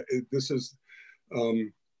just this is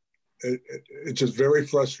it's just very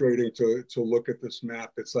frustrating to look at this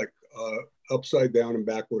map. It's like upside down and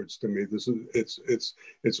backwards to me.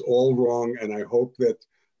 It's all wrong, and I hope that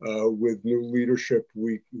with new leadership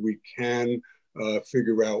we can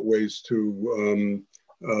figure out ways to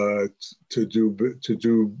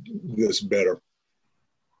do this better.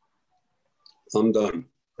 I'm done.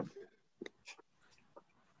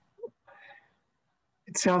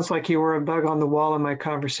 It sounds like you were a bug on the wall in my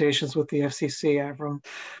conversations with the FCC, Avram.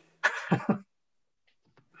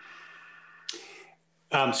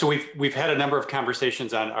 So we've had a number of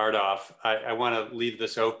conversations on RDOF. I want to leave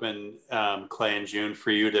this open, Clay and June,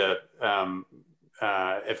 for you to,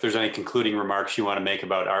 if there's any concluding remarks you want to make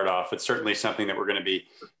about RDOF. It's certainly something that we're going to be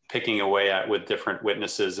picking away at with different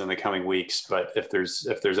witnesses in the coming weeks. But if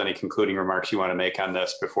there's any concluding remarks you want to make on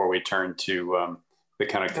this before we turn to the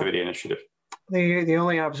connectivity initiative. The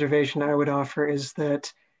only observation I would offer is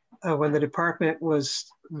that when the department was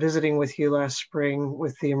visiting with you last spring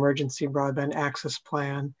with the emergency broadband access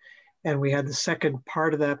plan, and we had the second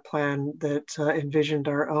part of that plan that envisioned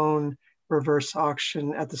our own reverse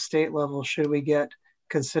auction at the state level should we get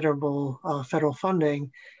considerable federal funding,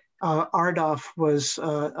 RDOF was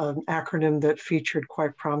an acronym that featured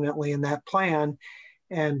quite prominently in that plan.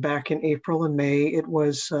 And back in April and May, it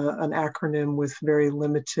was an acronym with very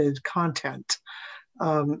limited content.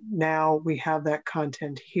 Now we have that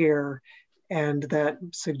content here, and that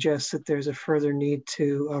suggests that there's a further need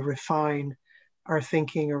to refine our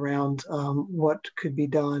thinking around what could be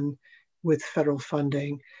done with federal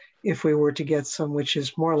funding if we were to get some, which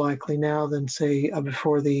is more likely now than say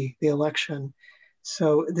before the election.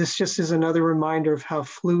 So this just is another reminder of how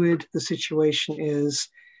fluid the situation is,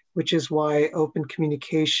 which is why open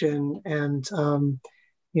communication and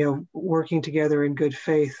working together in good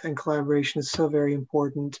faith and collaboration is so very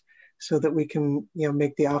important, so that we can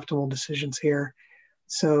make the optimal decisions here.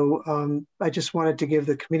 So I just wanted to give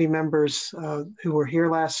the committee members who were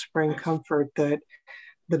here last spring comfort that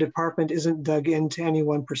the department isn't dug into any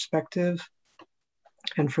one perspective.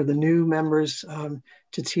 And for the new members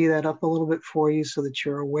to tee that up a little bit for you so that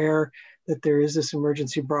you're aware that there is this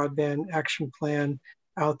emergency broadband action plan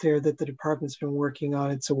out there that the department's been working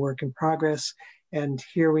on. It's a work in progress. And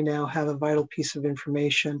here we now have a vital piece of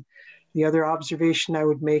information. The other observation I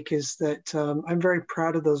would make is that I'm very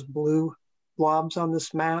proud of those blue blobs on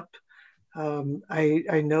this map.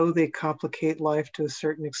 I know they complicate life to a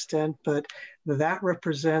certain extent, but that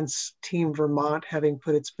represents Team Vermont having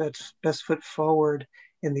put its best foot forward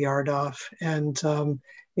in the RDOF, and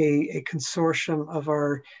a consortium of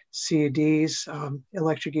our CUDs,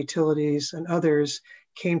 electric utilities, and others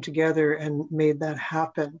came together and made that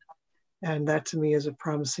happen. And that to me is a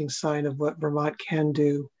promising sign of what Vermont can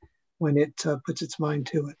do when it puts its mind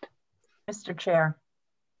to it. Mr. Chair,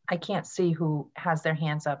 I can't see who has their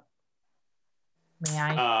hands up. May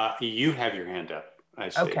I? You have your hand up, I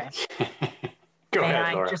see. Okay. Go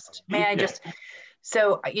ahead, Laura. May I just,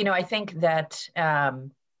 so, I think that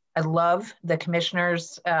I love the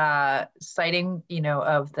commissioner's citing,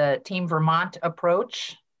 of the Team Vermont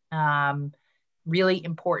approach. Really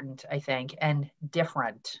important, I think, and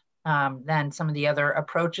different than some of the other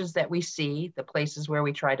approaches that we see, the places where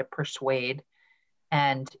we try to persuade.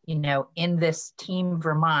 And, in this Team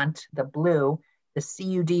Vermont, the blue, the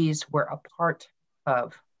CUDs were a part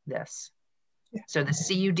of this. Yeah. So the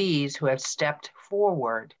CUDs who have stepped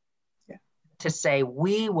forward to say,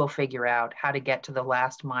 we will figure out how to get to the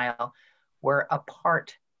last mile, were a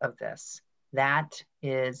part of this. That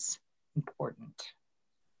is important.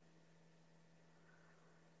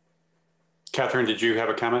 Catherine, did you have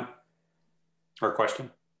a comment or a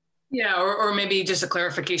question? Yeah, or maybe just a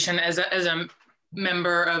clarification as a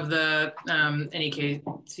member of the NEK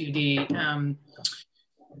CUD.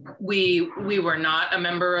 We were not a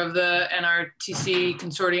member of the NRTC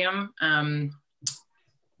consortium.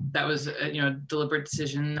 That was a deliberate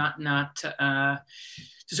decision not to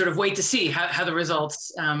sort of wait to see how the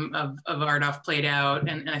results of RDOF played out,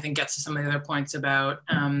 and I think gets to some of the other points about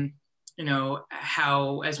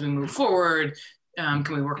how, as we move forward,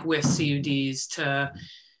 can we work with CUDs to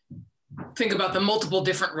think about the multiple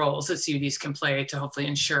different roles that CUDs can play to hopefully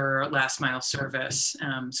ensure last mile service.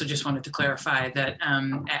 So just wanted to clarify that,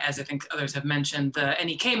 as I think others have mentioned, the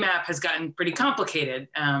NEK map has gotten pretty complicated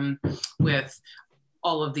with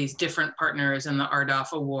all of these different partners and the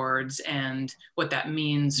RDOF awards and what that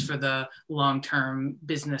means for the long-term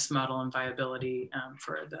business model and viability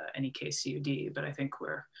for the NEK CUD. But I think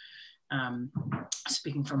we're,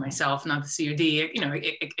 speaking for myself, not the CUD,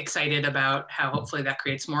 excited about how hopefully that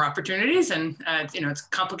creates more opportunities. And it's a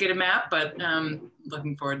complicated map, but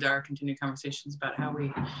looking forward to our continued conversations about how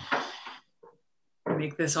we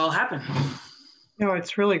make this all happen.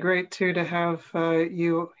 It's really great too to have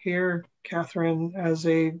you here, Catherine, as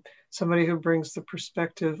somebody who brings the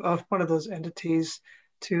perspective of one of those entities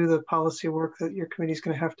to the policy work that your committee is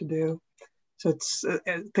going to have to do. So it's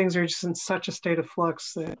things are just in such a state of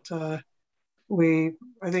flux that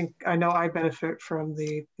I know I benefit from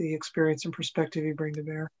the experience and perspective you bring to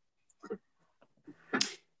bear.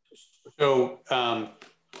 So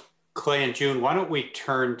Clay and June, why don't we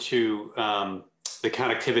turn to the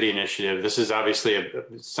connectivity initiative? This is obviously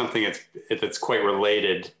something that's quite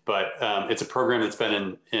related, but it's a program that's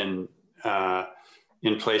been in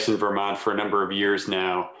place in Vermont for a number of years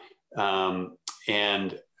now.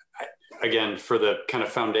 And again, for the kind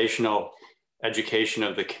of foundational education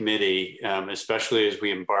of the committee, especially as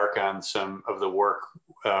we embark on some of the work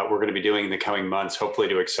we're going to be doing in the coming months, hopefully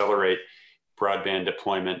to accelerate broadband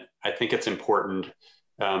deployment, I think it's important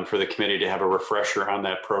for the committee to have a refresher on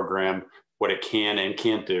that program, what it can and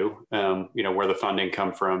can't do, where the funding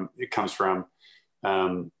comes from,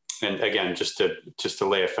 and again, just to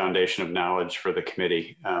lay a foundation of knowledge for the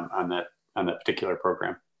committee on that particular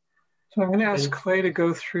program. So I'm going to ask Clay to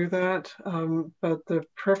go through that, but the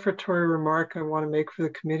prefatory remark I want to make for the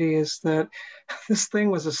committee is that this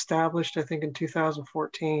thing was established, I think, in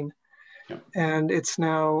 2014, and it's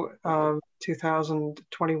now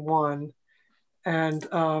 2021. And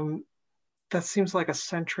that seems like a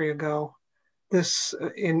century ago. This,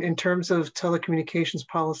 in terms of telecommunications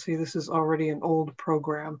policy, this is already an old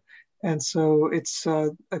program. And so it's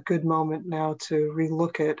a good moment now to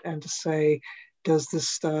relook it and to say, does this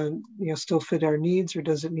still fit our needs, or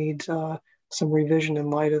does it need some revision in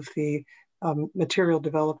light of the material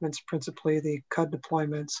developments, principally the CUD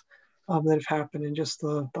deployments that have happened in just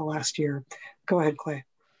the last year? Go ahead, Clay.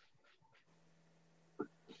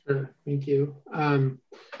 Sure, thank you.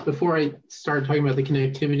 Before I start talking about the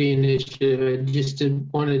connectivity initiative, I just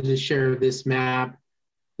wanted to share this map.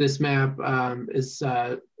 This map is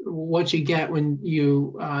what you get when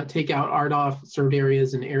you take out RDOF served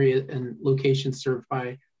areas and locations served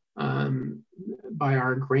by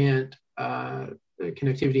our grant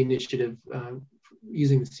connectivity initiative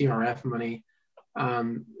using the CRF money.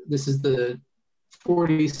 This is the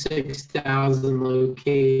 46,000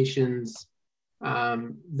 locations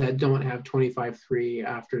that don't have 25.3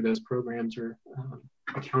 after those programs are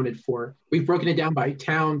accounted for. We've broken it down by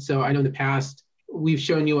town. So I know in the past, we've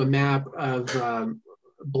shown you a map of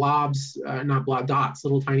blobs, not blob dots,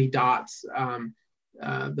 little tiny dots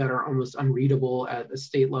that are almost unreadable at the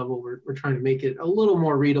state level. We're trying to make it a little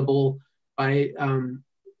more readable by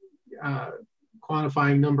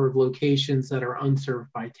quantifying number of locations that are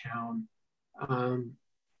unserved by town.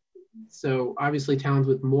 So obviously towns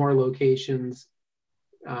with more locations,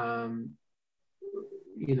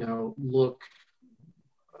 look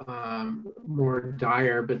more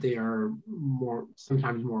dire, but they are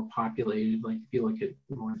sometimes more populated, like if you look at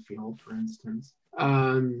Northfield, for instance.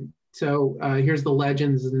 So here's the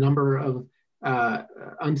legends, the number of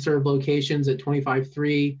unserved locations at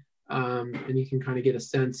 25.3, and you can kind of get a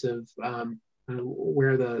sense of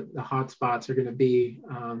where the hotspots are going to be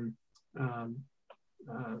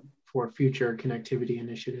for future connectivity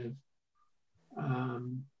initiative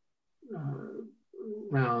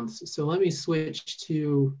rounds. So let me switch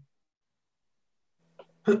to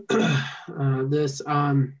this.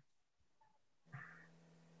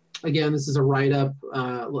 Again, this is a write-up,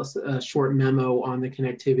 a short memo on the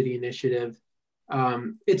connectivity initiative.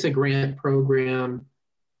 It's a grant program.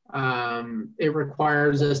 It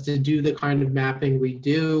requires us to do the kind of mapping we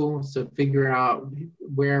do, so figure out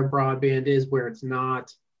where broadband is, where it's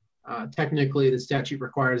not. Technically, the statute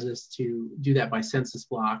requires us to do that by census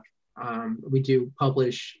block. We do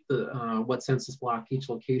publish what census block each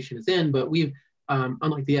location is in, but we've,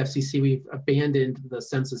 unlike the FCC, we've abandoned the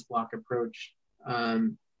census block approach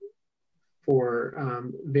for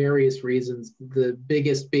various reasons. The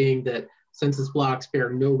biggest being that census blocks bear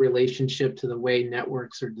no relationship to the way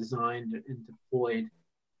networks are designed and deployed.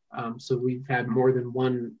 So we've had more than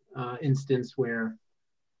one instance where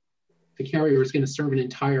the carrier is going to serve an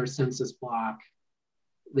entire census block.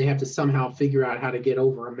 They have to somehow figure out how to get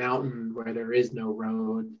over a mountain where there is no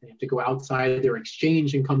road. They have to go outside their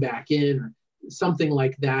exchange and come back in, or something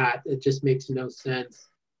like that. It just makes no sense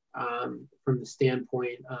from the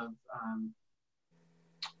standpoint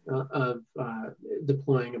of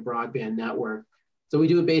deploying a broadband network. So we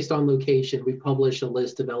do it based on location. We publish a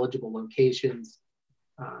list of eligible locations.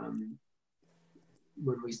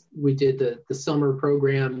 When we did the summer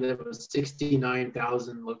program, there was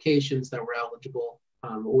 69,000 locations that were eligible.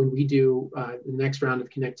 When we do the next round of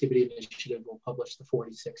connectivity initiative, we'll publish the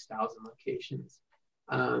 46,000 locations.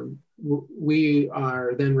 We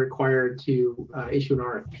are then required to issue an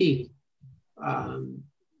RFP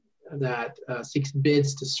that seeks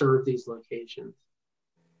bids to serve these locations.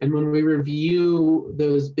 And when we review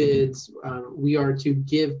those bids, we are to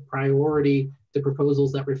give priority to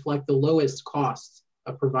proposals that reflect the lowest costs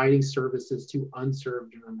of providing services to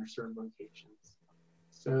unserved and underserved locations.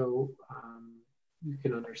 So you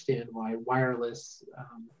can understand why wireless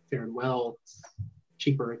fared well. It's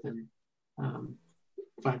cheaper than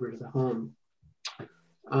fiber to the home.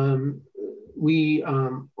 We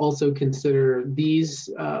also consider these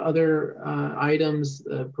other items,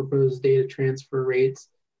 proposed data transfer rates.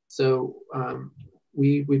 So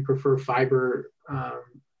we prefer fiber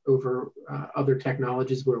over other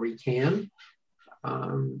technologies where we can.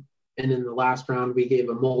 And in the last round, we gave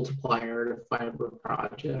a multiplier to fiber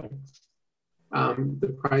projects.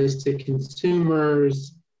 The price to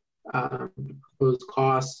consumers, proposed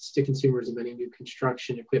costs to consumers of any new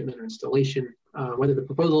construction, equipment, or installation, whether the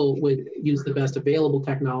proposal would use the best available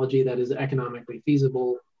technology that is economically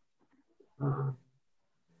feasible.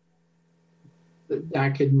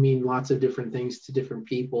 That could mean lots of different things to different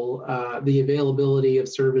people. The availability of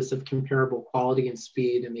service of comparable quality and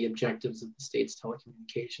speed, and the objectives of the state's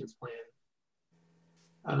telecommunications plan.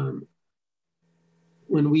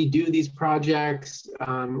 when we do these projects,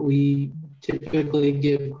 we typically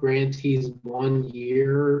give grantees 1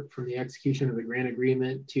 year from the execution of the grant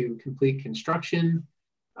agreement to complete construction.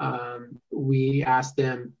 We ask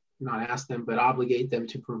them, not ask them, but obligate them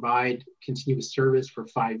to provide continuous service for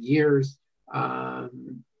 5 years.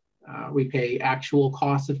 We pay actual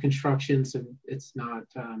costs of construction, so it's not,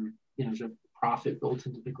 you know, there's a profit built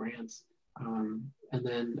into the grants. And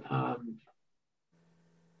then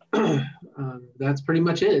that's pretty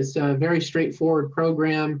much it. It's a very straightforward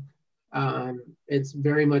program. It's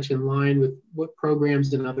very much in line with what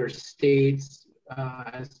programs in other states.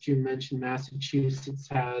 As June mentioned, Massachusetts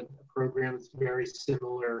had a program that's very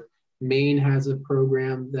similar. Maine has a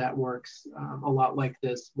program that works a lot like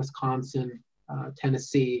this. Wisconsin,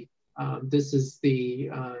 Tennessee. This is the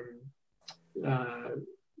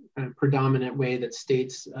predominant way that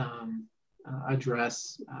states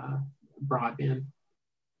address broadband.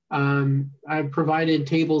 I've provided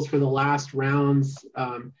tables for the last rounds.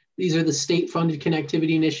 These are the state-funded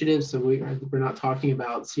connectivity initiatives, so we're not talking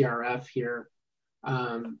about CRF here.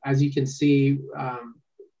 As you can see,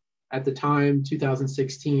 at the time,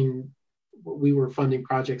 2016, we were funding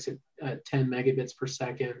projects at 10 megabits per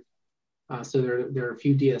second. So there are a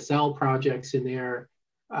few DSL projects in there.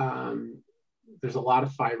 There's a lot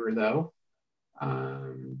of fiber though.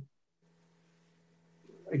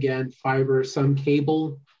 Again, fiber, some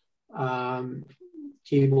cable.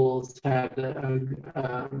 Cables had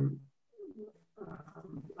a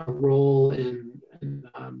role in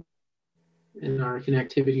our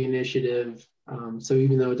connectivity initiative. So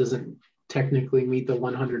even though it doesn't technically meet the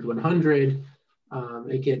 100-100,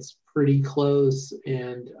 it gets pretty close,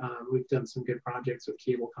 and we've done some good projects with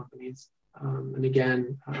cable companies. And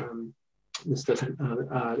again, this doesn't,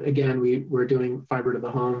 again, we're doing fiber to the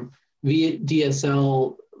home.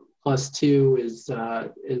 DSL +2 is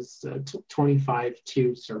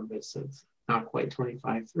 25-2 service. So it's not quite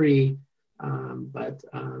 25-3, but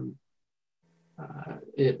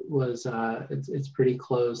it's pretty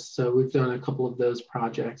close. So we've done a couple of those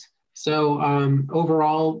projects. So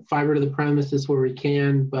overall, fiber to the premise is where we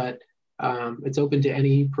can, but it's open to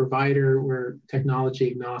any provider. We're technology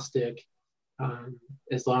agnostic,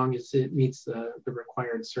 as long as it meets the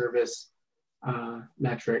required service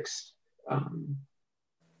metrics.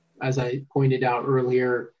 As I pointed out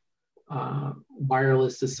earlier,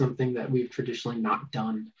 wireless is something that we've traditionally not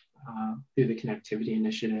done through the connectivity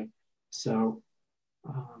initiative. So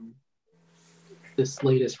this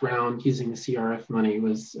latest round using the CRF money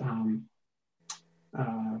was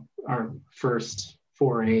our first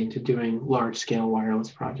foray into doing large-scale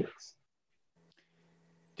wireless projects.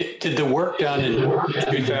 Did the work done in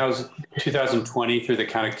 2020 through the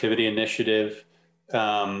connectivity initiative,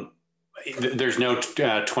 there's no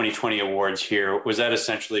 2020 awards here. Was that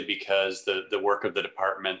essentially because the work of the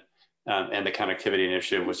department and the connectivity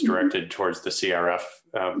initiative was directed towards the CRF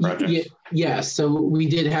projects? Yes, so we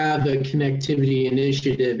did have the connectivity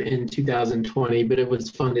initiative in 2020, but it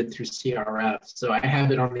was funded through CRF. So I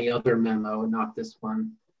have it on the other memo, not this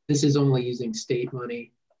one. This is only using state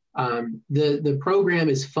money. The program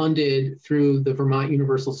is funded through the Vermont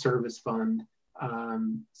Universal Service Fund.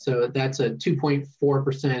 So that's a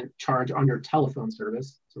 2.4% charge under telephone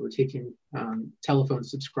service. So we're taking telephone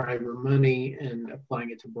subscriber money and applying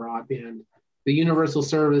it to broadband. The Universal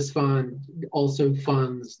Service Fund also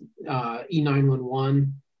funds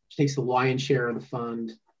E911, which takes the lion's share of the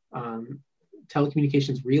fund.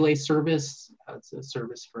 Telecommunications relay service, that's a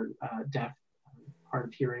service for deaf, hard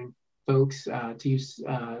of hearing folks to use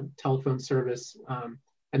telephone service.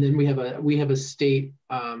 And then we have a state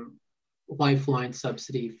lifeline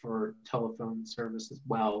subsidy for telephone service as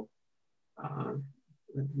well.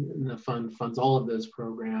 And the fund funds all of those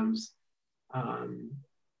programs.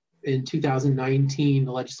 In 2019,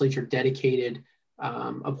 the legislature dedicated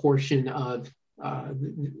a portion of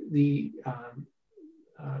the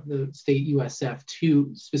state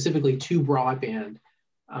USF specifically to broadband.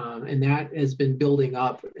 And that has been building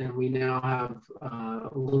up, and we now have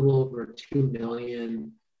a little over 2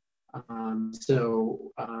 million.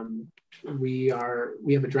 We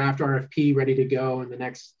have a draft RFP ready to go in the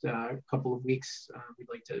next couple of weeks. We'd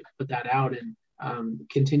like to put that out and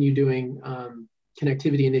continue doing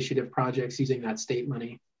connectivity initiative projects using that state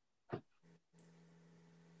money.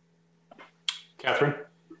 Catherine?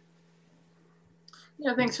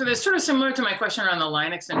 Yeah, thanks for this. Sort of similar to my question around the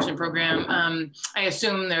line extension program. I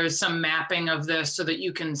assume there's some mapping of this so that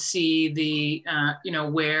you can see the,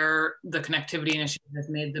 where the connectivity initiative has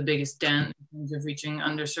made the biggest dent in terms of reaching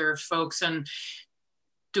underserved folks. And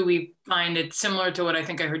do we find it similar to what I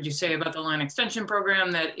think I heard you say about the line extension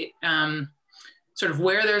program, that it, sort of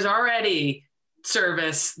where there's already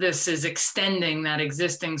service, this is extending that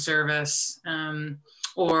existing service,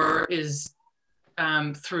 or is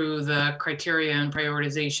through the criteria and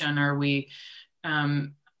prioritization, are we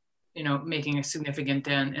making a significant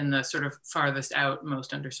dent in the sort of farthest out,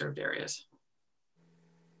 most underserved areas?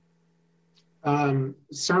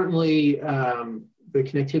 Certainly, the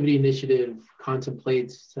connectivity initiative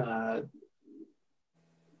contemplates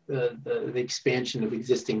the expansion of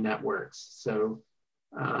existing networks. So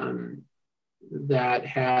that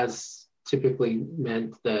has typically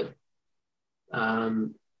meant that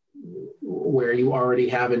where you already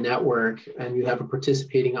have a network and you have a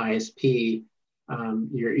participating ISP,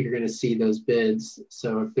 you're going to see those bids.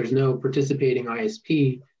 So if there's no participating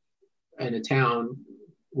ISP in a town,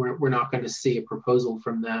 we're not going to see a proposal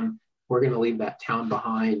from them. We're going to leave that town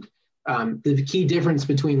behind. The key difference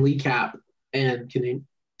between LECAP and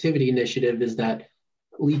connectivity initiative is that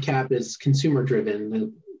LECAP is consumer driven.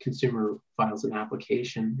 The consumer files an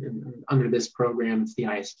application, and under this program, it's the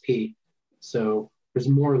ISP. So there's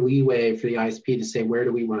more leeway for the ISP to say, where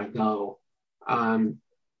do we want to go?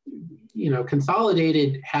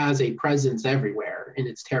 Consolidated has a presence everywhere in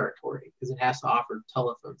its territory because it has to offer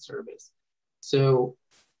telephone service. So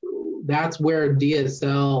that's where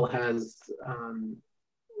DSL has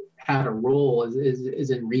had a role, is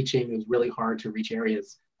in reaching those really hard to reach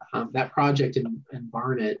areas. That project in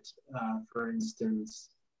Barnet, for instance,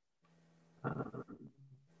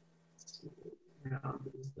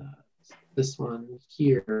 this one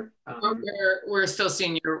here. We're still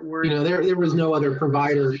seeing your word. There was no other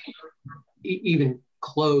provider even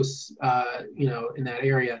close, in that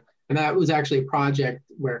area. And that was actually a project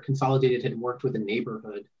where Consolidated had worked with a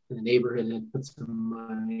neighborhood, and the neighborhood had put some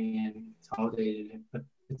money in. Consolidated had put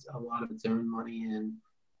a lot of its own money in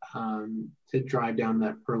to drive down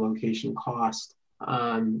that per location cost.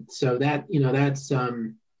 So that,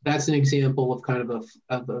 that's an example of kind of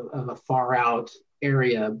a far out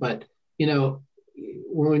area. But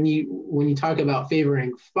when you talk about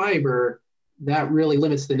favoring fiber, that really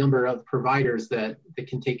limits the number of providers that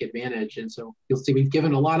can take advantage. And so you'll see we've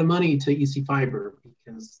given a lot of money to EC Fiber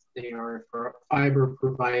because they are a fiber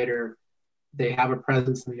provider. They have a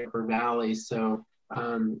presence in the Upper Valley. So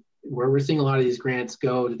where we're seeing a lot of these grants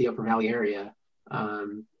go to the Upper Valley area.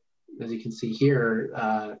 As you can see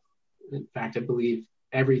here, in fact, I believe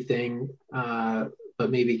everything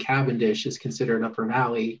but maybe Cavendish is considered Upper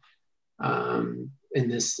Valley in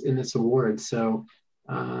this award. So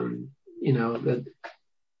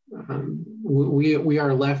we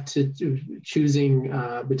are left to choosing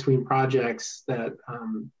between projects that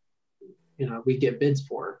we get bids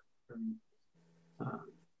for.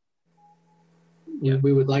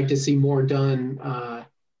 We would like to see more done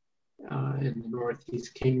in the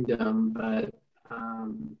Northeast Kingdom, but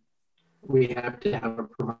we have to have a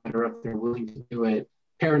provider up there willing to do it.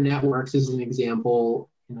 Para Networks is an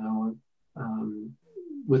example,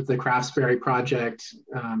 with the Craftsberry project,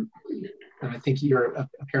 and I think you're a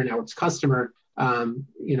Para Networks customer.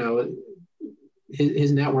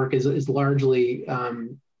 His network is largely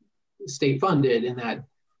state funded in that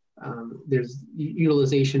there's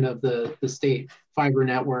utilization of the state fiber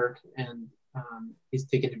network, and he's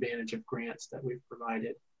taken advantage of grants that we've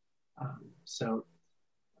provided. So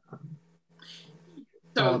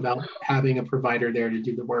it's all about having a provider there to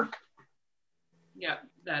do the work. Yeah,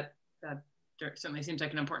 that certainly seems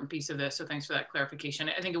like an important piece of this. So thanks for that clarification.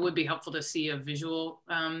 I think it would be helpful to see a visual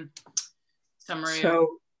summary.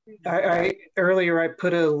 So earlier I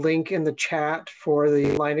put a link in the chat for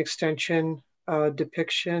the line extension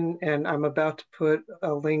depiction, and I'm about to put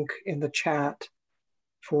a link in the chat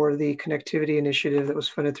for the connectivity initiative that was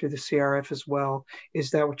funded through the CRF as well.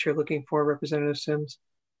 Is that what you're looking for, Representative Sims?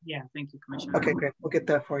 Yeah, thank you, Commissioner. Okay, great. We'll get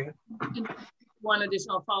that for you. One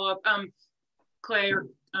additional follow-up. Clay, or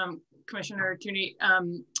Commissioner Tierney,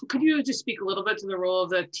 could you just speak a little bit to the role of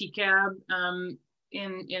the TCAB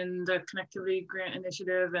in the connectivity grant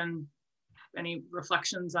initiative, and any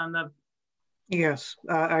reflections on the? Yes,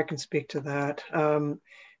 I can speak to that.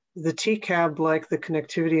 The TCAB, like the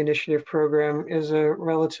Connectivity Initiative program, is a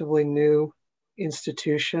relatively new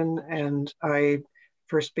institution, and I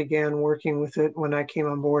first began working with it when I came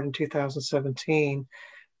on board in 2017.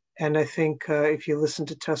 And I think if you listen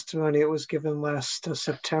to testimony, it was given last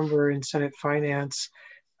September in Senate Finance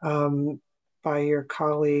by your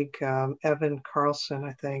colleague, Evan Carlson,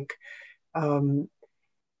 I think.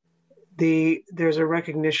 There's a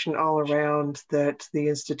recognition all around that the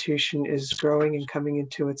institution is growing and coming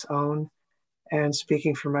into its own. And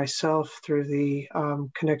speaking for myself, through the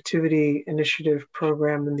Connectivity Initiative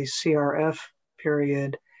program in the CRF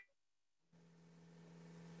period,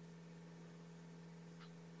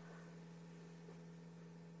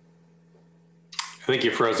 think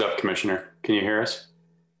you froze up, Commissioner. Can you hear us?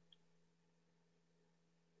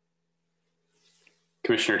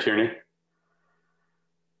 Commissioner Tierney?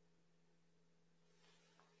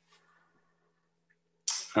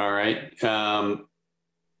 All right. Why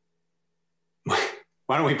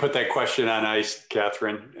don't we put that question on ice,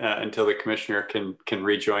 Catherine, until the commissioner can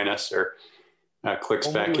rejoin us or clicks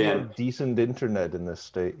back we in. have decent internet in this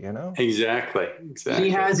state, you know? Exactly. He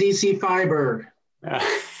has EC fiber.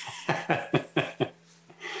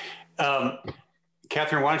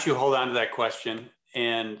 Catherine, why don't you hold on to that question?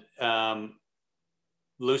 And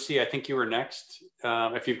Lucy, I think you were next.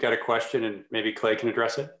 If you've got a question, and maybe Clay can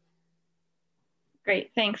address it.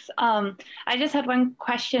 Great, thanks. I just had one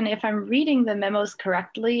question. If I'm reading the memos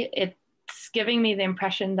correctly, it's giving me the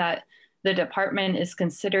impression that the department is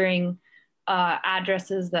considering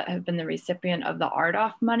addresses that have been the recipient of the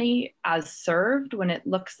RDOF money as served when it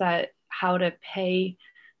looks at how to pay,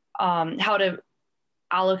 how to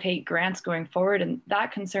allocate grants going forward. And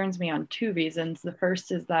that concerns me on two reasons. The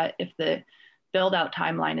first is that if the build out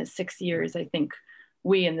timeline is 6 years, I think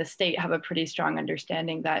we in the state have a pretty strong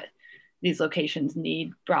understanding that these locations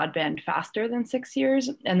need broadband faster than 6 years.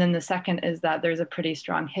 And then the second is that there's a pretty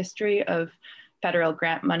strong history of federal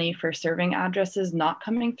grant money for serving addresses not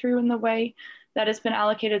coming through in the way that it's been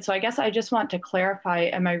allocated. So I guess I just want to clarify,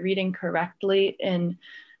 am I reading correctly in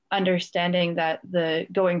understanding that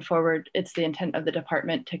going forward, it's the intent of the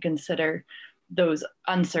department to consider those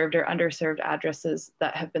unserved or underserved addresses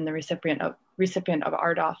that have been the recipient of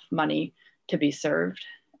RDOF money to be served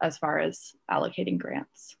as far as allocating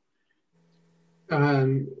grants?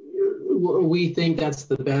 We think that's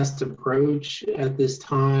the best approach at this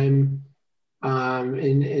time.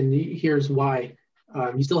 And here's why.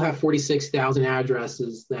 You still have 46,000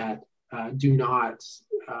 addresses that do not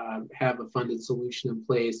have a funded solution in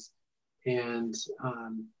place. And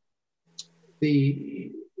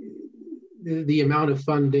the amount of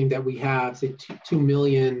funding that we have, say 2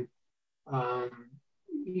 million,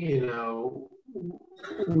 you know,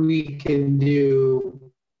 we can do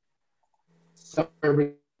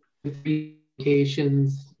suburban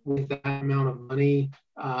locations with that amount of money.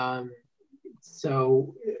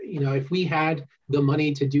 So, you know, if we had the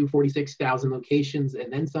money to do 46,000 locations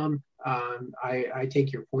and then some, I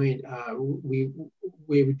take your point. We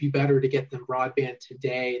would be better to get them broadband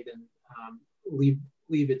today than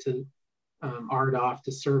leave it to RDOF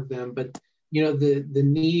to serve them. But, you know, the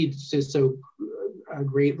need just so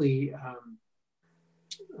greatly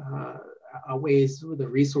outweighs the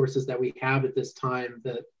resources that we have at this time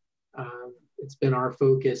that it's been our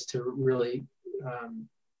focus to really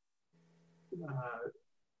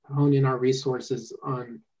hone in our resources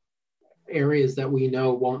on areas that we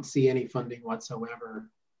know won't see any funding whatsoever.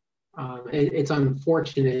 It's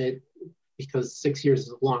unfortunate because 6 years is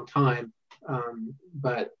a long time,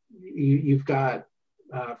 but you've got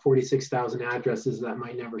 46,000 addresses that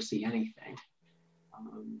might never see anything.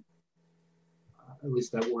 At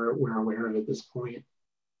least that we're aware of at this point.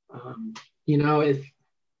 You know, if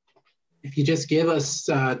you just give us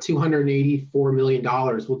 $284 million,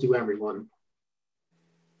 we'll do everyone.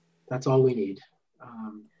 That's all we need.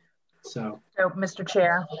 So, Mr.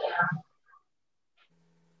 Chair.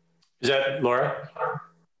 Is that Laura?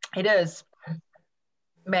 It is.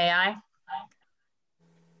 May I?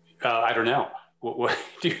 I don't know. What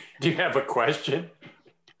do you have a question?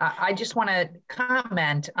 I just want to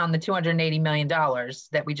comment on the $280 million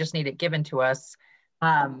that we just need it given to us.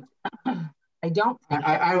 I'm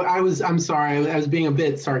sorry. I was being a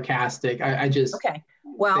bit sarcastic. I just. Okay.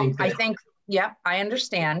 Well, I think, yeah, I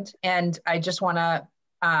understand. And I just want to,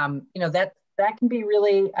 you know, that can be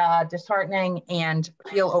really disheartening and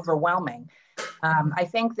feel overwhelming. I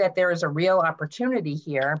think that there is a real opportunity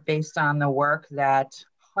here based on the work that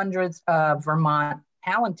hundreds of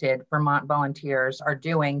talented Vermont volunteers are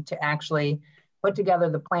doing to actually put together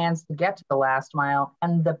the plans to get to the last mile.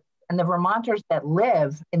 And the Vermonters that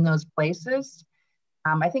live in those places,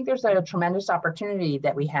 I think there's a tremendous opportunity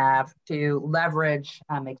that we have to leverage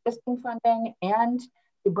existing funding and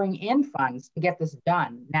to bring in funds to get this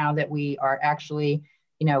done now that we are actually,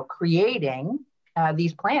 you know, creating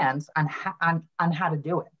these plans on how to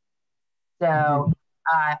do it. So,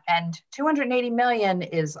 and 280 million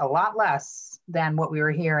is a lot less than what we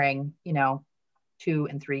were hearing, you know, 2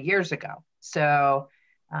 and 3 years ago. So,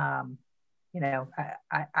 you know,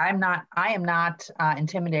 I am not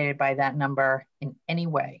intimidated by that number in any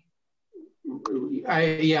way.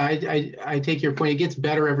 I take your point. It gets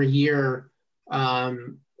better every year.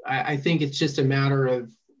 I think it's just a matter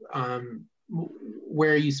of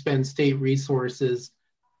where you spend state resources.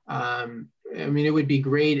 I mean, it would be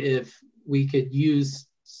great if we could use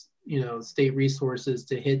state resources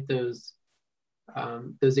to hit those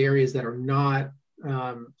areas that are not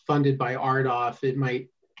funded by RDOF.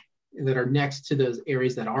 That are next to those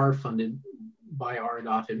areas that are funded by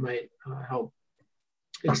RDOF. It might help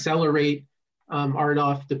accelerate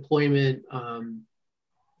RDOF deployment.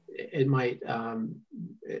 It might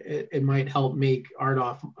help make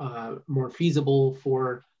RDOF more feasible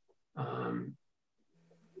for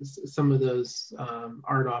some of those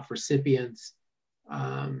RDOF recipients.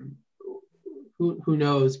 Who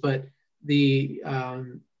knows? But the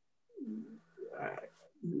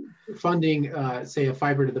funding, say, a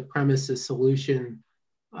fiber to the premises solution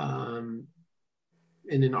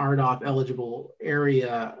in an RDOF eligible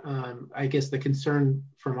area, I guess the concern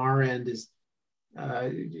from our end is, are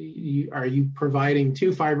you providing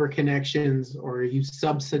 2 fiber connections, or are you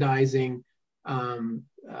subsidizing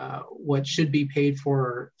what should be paid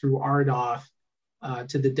for through RDOF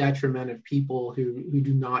to the detriment of people who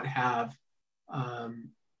do not have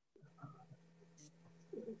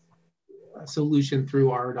a solution through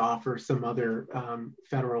RDOF or some other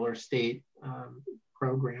federal or state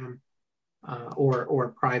program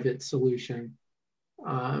or private solution?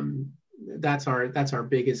 That's our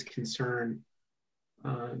biggest concern.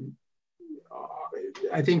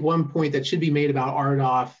 I think one point that should be made about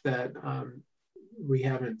RDOF that we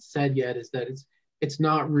haven't said yet is that it's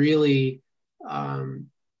not really a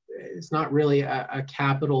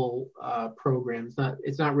capital program.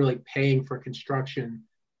 It's not really paying for construction.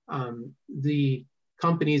 The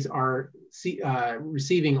companies are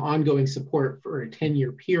receiving ongoing support for a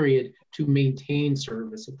 10-year period to maintain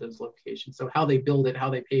service at those locations. So how they build it, how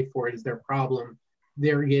they pay for it is their problem.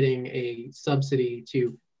 They're getting a subsidy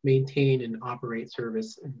to maintain and operate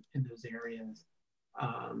service in those areas.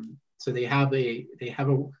 So they have a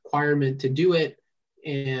requirement to do it,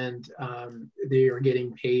 and they are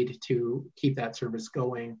getting paid to keep that service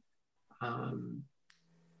going.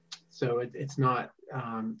 So it's not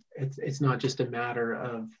just a matter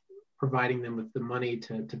of providing them with the money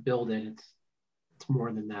to build it. It's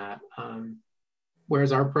more than that.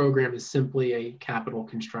 Whereas our program is simply a capital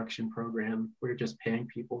construction program. We're just paying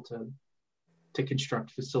people to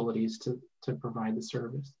construct facilities to provide the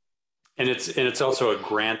service. And it's also a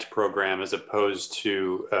grant program as opposed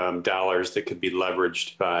to dollars that could be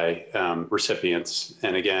leveraged by recipients.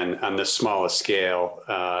 And again, on this smallest scale,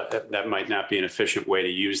 that might not be an efficient way to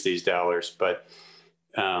use these dollars. But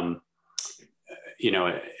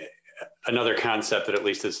another concept that at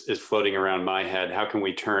least is floating around my head: how can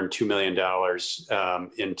we turn $2 million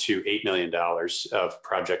into $8 million of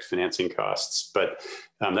project financing costs? But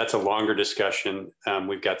that's a longer discussion.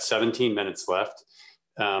 We've got 17 minutes left.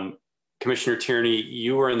 Commissioner Tierney,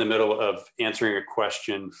 you were in the middle of answering a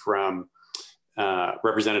question from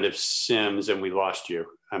Representative Sims, and we lost you.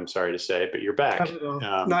 I'm sorry to say, but you're back. Not at all.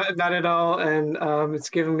 Not at all. And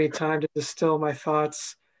it's given me time to distill my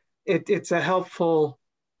thoughts. It's a helpful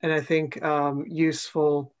and I think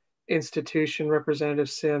useful institution, Representative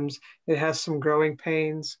Sims. It has some growing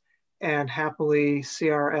pains, and happily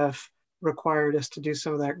CRF required us to do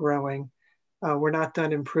some of that growing. We're not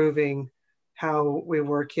done improving how we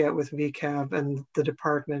work yet with VCAB and the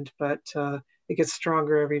department, but it gets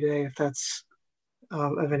stronger every day, if that's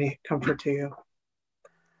of any comfort to you.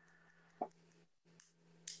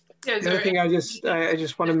 Yeah, the other thing I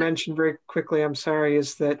just want to mention very quickly, I'm sorry,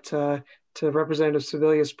 is that to Representative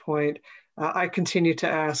Sevilla's point, I continue to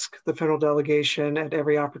ask the federal delegation at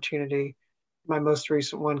every opportunity. My most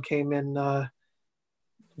recent one came in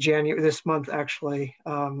January, this month actually,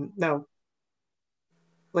 no,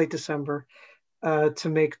 late December, to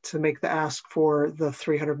make the ask for the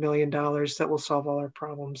 $300 million that will solve all our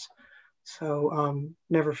problems. So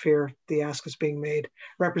never fear, the ask is being made.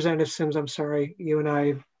 Representative Sims, I'm sorry, you and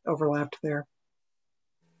I overlapped there.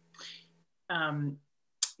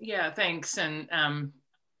 Yeah, thanks, and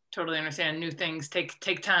totally understand. New things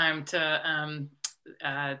take time to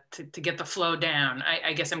get the flow down.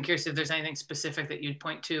 I guess I'm curious if there's anything specific that you'd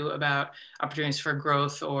point to about opportunities for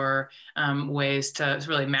growth or ways to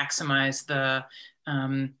really maximize the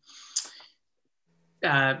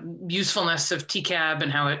usefulness of TCAB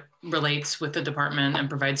and how it relates with the department and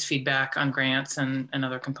provides feedback on grants and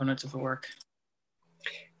other components of the work.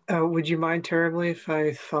 Would you mind terribly if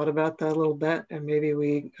I thought about that a little bit and maybe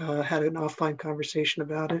we had an offline conversation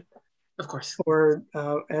about it? Of course. Or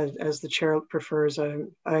as the chair prefers,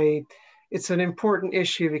 it's an important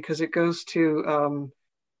issue because it goes to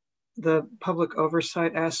the public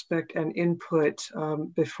oversight aspect and input.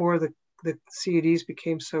 Before the CEDs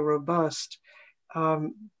became so robust,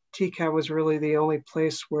 TCAB was really the only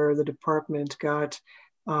place where the department got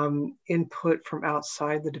input from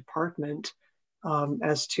outside the department.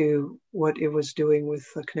 as to what it was doing with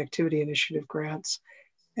the Connectivity Initiative grants.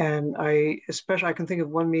 And I can think of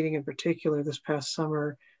one meeting in particular this past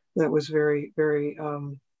summer that was very, very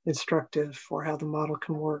instructive for how the model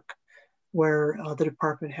can work, where the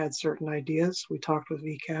department had certain ideas. We talked with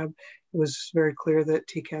VCAB. It was very clear that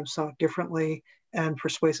TCAB saw it differently and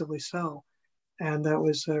persuasively so. And that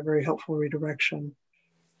was a very helpful redirection.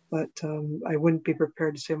 But I wouldn't be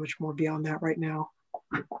prepared to say much more beyond that right now.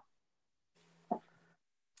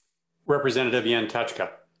 Representative Jan Tachka.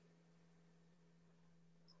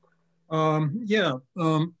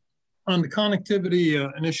 On the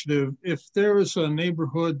connectivity initiative, if there is a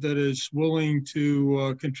neighborhood that is willing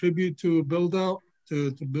to contribute to a build out,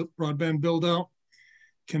 to broadband build out,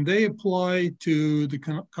 can they apply to the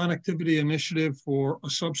connectivity initiative for a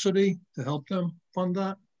subsidy to help them fund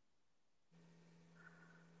that?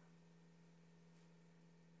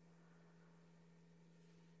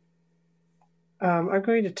 I'm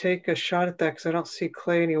going to take a shot at that because I don't see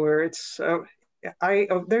Clay anywhere. It's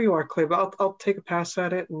there you are, Clay, but I'll take a pass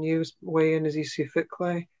at it and you weigh in as you see fit,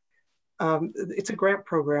 Clay. It's a grant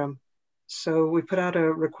program. So we put out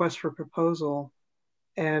a request for proposal,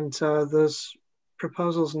 and those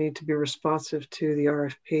proposals need to be responsive to the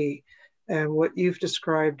RFP. And what you've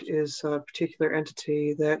described is a particular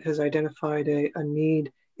entity that has identified a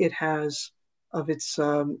need it has of its,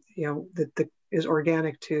 that is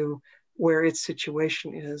organic to where its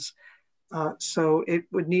situation is. So it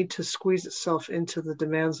would need to squeeze itself into the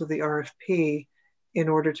demands of the RFP in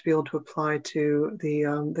order to be able to apply to the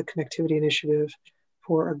Connectivity Initiative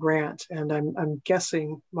for a grant. And I'm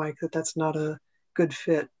guessing, Mike, that that's not a good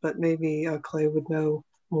fit, but maybe Clay would know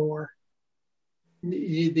more.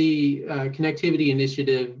 The Connectivity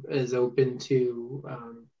Initiative is open to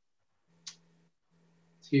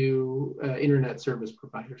internet service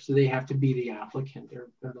providers, so they have to be the applicant. They're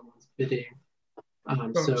the ones bidding.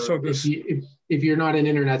 If you're not an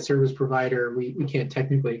internet service provider, we can't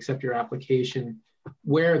technically accept your application.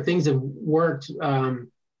 Where things have worked,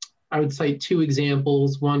 I would cite two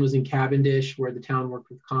examples. One was in Cavendish, where the town worked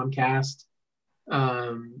with Comcast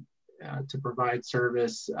to provide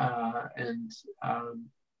service, and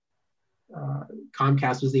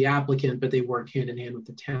Comcast was the applicant, but they worked hand in hand with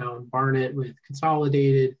the town. Barnet with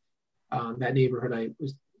Consolidated, that neighborhood I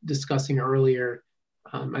was discussing earlier.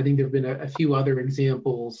 I think there have been a few other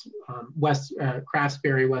examples. West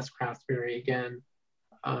Craftsbury again,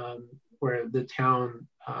 where the town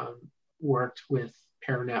worked with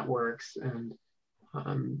Pair Networks, and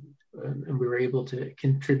we were able to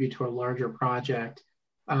contribute to a larger project.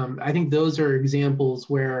 I think those are examples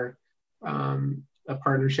where a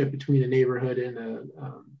partnership between a neighborhood and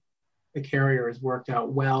a carrier has worked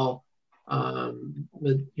out well.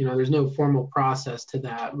 But there's no formal process to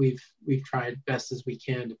that. We've tried best as we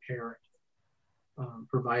can to pair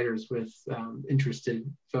providers with interested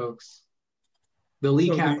folks. The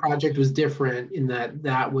LECAP project was different in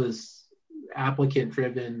that was applicant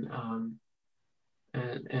driven,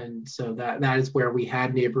 and so that is where we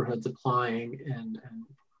had neighborhoods applying and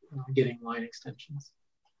getting line extensions.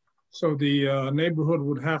 So the neighborhood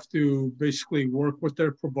would have to basically work with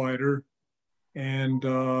their provider and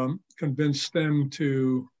convince them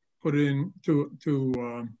to put in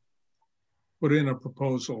a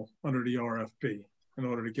proposal under the RFP in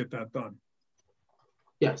order to get that done.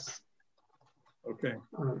 Yes. Okay.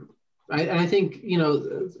 I think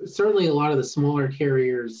certainly a lot of the smaller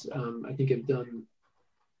carriers I think have done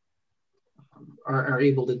are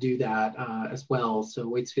able to do that as well. So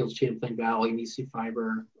Waitsfield, Champlain Valley, and EC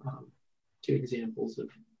Fiber, two examples of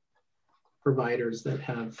providers that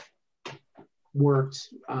have worked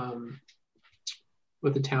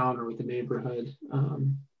with the town or with the neighborhood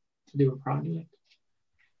to do a project.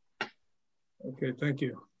 Okay, thank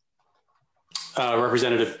you.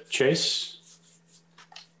 Representative Chase.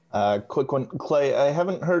 Quick one, Clay, I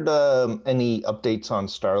haven't heard any updates on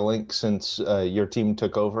Starlink since your team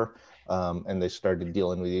took over and they started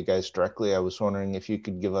dealing with you guys directly. I was wondering if you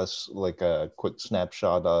could give us like a quick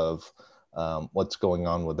snapshot of what's going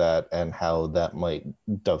on with that and how that might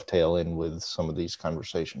dovetail in with some of these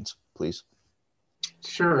conversations, please.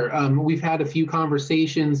 Sure. We've had a few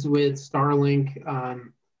conversations with Starlink,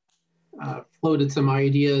 floated some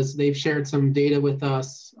ideas. They've shared some data with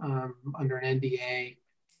us under an NDA.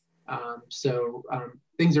 So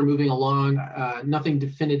things are moving along. Nothing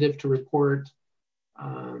definitive to report.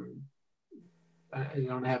 I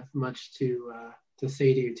don't have much to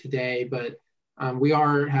say to you today, but we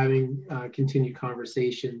are having continued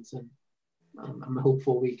conversations, and I'm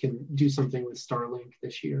hopeful we can do something with Starlink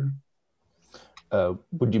this year.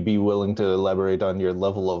 Would you be willing to elaborate on your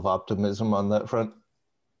level of optimism on that front?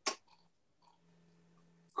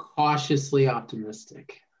 cautiously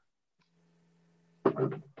optimistic.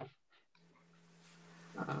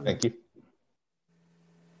 Thank you.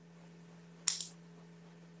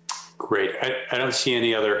 Great. I don't see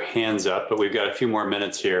any other hands up, but we've got a few more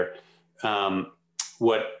minutes here.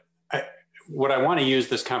 What I want to use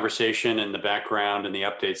this conversation and the background and the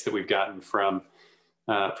updates that we've gotten from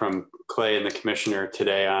Clay and the commissioner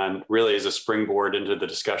today on really is a springboard into the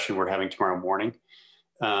discussion we're having tomorrow morning.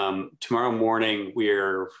 Tomorrow morning,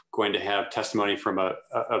 we're going to have testimony from a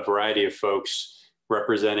variety of folks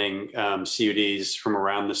representing CUDs from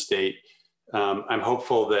around the state. I'm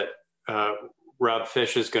hopeful that Rob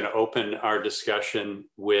Fish is going to open our discussion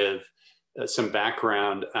with some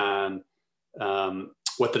background on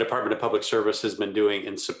what the Department of Public Service has been doing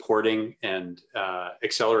in supporting and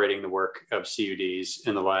accelerating the work of CUDs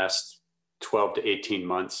in the last 12 to 18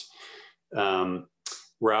 months.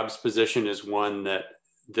 Rob's position is one that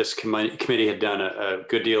this committee had done a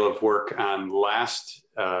good deal of work on last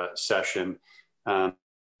session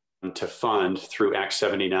to fund through Act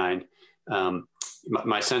 79.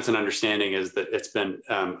 My sense and understanding is that it's been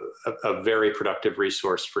a very productive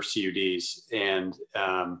resource for CUDs. And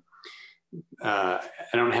I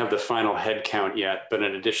don't have the final head count yet, but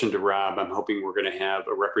in addition to Rob, I'm hoping we're going to have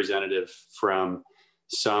a representative from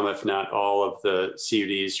some, if not all, of the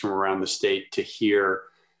CUDs from around the state to hear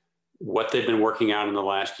what they've been working on in the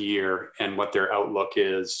last year and what their outlook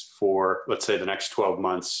is for, let's say, the next 12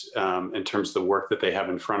 months in terms of the work that they have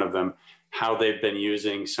in front of them, how they've been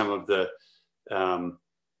using some of the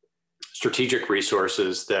strategic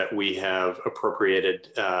resources that we have appropriated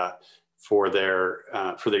for their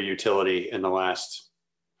utility in the last,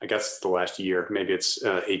 I guess it's the last year, maybe it's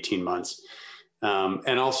 18 months.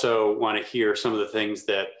 And also want to hear some of the things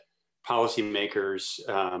that policymakers,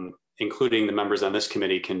 including the members on this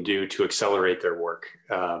committee, can do to accelerate their work.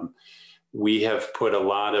 We have put a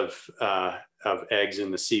lot of eggs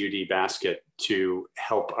in the CUD basket to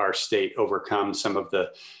help our state overcome some of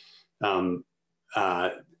the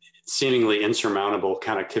seemingly insurmountable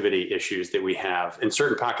connectivity issues that we have in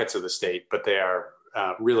certain pockets of the state, but they are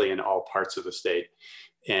really in all parts of the state.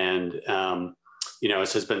 And, you know,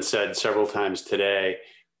 as has been said several times today,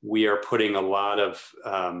 we are putting a lot of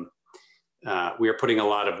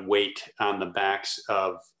weight on the backs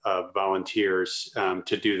of volunteers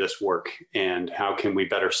to do this work. And how can we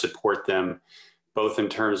better support them, both in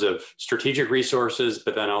terms of strategic resources,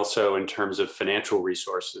 but then also in terms of financial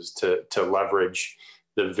resources to leverage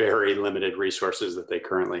the very limited resources that they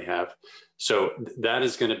currently have. So that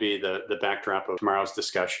is going to be the backdrop of tomorrow's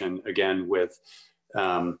discussion, again, with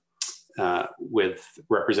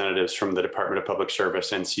representatives from the Department of Public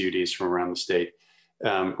Service and CUDs from around the state.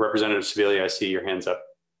 Representative Sevilla, I see your hands up.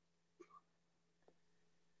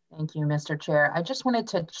 Thank you, Mr. Chair. I just wanted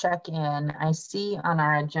to check in. I see on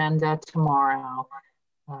our agenda tomorrow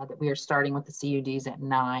that we are starting with the CUDs at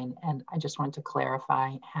 9, and I just wanted to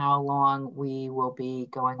clarify how long we will be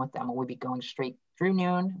going with them. Will we be going straight through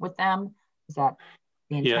noon with them? Is that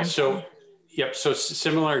the intention? Yeah, so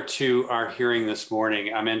similar to our hearing this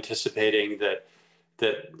morning, I'm anticipating that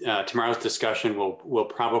tomorrow's discussion will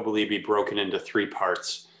probably be broken into 3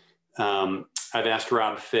 parts. I've asked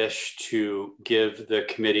Rob Fish to give the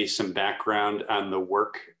committee some background on the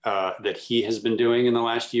work that he has been doing in the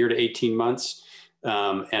last year to 18 months.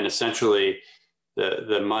 And essentially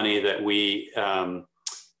the money that we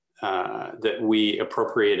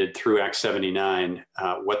appropriated through Act 79,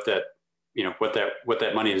 what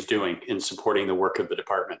that money is doing in supporting the work of the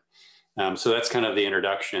department. So that's kind of the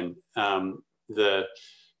introduction. The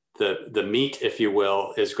meat, if you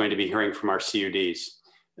will, is going to be hearing from our CUDs.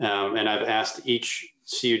 And I've asked each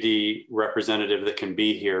CUD representative that can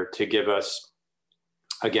be here to give us,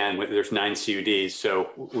 again, there's 9 CUDs, so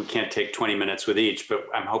we can't take 20 minutes with each, but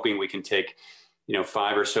I'm hoping we can take,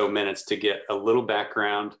 5 or so minutes to get a little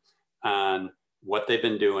background on what they've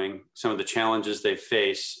been doing, some of the challenges they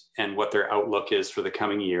face, and what their outlook is for the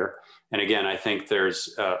coming year. And again, I think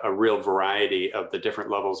there's a real variety of the different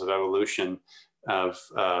levels of evolution of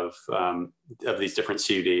these different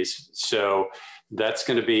CUDs. So that's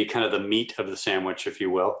going to be kind of the meat of the sandwich, if you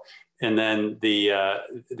will. And then the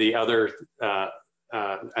other,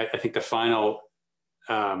 I think the final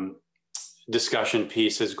discussion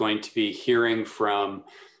piece is going to be hearing from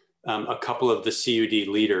a couple of the CUD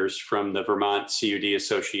leaders from the Vermont CUD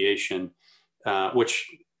Association, which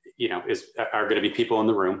are going to be people in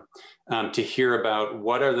the room, to hear about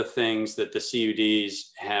what are the things that the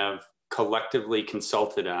CUDs have collectively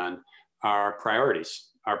consulted on, our priorities,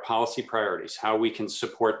 our policy priorities, how we can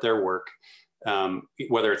support their work,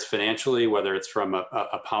 whether it's financially, whether it's from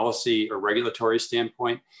a policy or regulatory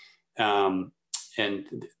standpoint,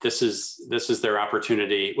 this is their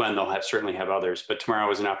opportunity. Well, and they'll certainly have others, but tomorrow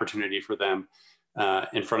is an opportunity for them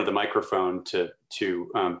in front of the microphone to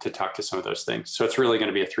talk to some of those things. So it's really going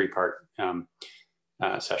to be a three-part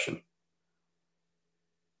session.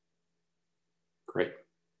 Great.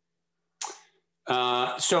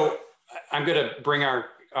 So I'm going to bring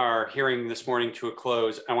our hearing this morning to a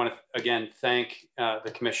close. I want to again thank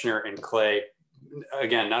the Commissioner and Clay,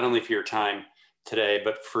 again, not only for your time today,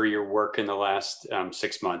 but for your work in the last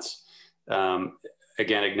 6 months.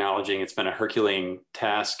 Again, acknowledging it's been a Herculean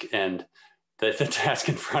task, and the task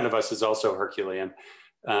in front of us is also Herculean,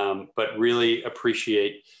 but really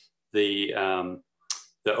appreciate the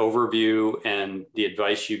overview and the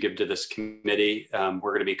advice you give to this committee. We're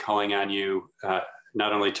going to be calling on you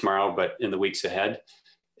not only tomorrow, but in the weeks ahead.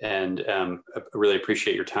 And I really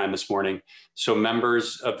appreciate your time this morning. So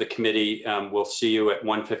members of the committee, we'll see you at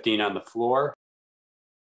 1:15 on the floor.